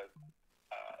because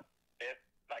it's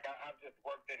like I've just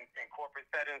worked in corporate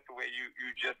settings where you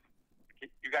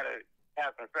got to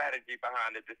have some strategy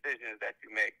behind the decisions that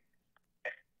you make.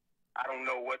 I don't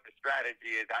know what the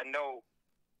strategy is. I know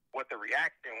what the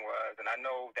reaction was, and I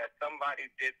know that somebody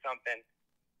did something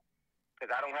because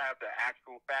I don't have the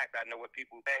actual fact. I know what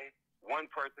people say.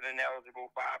 1 person ineligible,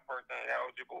 5 person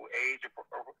ineligible, age.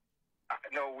 I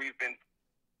know we've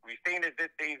seen it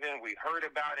this season. We heard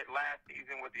about it last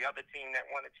season with the other team that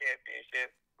won the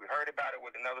championship. We heard about it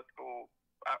with another school.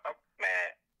 Man,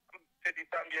 I'm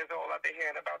 50-something years old. I've been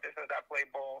hearing about this since I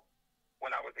played ball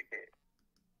when I was a kid.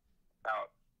 About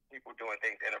people doing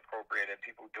things inappropriate and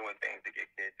people doing things to get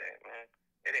kids in. Man,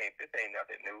 this ain't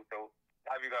nothing new. So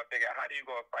how you gonna figure out how do you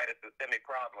go fight a systemic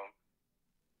problem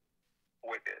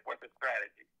with this? What's the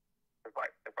strategy to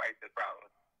fight this problem?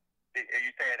 Are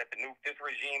you saying that this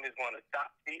regime is going to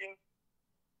stop cheating?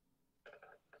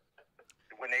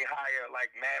 When they hire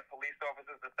like mad police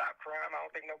officers to stop crime, I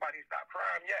don't think nobody stopped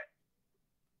crime yet.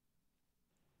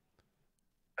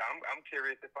 So I'm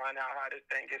curious to find out how this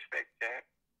thing gets fixed, Jan.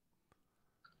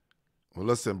 Well,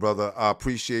 listen, brother, I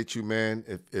appreciate you, man.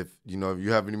 If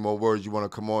you have any more words you want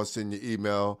to come on, send your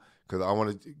email because I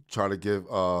want to try to give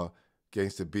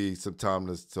Gangsta B some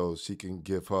time so she can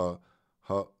give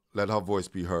let her voice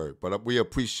be heard. But we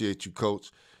appreciate you,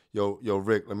 Coach. Yo,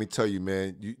 Rick, let me tell you,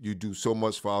 man, you do so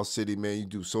much for our city, man. You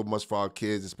do so much for our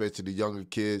kids, especially the younger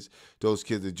kids, those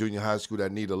kids at junior high school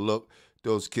that need a look,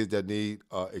 those kids that need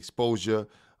exposure.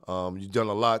 You've done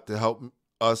a lot to help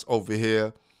us over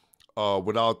here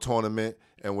with our tournament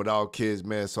and with our kids,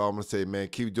 man. So I'm going to say, man,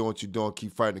 keep doing what you're doing.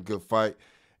 Keep fighting a good fight.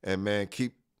 And, man,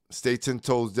 stay 10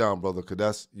 toes down, brother,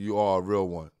 because you are a real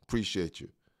one. Appreciate you.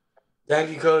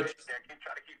 Thank you, Coach. Yeah,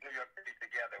 try to keep New York City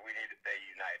together. We need to stay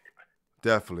united.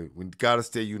 Definitely. We got to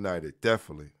stay united.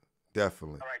 Definitely. All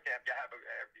right, Cap.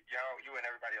 You and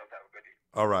everybody else have a good evening.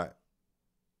 All right.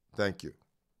 Thank you.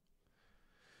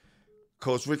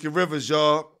 Coach Ricky Rivers,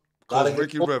 y'all. Coach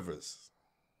Ricky Rivers.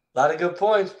 A lot of good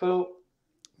points, Pooh.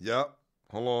 Yep.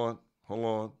 Hold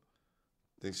on.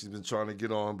 I think she's been trying to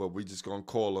get on, but we just going to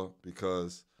call her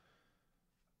because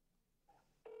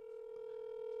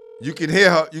you can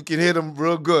hear her. You can hear them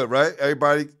real good, right?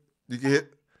 Everybody, you can hear.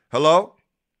 Hello?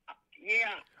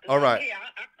 Yeah. All right. Yeah,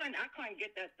 I couldn't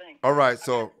get that thing. All right,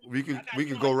 so we can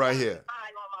go right here.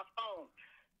 On my phone.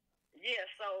 Yeah,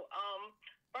 so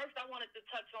first I wanted to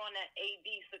touch on that AD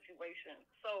situation.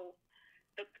 So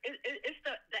it's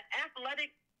the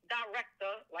athletic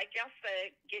director, like y'all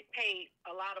said, get paid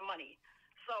a lot of money.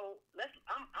 So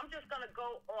I'm just gonna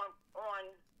go on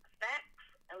facts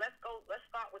and let's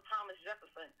start with Thomas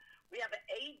Jefferson. We have an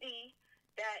AD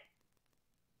that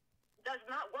does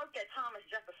not work at Thomas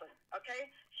Jefferson,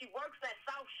 okay? She works at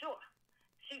South Shore.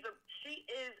 She's a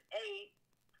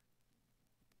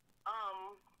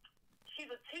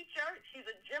teacher. She's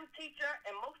a gym teacher,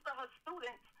 and most of her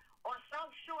students are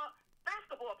South Shore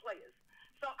basketball players.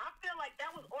 So I feel like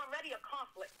that was already a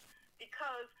conflict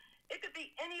because it could be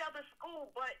any other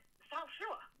school but South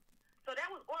Shore. So that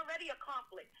was already a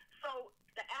conflict. So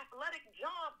the athletic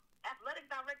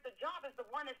director job is the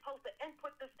one that's supposed to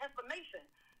input this information.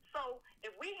 So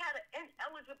if we had an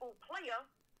ineligible player,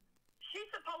 she's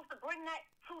supposed to bring that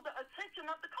to the attention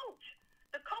of the coach.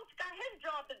 The coach got his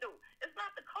job to do. It's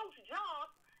not the coach's job.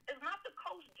 It's not the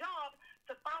coach's job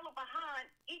to follow behind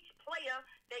each player,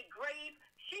 they grade.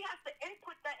 She has to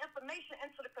input that information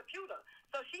into the computer.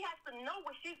 So she has to know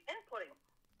what she's inputting.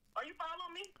 Are you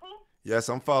following me, Pooh?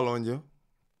 Yes, I'm following you.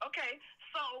 Okay,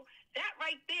 so that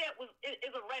right there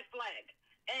is a red flag.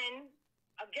 And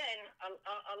again,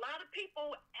 a lot of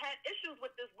people had issues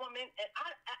with this woman, and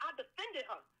I defended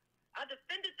her. I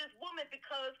defended this woman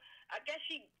because I guess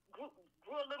she grew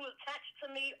a little attached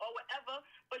to me or whatever,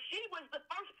 but she was the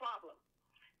first problem.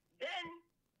 Then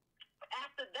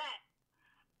after that,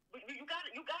 you got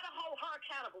to hold her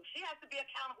accountable. She has to be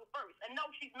accountable first. And no,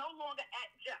 she's no longer at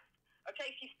Jeff.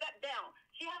 Okay, she stepped down.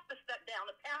 She has to step down.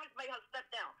 The parents made her step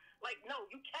down. Like, no,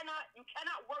 you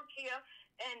cannot work here.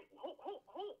 And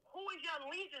who is your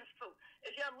allegiance to?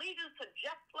 Is your allegiance to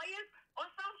Jeff players or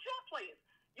South Shore players?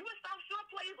 You and South Shore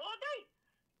players all day.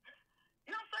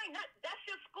 You know what I'm saying? That's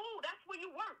your school. That's where you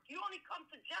work. You only come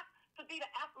to Jeff to be the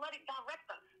athletic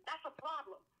director. That's a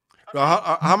problem. Okay?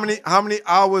 Now, how many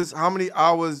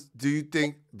hours do you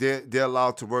think they're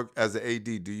allowed to work as an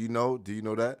AD? Do you know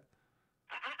that?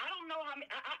 I don't know how many.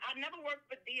 I never worked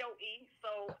for DOE,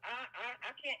 so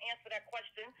I can't answer that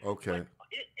question. Okay.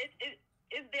 But it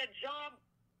is their job.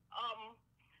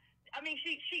 I mean,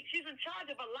 she's in charge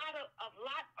of a lot of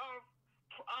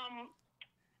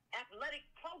athletic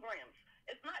programs.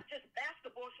 It's not just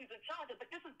basketball she's in charge of,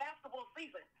 but this is basketball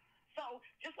season. So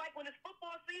just like when it's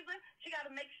football season, she got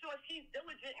to make sure she's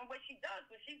diligent in what she does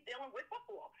when she's dealing with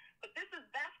football. But this is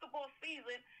basketball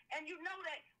season, and you know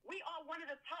that we are one of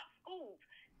the top schools.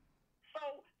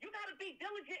 So you got to be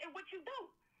diligent in what you do.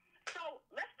 So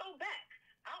let's go back.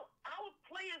 Our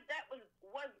players that was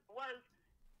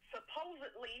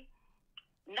supposedly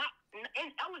not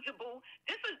ineligible.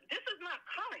 This is not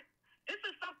current. This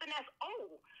is something that's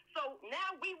old. So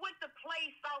now we went to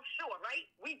play South Shore, right?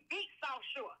 We beat South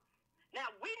Shore. Now,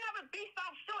 we never beat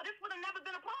South Shore. This would have never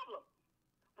been a problem.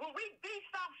 When we beat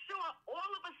South Shore,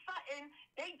 all of a sudden,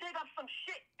 they dig up some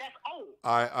shit that's old.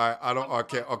 I don't.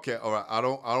 Okay. All right. I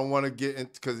don't want to get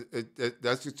into because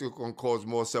that's just going to cause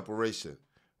more separation,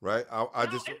 right? No,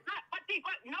 it's not.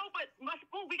 But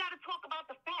Spoon, we got to talk about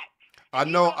the facts. I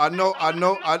know. I'm not trying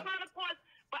to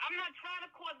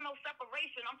cause no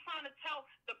separation. I'm trying to tell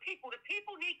the people. The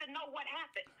people need to know what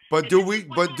happened. But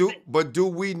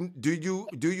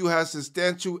do you have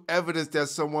substantial evidence that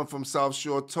someone from South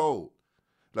Shore told?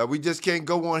 Like, we just can't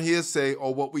go on hearsay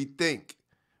or what we think,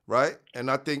 right? And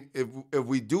I think if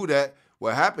we do that,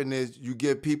 what happened is you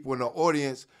give people in the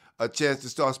audience a chance to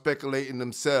start speculating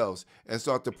themselves and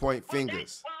start to point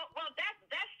fingers.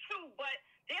 That's true, but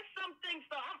there's some things.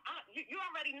 So you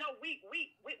already know we're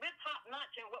top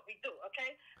notch in what we do.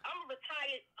 Okay, I'm a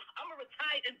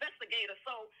retired investigator,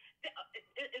 so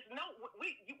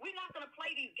we're not gonna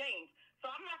play these games. So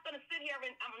I'm not gonna sit here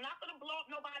and I'm not gonna blow up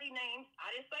nobody's names.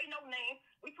 I didn't say no name.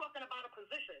 We're talking about a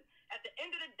position. At the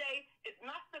end of the day, it's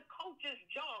not the coach's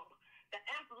job. The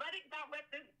athletic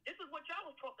directors. This is what y'all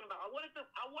was talking about. I wanted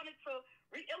to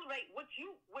reiterate what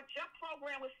your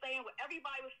program was saying, what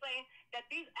everybody was saying, that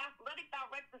these athletic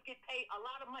directors get paid a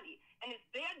lot of money, and it's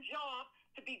their job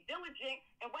to be diligent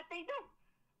in what they do.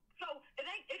 So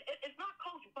it's not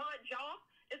Coach Bud's job.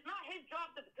 It's not his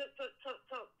job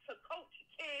to coach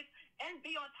kids and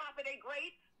be on top of their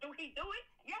grades. Do he do it?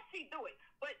 Yes, he do it.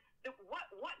 But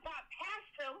what got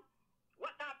past him?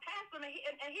 What got past him,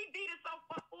 and he beat himself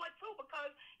up for it too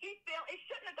because he felt it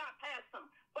shouldn't have got past him.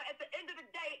 But at the end of the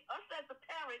day, us as the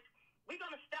parents, we're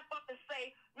gonna step up and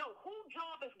say, no, whose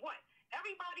job is what?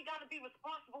 Everybody got to be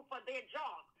responsible for their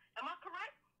job. Am I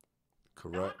correct?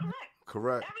 Correct. Am I correct?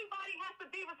 Correct. Everybody has to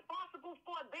be responsible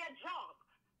for their job.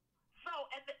 So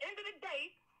at the end of the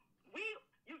day,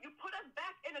 you put us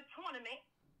back in a tournament.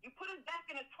 You put us back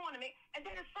in a tournament, and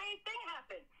then the same thing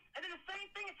happened. And then the same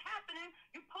thing is happening.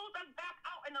 You pulled us back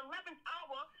out in the 11th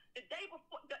hour the day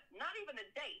before, not even the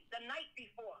day, the night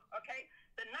before, okay?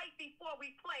 The night before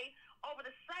we played over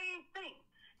the same thing.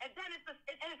 And then it's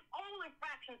all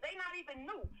infractions. They not even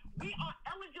new. We are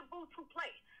eligible to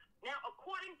play. Now,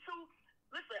 according to,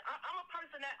 listen, I'm a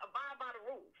person that abide by the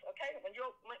rules, okay? When you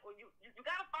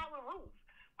got to follow the rules.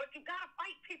 But you got to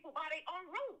fight people by their own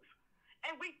rules.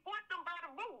 And we fought them by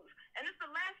the rules. And it's the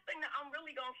last thing that I'm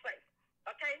really going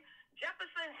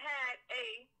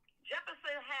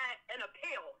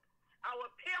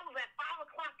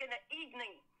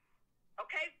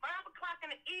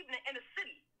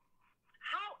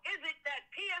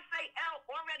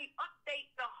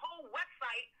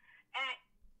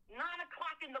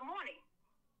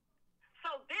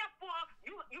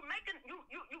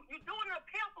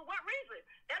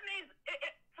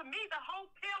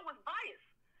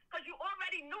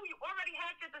you already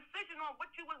had your decision on what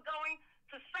you was going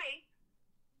to say,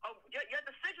 or your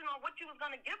decision on what you was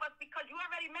going to give us, because you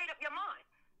already made up your mind.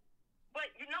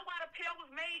 But you know why the appeal was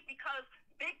made? Because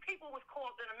big people was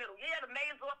called in the middle. Yeah, the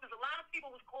mayor's office, a lot of people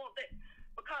was called in.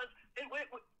 Because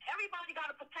everybody got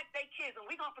to protect their kids, and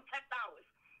we're going to protect ours.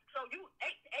 So you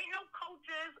ain't no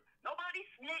coaches, nobody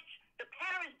snitch. The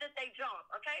parents did their job,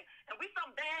 okay? And we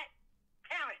some bad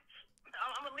parents.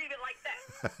 I'm going to leave it like that.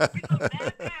 We some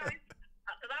bad parents.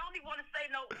 Because I don't even want to say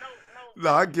no.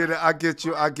 No, I get it. I get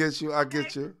you. Okay?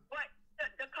 But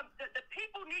the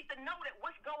people need to know that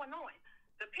what's going on.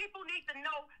 The people need to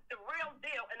know the real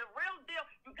deal. And the real deal,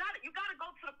 you got to go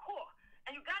to the core.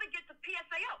 And you got to get to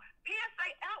PSAL.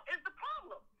 PSAL is the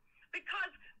problem.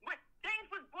 Because when things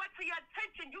was brought to your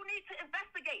attention, you need to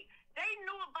investigate. They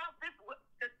knew about this.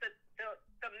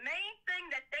 The main thing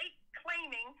that they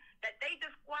claiming that they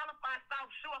disqualified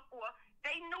South Shore for,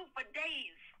 they knew for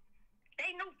days.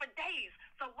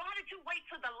 So why did you wait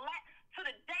to the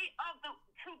day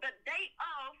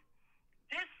of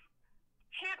this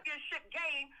championship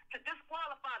game to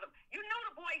disqualify them? You know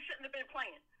the boys shouldn't have been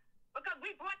playing because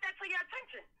we brought that to your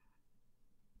attention.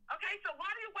 Okay, so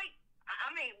why do you wait? I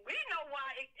mean, we know why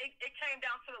it came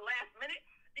down to the last minute,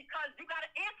 because you got to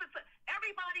answer to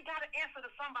everybody. Got to answer to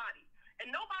somebody,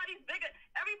 and nobody's bigger.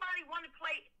 Everybody want to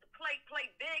play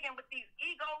big, and with these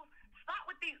egos. Stop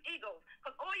with these egos,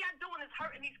 because all y'all doing is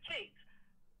hurting these kids.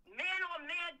 Man on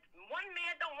man, one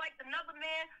man don't like another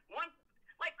man.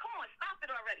 Come on, stop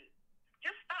it already.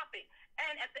 Just stop it.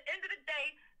 And at the end of the day,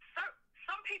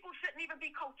 some people shouldn't even be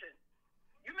coaching.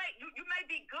 You may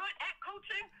be good at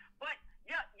coaching, but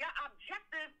your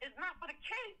objective is not for the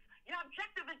kids. Your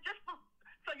objective is just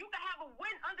so you can have a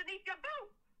win underneath your belt.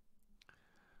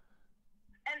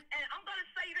 And I'm gonna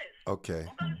say this. Okay.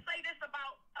 I'm gonna say this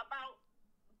about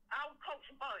our coach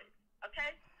Bud.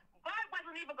 Okay. Bud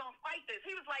wasn't even gonna fight this.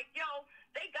 He was like, "Yo,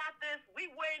 they got this.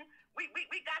 We win.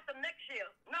 We got them next year."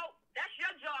 No, that's your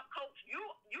job, coach.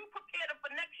 You prepare them for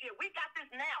next year. We got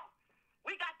this now.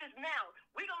 We got this now.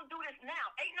 We gonna do this now.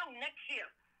 Ain't no next year.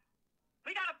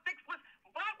 We gotta fix what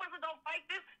Bud wasn't gonna fight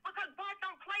this, because Bud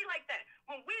don't play like that.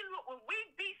 When we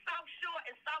beat South Shore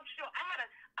and South Shore,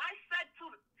 I said to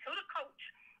the coach,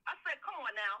 I said, "Come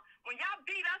on now. When y'all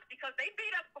beat us, because they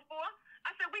beat us before,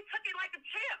 I said we took it like a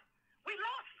champ. We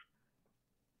lost.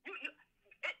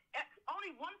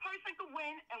 Only one person can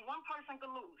win and one person can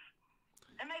lose.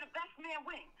 And may the best man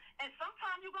win. And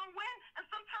sometimes you're going to win and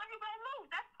sometimes you're going to lose.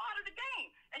 That's part of the game.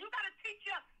 And you got to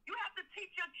you have to teach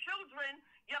your children,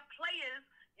 your players,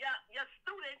 your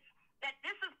students, that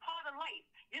this is part of life.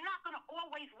 You're not going to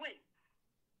always win.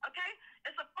 Okay?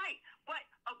 It's a fight. But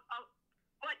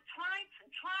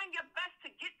trying your best to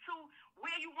get to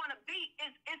where you want to be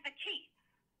is the key.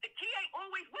 The key ain't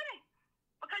always winning,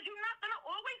 because you're not going to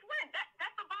always win.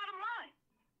 That's the bottom line.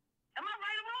 Am I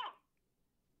right or wrong?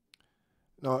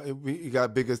 No, we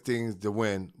got bigger things to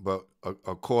win, but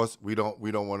of course we don't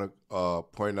want to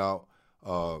point out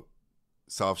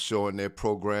South Shore and their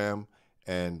program.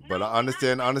 But I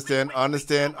understand. Listen, I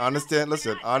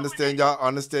understand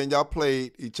y'all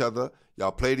played each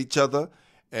other.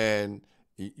 And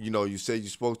you say you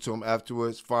spoke to them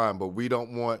afterwards. Fine, but we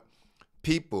don't want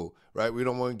people, right? We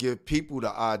don't want to give people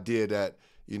the idea that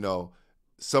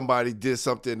somebody did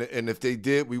something, and if they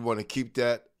did, we want to keep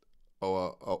that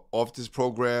off this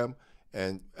program.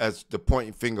 And as the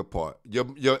pointing finger part,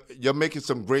 you're making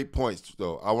some great points,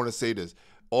 though. I want to say this: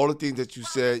 all the things that you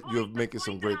said, you're making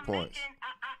some great points.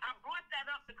 I brought that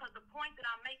up because the point that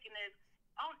I'm making is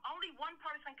only one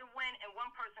person can win and one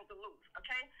person can lose.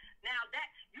 Okay, now that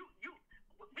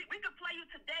we could play you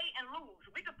today and lose.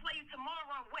 We could play you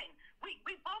tomorrow and win.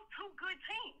 We both two good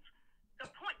teams. The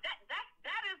point that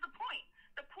is the point.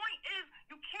 The point is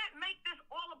you can't make this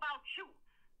all about you.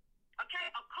 Okay,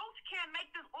 a coach can't make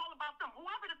this all about them,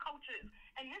 whoever the coach is.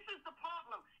 And this is the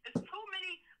problem. It's too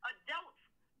many adults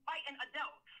fighting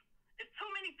adults. It's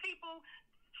too many people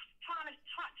trying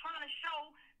to show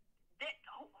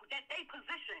that they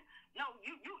position. No,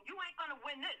 you ain't gonna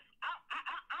win this.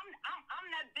 I'm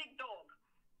that big dog.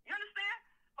 You understand?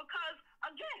 Because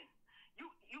again,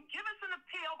 you give us an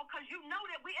appeal because you know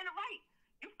that we're in the right.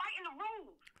 You fighting the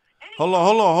rules. Hold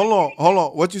on.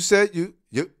 What you said?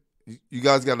 You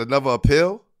guys got another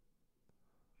appeal?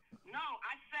 No,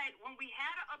 I said when we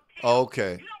had an appeal. Oh,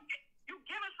 okay. You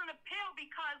give us an appeal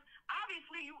because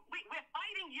obviously we're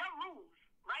fighting your rules,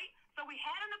 right? So we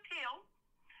had an appeal.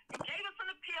 You gave us an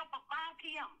appeal for 5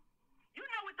 p.m. You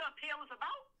know what the appeal is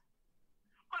about.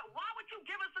 But why would you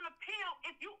give us an appeal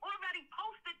if you already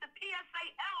posted the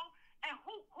PSAL and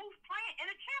who's playing in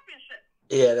a championship?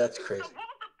 Yeah, that's crazy. So what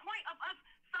was the point of us?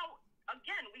 So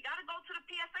again, we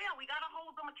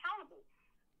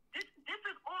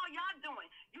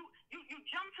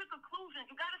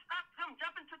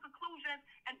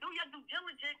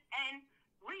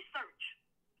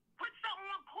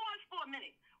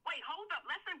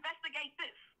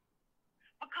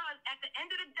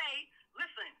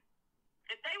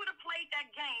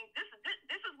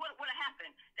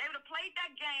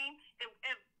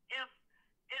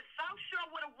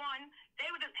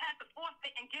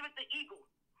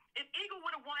If Eagle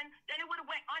would have won, then it would have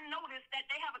went unnoticed that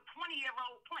they have a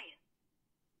 20-year-old playing.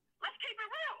 Let's keep it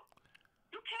real.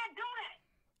 You can't do that.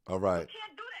 All right. You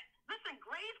can't do that. Listen,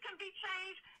 grades can be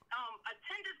changed,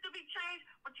 attendance can be changed,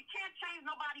 but you can't change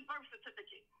nobody's birth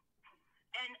certificate.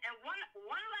 And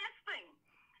one last thing,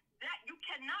 that you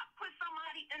cannot put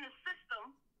somebody in the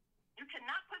system. You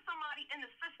cannot put somebody in the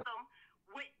system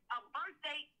with a birth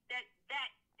date that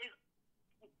is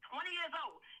 20 years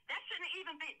old. That shouldn't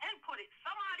even be inputted.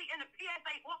 Somebody in the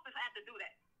PSA office had to do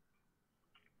that.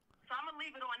 So I'm gonna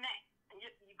leave it on that, and you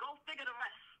go figure the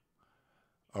rest.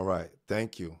 All right.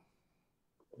 Thank you.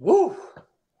 Woo.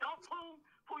 Don't fool.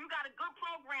 You got a good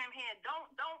program here. Don't.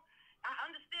 I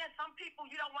understand some people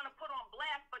you don't want to put on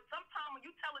blast, but sometimes when you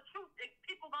tell the truth,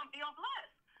 people gonna be on blast.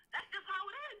 That's just how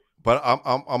it is. But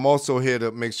I'm also here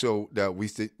to make sure that we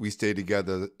stay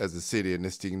together as a city, and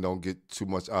this thing don't get too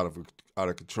much out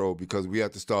of control, because we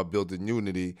have to start building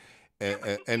unity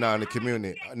and on the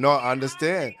community. No, I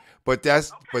understand, but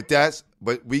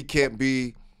we can't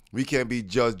be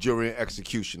judge, jury, and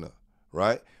executioner,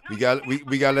 right? We got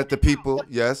to let the people,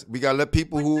 yes, we got to let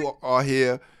people who are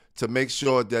here to make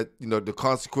sure that the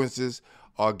consequences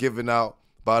are given out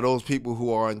by those people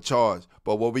who are in charge.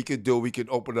 But what we could do, we can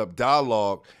open up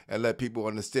dialogue and let people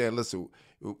understand, listen,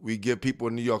 we give people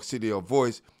in New York City a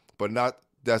voice, but not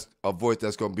that's a voice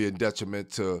that's going to be a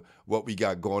detriment to what we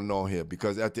got going on here.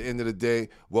 Because at the end of the day,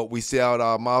 what we say out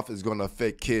our mouth is going to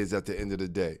affect kids at the end of the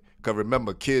day. Because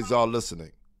remember, kids are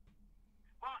listening.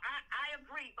 Well, I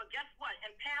agree, but guess what?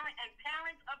 And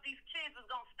parents of these kids is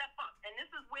going to step up. And this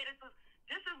is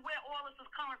where all this is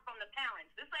coming from, the parents.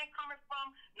 This ain't coming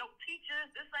from no teachers.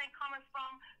 This ain't coming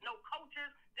from no coaches.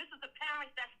 This is the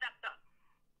parents that stepped up.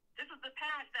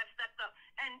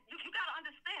 And you got to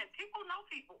understand, people know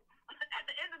people. At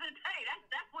the end of the day,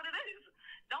 that's what it is.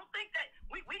 Don't think that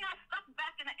we not stuck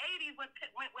back in the 80s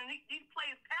when these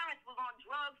players' parents was on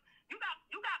drugs. You got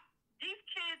these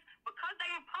kids, because they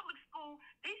in public school,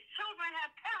 these children have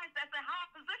parents that's in high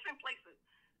position places.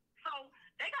 So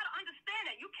they got to understand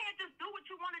that you can't just do what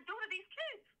you want to do to these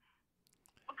kids.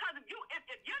 Because if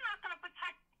you're not going to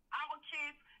protect our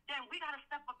kids, then we got to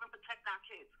step up and protect our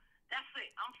kids. That's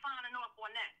it. I'm signing off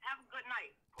on that. Have a good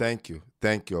night. Thank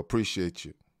you. I appreciate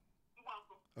you. You're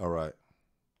welcome. All right.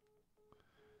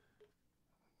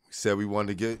 We said we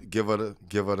wanted to give her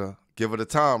the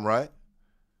time, right?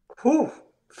 Whew.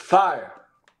 Fire.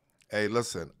 Hey,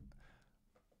 listen.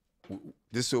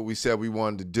 This is what we said we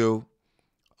wanted to do.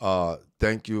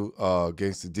 Thank you,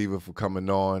 Gangsta Diva, for coming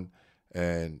on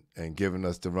and giving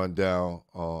us the rundown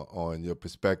on your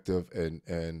perspective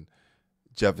and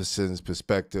Jefferson's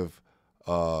perspective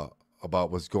about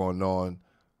what's going on.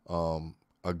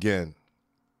 Again,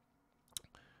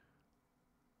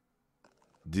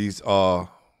 these are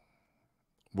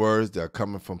words that are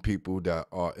coming from people that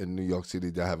are in New York City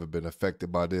that haven't been affected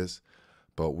by this,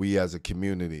 but we as a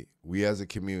community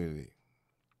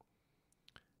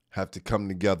have to come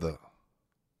together.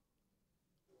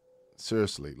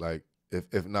 Seriously, like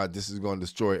if not, this is going to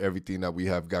destroy everything that we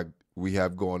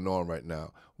have going on right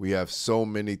now. We have so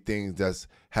many things that's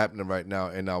happening right now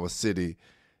in our city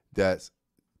that's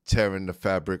tearing the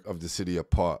fabric of the city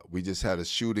apart. We just had a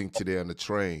shooting today on the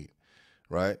train,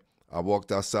 right? I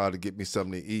walked outside to get me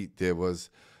something to eat. There was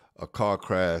a car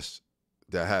crash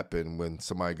that happened when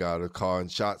somebody got out of a car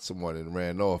and shot someone and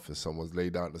ran off, and someone's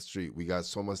laid out in the street. We got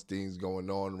so much things going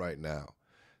on right now.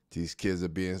 These kids are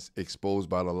being exposed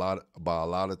by a lot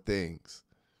of things.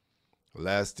 The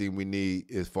last thing we need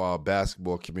is for our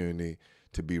basketball community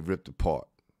to be ripped apart.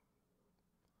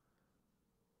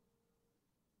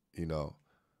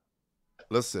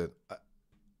 Listen,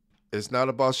 it's not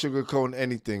about sugarcoating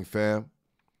anything, fam.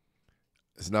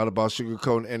 It's not about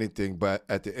sugarcoating anything, but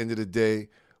at the end of the day,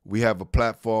 we have a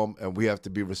platform and we have to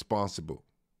be responsible.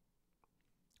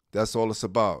 That's all it's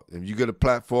about. If you get a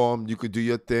platform, you could do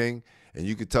your thing and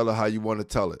you could tell it how you want to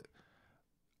tell it.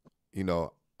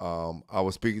 I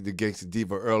was speaking to Gangsta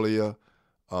Diva earlier,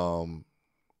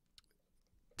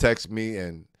 text me,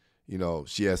 and,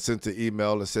 she had sent an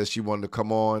email and said she wanted to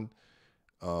come on.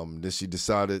 Then she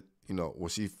decided,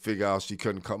 she figured out she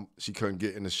couldn't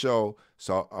get in the show,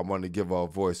 so I wanted to give her a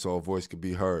voice so her voice could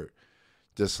be heard.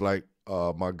 Just like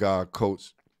my guy,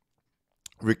 Coach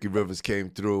Ricky Rivers, came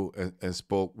through and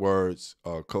spoke words.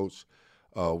 Coach,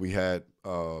 we had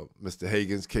Mr.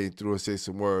 Higgins came through and said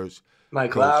some words.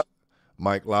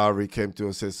 Mike Lowry came through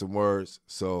and said some words.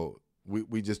 So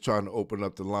we just trying to open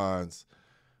up the lines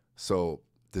so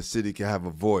the city can have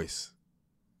a voice.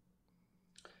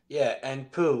 Yeah, and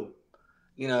Pooh,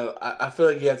 I feel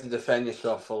like you have to defend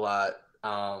yourself a lot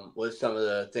with some of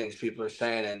the things people are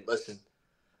saying. And listen,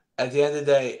 at the end of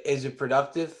the day, is it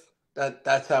productive?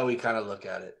 That's how we kind of look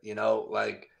at it.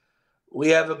 Like we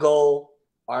have a goal,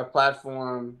 our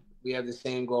platform, we have the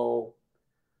same goal.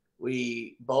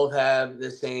 We both have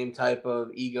the same type of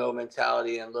ego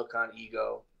mentality and look on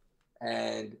ego.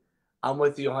 And I'm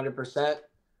with you 100%.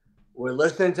 We're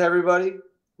listening to everybody.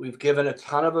 We've given a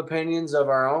ton of opinions of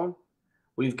our own.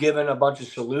 We've given a bunch of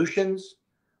solutions.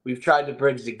 We've tried to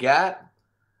bridge the gap.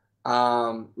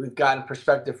 We've gotten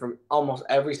perspective from almost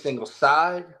every single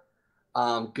side,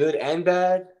 good and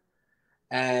bad.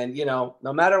 And, no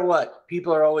matter what,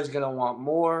 people are always going to want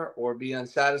more or be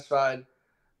unsatisfied.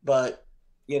 But,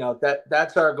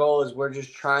 that's our goal is we're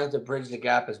just trying to bridge the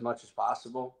gap as much as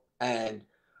possible. And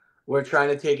we're trying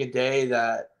to take a day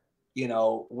that,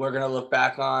 we're going to look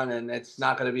back on, and it's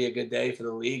not going to be a good day for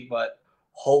the league, but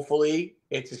hopefully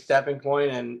it's a stepping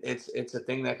point and it's a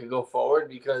thing that could go forward,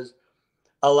 because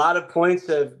a lot of points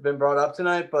have been brought up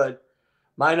tonight, but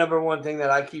my number one thing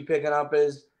that I keep picking up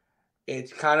is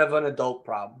it's kind of an adult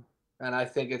problem. And I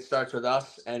think it starts with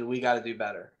us, and we got to do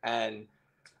better. And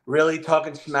really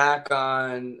talking smack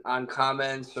on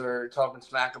comments or talking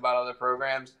smack about other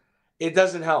programs, it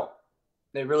doesn't help.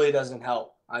 It really doesn't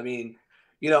help. I mean,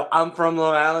 I'm from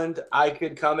Long Island. I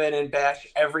could come in and bash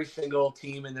every single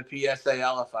team in the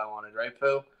PSAL if I wanted, right,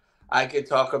 Pooh? I could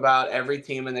talk about every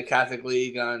team in the Catholic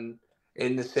League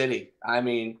in the city. I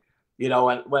mean,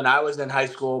 when I was in high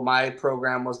school, my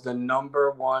program was the number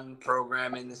one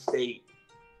program in the state.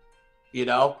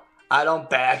 I don't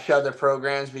bash other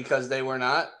programs because they were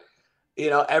not.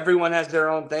 Everyone has their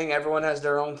own thing. Everyone has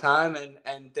their own time,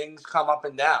 and things come up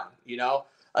and down,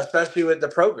 especially with the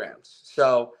programs.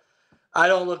 So I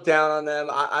don't look down on them.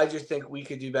 I just think we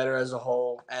could do better as a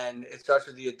whole, and it starts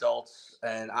with the adults.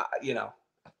 And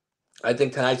I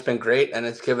think tonight's been great, and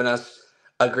it's given us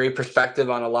a great perspective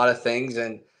on a lot of things.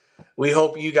 And we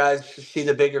hope you guys see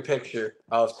the bigger picture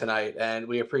of tonight. And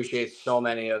we appreciate so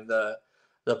many of the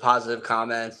positive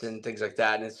comments and things like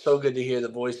that. And it's so good to hear the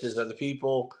voices of the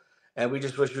people. And we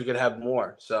just wish we could have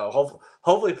more. So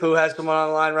hopefully Pooh has someone on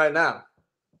the line right now.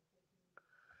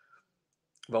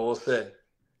 But we'll see.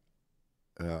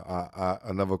 Yeah,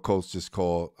 another coach just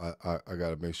called. I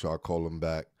got to make sure I call him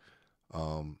back.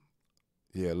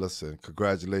 Yeah, listen,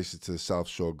 congratulations to the South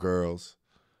Shore girls.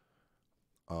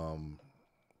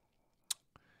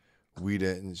 We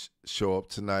didn't show up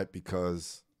tonight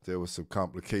because there were some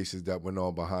complications that went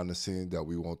on behind the scenes that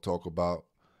we won't talk about.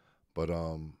 But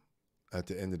at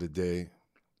the end of the day,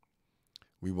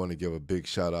 we want to give a big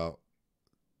shout out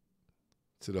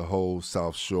to the whole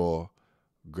South Shore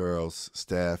girls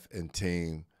staff and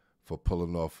team for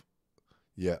pulling off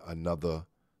yet another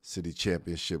city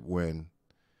championship win.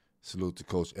 Salute to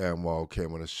Coach Anwar, who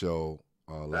came on the show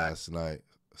last night.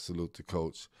 Salute to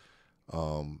Coach.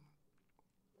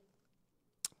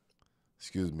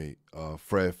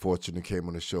 Fred Fortune, who came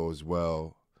on the show as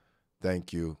well.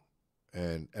 Thank you.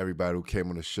 And everybody who came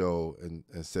on the show and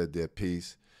said their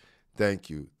piece. Thank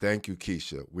you. Thank you,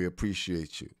 Keisha. We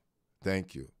appreciate you.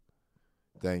 Thank you.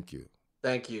 Thank you.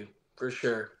 Thank you, for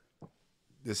sure.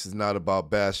 This is not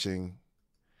about bashing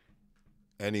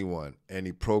anyone,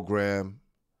 any program,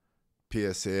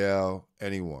 PSAL,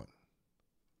 anyone.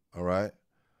 All right?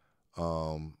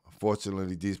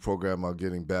 Fortunately, these programs are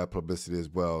getting bad publicity as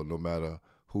well, no matter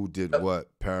who did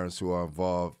what. Parents who are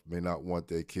involved may not want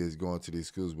their kids going to these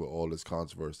schools with all this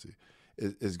controversy.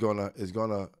 It's gonna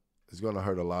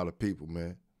hurt a lot of people,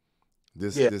 man.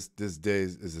 This day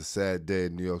is a sad day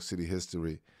in New York City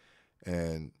history,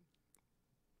 and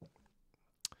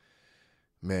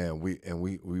man, we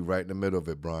right in the middle of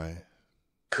it, Brian.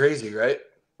 Crazy, right?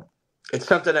 It's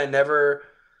something I never,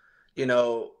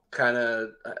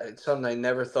 it's something I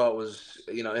never thought was,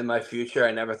 in my future.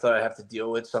 I never thought I'd have to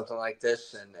deal with something like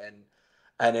this,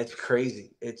 and it's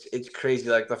crazy. It's crazy.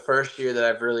 Like the first year that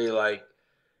I've really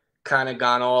kind of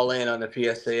gone all in on the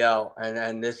PSAL,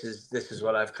 and this is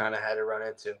what I've kind of had to run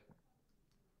into.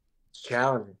 It's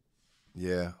challenging.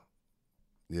 Yeah,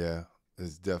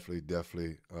 it's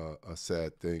definitely a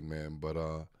sad thing, man. But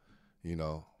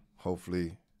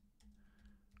hopefully,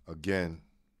 again,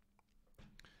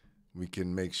 we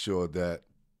can make sure that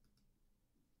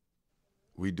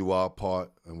we do our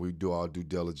part and we do our due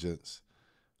diligence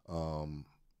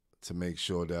to make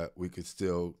sure that we could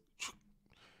still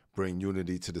bring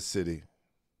unity to the city.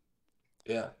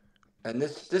 Yeah, and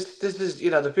this is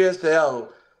the PSAL.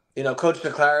 Coach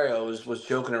Niclario was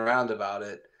joking around about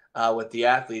it with the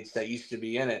athletes that used to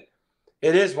be in it.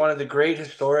 It is one of the great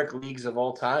historic leagues of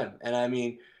all time, and I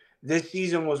mean, this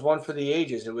season was one for the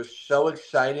ages. It was so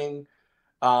exciting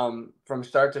from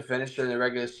start to finish during the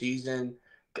regular season.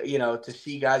 you know, to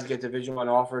see guys get Division I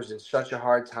offers in such a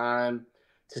hard time,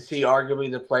 to see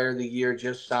arguably the player of the year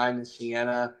just signed in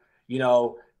Siena, you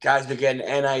know, guys are getting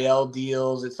NIL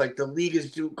deals. It's like the league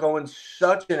is going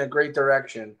such in a great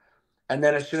direction. And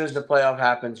then as soon as the playoff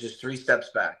happens, just 3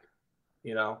 steps back,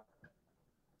 you know?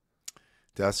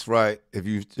 That's right. If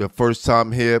you your first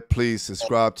time here, please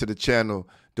subscribe to the channel.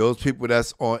 Those people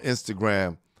that's on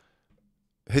Instagram,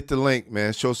 hit the link,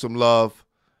 man. Show some love.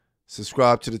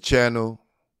 Subscribe to the channel.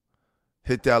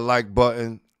 Hit that like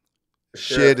button.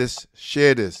 Sure. Share this.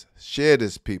 Share this. Share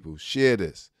this, people. Share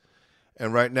this.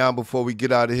 And right now, before we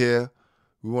get out of here,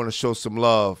 we want to show some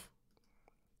love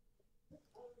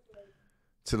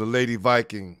to the Lady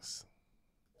Vikings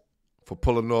for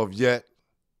pulling off yet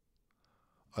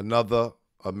another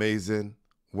amazing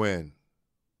win.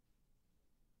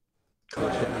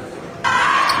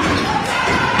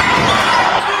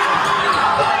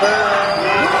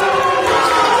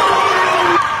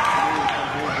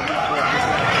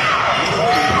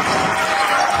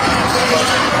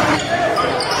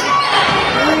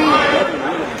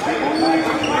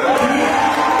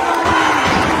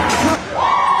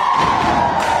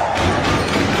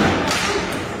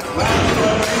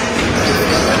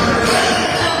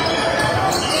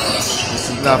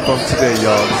 Not from today,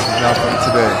 y'all. This is not from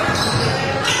today.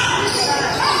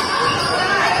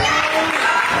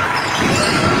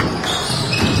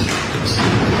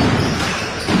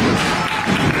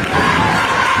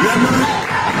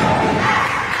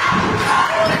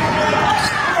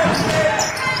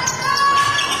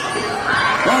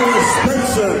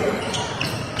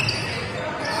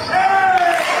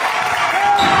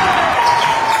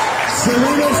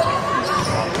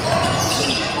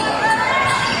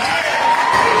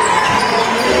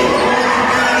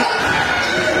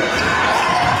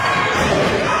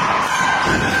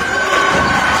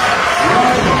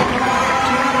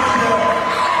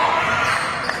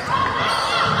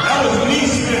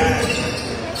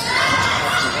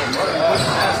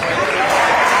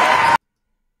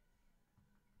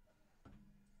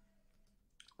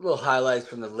 Little highlights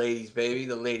from the ladies, baby.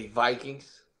 The Lady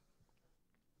Vikings.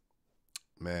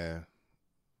 Man.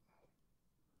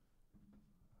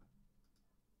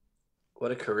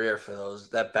 What a career for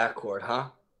that backcourt, huh?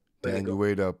 Daniel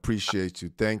Wader, appreciate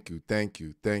you. Thank you, thank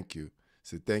you, thank you.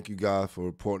 So thank you guys for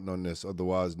reporting on this.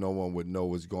 Otherwise, no one would know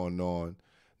what's going on.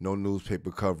 No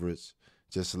newspaper coverage.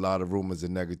 Just a lot of rumors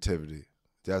and negativity.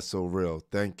 That's so real.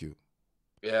 Thank you.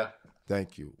 Yeah.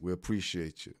 Thank you. We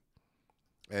appreciate you.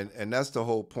 And that's the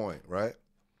whole point, right?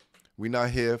 We're not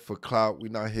here for clout. We're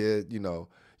not here, you know,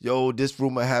 yo, this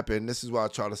rumor happened. This is why I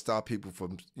try to stop people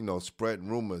from, you know, spreading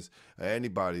rumors.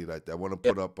 Anybody like that want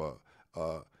to put up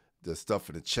the stuff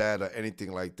in the chat or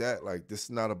anything like that. Like, this is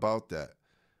not about that,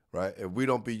 right? If we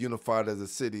don't be unified as a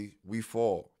city, we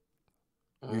fall.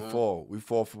 We fall. We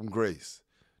fall from grace.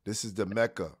 This is the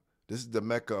Mecca. This is the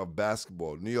Mecca of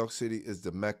basketball. New York City is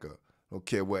the Mecca. Don't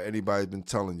care what anybody's been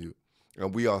telling you.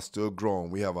 And we are still growing.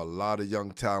 We have a lot of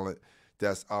young talent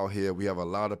that's out here. We have a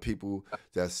lot of people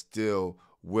that's still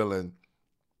willing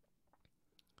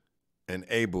and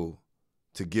able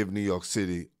to give New York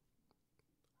City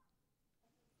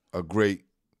a great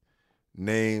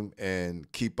name and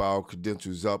keep our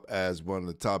credentials up as one of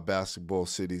the top basketball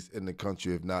cities in the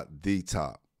country, if not the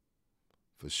top,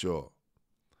 for sure.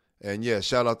 And yeah,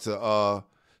 shout out to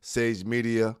Sage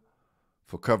Media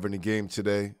for covering the game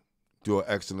today. Do an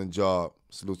excellent job.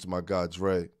 Salute to my guy,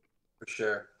 Dre. For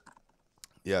sure.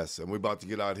 Yes, and we're about to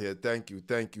get out here. Thank you,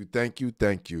 thank you, thank you,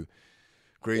 thank you.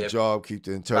 Great job. Keep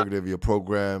the integrity of your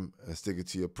program and sticking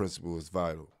to your principles is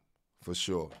vital, for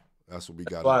sure. That's what we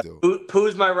got to do.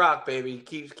 Pooh's my rock, baby.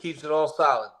 Keeps it all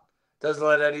solid. Doesn't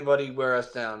let anybody wear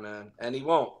us down, man. And he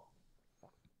won't.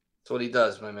 That's what he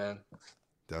does, my man.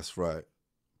 That's right.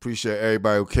 Appreciate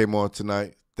everybody who came on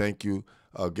tonight. Thank you,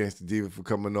 Gangsta Diva, for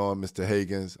coming on. Mr.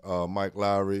 Higgins, Mike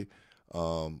Lowry,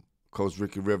 Coach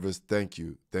Ricky Rivers, thank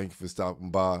you. Thank you for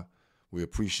stopping by. We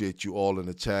appreciate you all in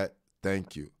the chat.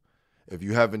 Thank you. If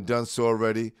you haven't done so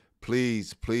already,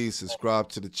 please, please subscribe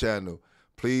to the channel.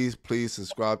 Please, please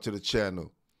subscribe to the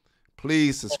channel.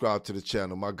 Please subscribe to the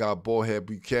channel. My guy, Bullhead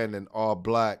Buchanan, All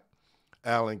Black,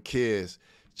 Alan Kears,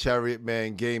 Chariot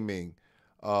Man Gaming,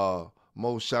 Mo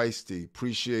Shiesty,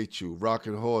 appreciate you.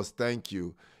 Rockin' Horse, thank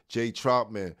you. Jay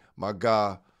Troutman, my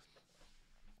guy,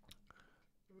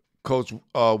 Coach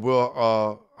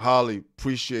Will Holly,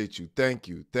 appreciate you. Thank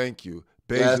you. Thank you.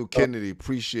 Basil Kennedy,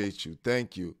 appreciate you.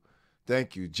 Thank you.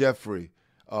 Thank you. Jeffrey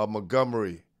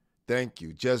Montgomery, thank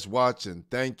you. Just watching,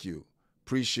 thank you.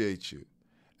 Appreciate you.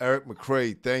 Eric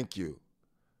McCray, thank you.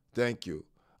 Thank you.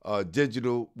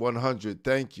 Digital 100,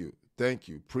 thank you. Thank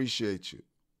you. Appreciate you.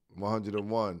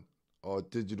 101 or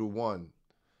Digital One.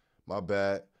 My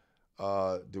bad.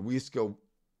 The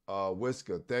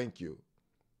Whisker, thank you.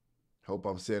 Hope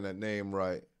I'm saying that name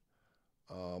right.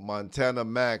 Montana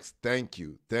Max, thank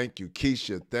you. Thank you.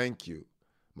 Keisha, thank you.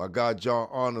 My God, John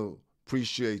Arnold,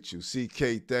 appreciate you.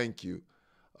 CK, thank you.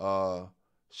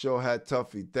 Showhat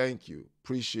Tuffy, thank you.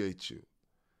 Appreciate you.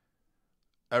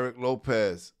 Edward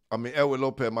Lopez,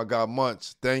 my God,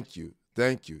 Munch, thank you.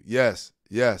 Thank you. Yes,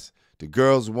 yes. The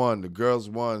girls won. The girls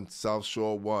won. South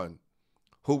Shore won.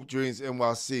 Hoop Dreams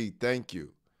NYC, thank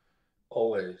you.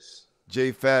 Always.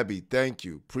 Jay Fabby, thank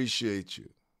you. Appreciate you.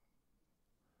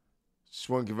 Just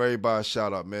want to give everybody a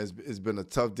shout out, man. It's been a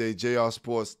tough day. JR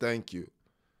Sports, thank you.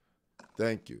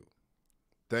 Thank you.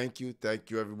 Thank you. Thank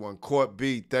you, everyone. Court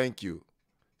B, thank you.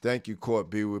 Thank you, Court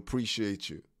B. We appreciate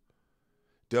you.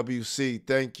 WC,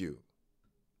 thank you.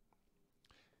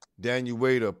 Daniel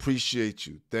Wader, appreciate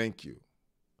you. Thank you.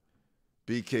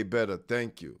 BK Better,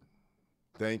 thank you.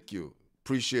 Thank you.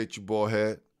 Appreciate you,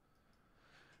 Ballhead.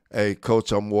 Hey,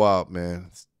 Coach, I'm wild, man.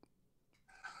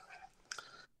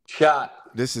 Shot.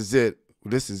 This is it.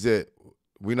 This is it.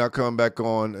 We're not coming back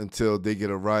on until they get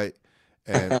it right.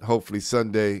 And hopefully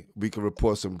Sunday we can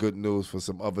report some good news for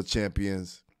some other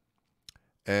champions.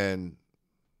 And,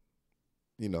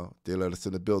 you know, they let us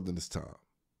in the building this time.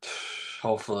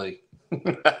 Hopefully. All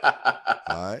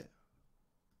right.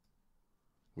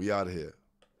 We out of here.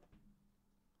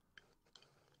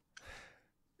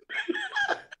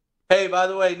 Hey, by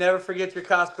the way, never forget your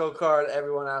Costco card,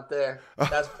 everyone out there.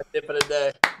 That's my tip of the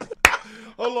day.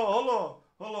 Hold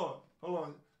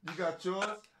on. You got yours?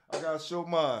 I got to show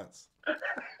mine.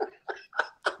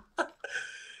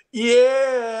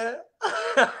 Yeah.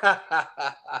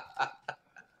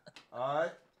 All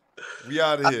right. We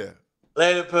out of here.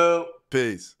 Later, Pooh.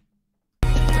 Peace.